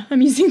 hell yeah,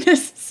 I'm using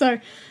this. So,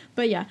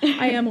 but yeah,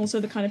 I am also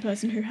the kind of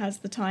person who has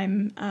the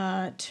time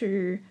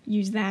to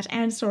use that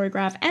and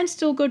Storygraph and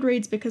still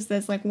Goodreads, because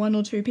there's like one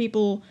or two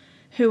people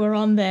who are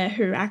on there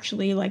who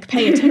actually like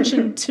pay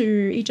attention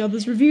to each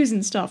other's reviews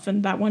and stuff,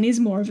 and that one is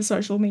more of a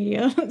social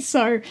media.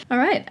 So, all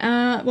right,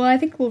 well, I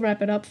think we'll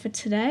wrap it up for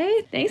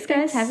today. Thanks,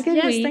 guys. Have a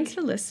good week. Yes, thanks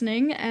for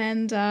listening,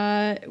 and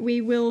we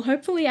will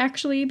hopefully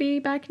actually be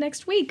back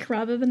next week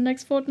rather than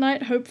next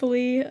fortnight,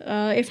 hopefully,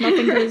 if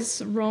nothing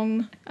goes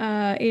wrong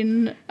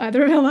in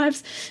either of our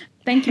lives.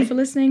 Thank you for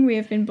listening. We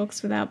have been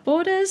Books Without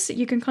Borders.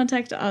 You can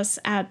contact us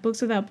at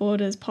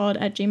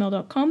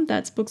bookswithoutborderspod@gmail.com.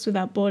 That's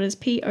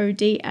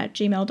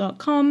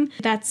bookswithoutborderspod@gmail.com.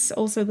 That's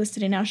also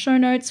listed in our show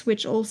notes,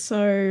 which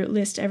also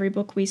list every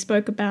book we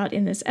spoke about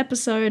in this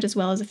episode, as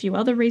well as a few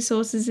other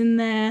resources in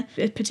there,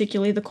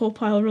 particularly the core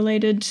pile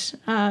related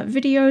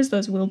videos.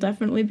 Those will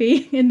definitely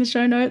be in the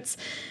show notes.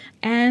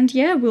 And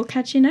yeah, we'll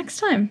catch you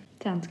next time.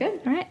 Sounds good.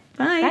 All right.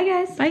 Bye. Bye,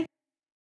 guys. Bye.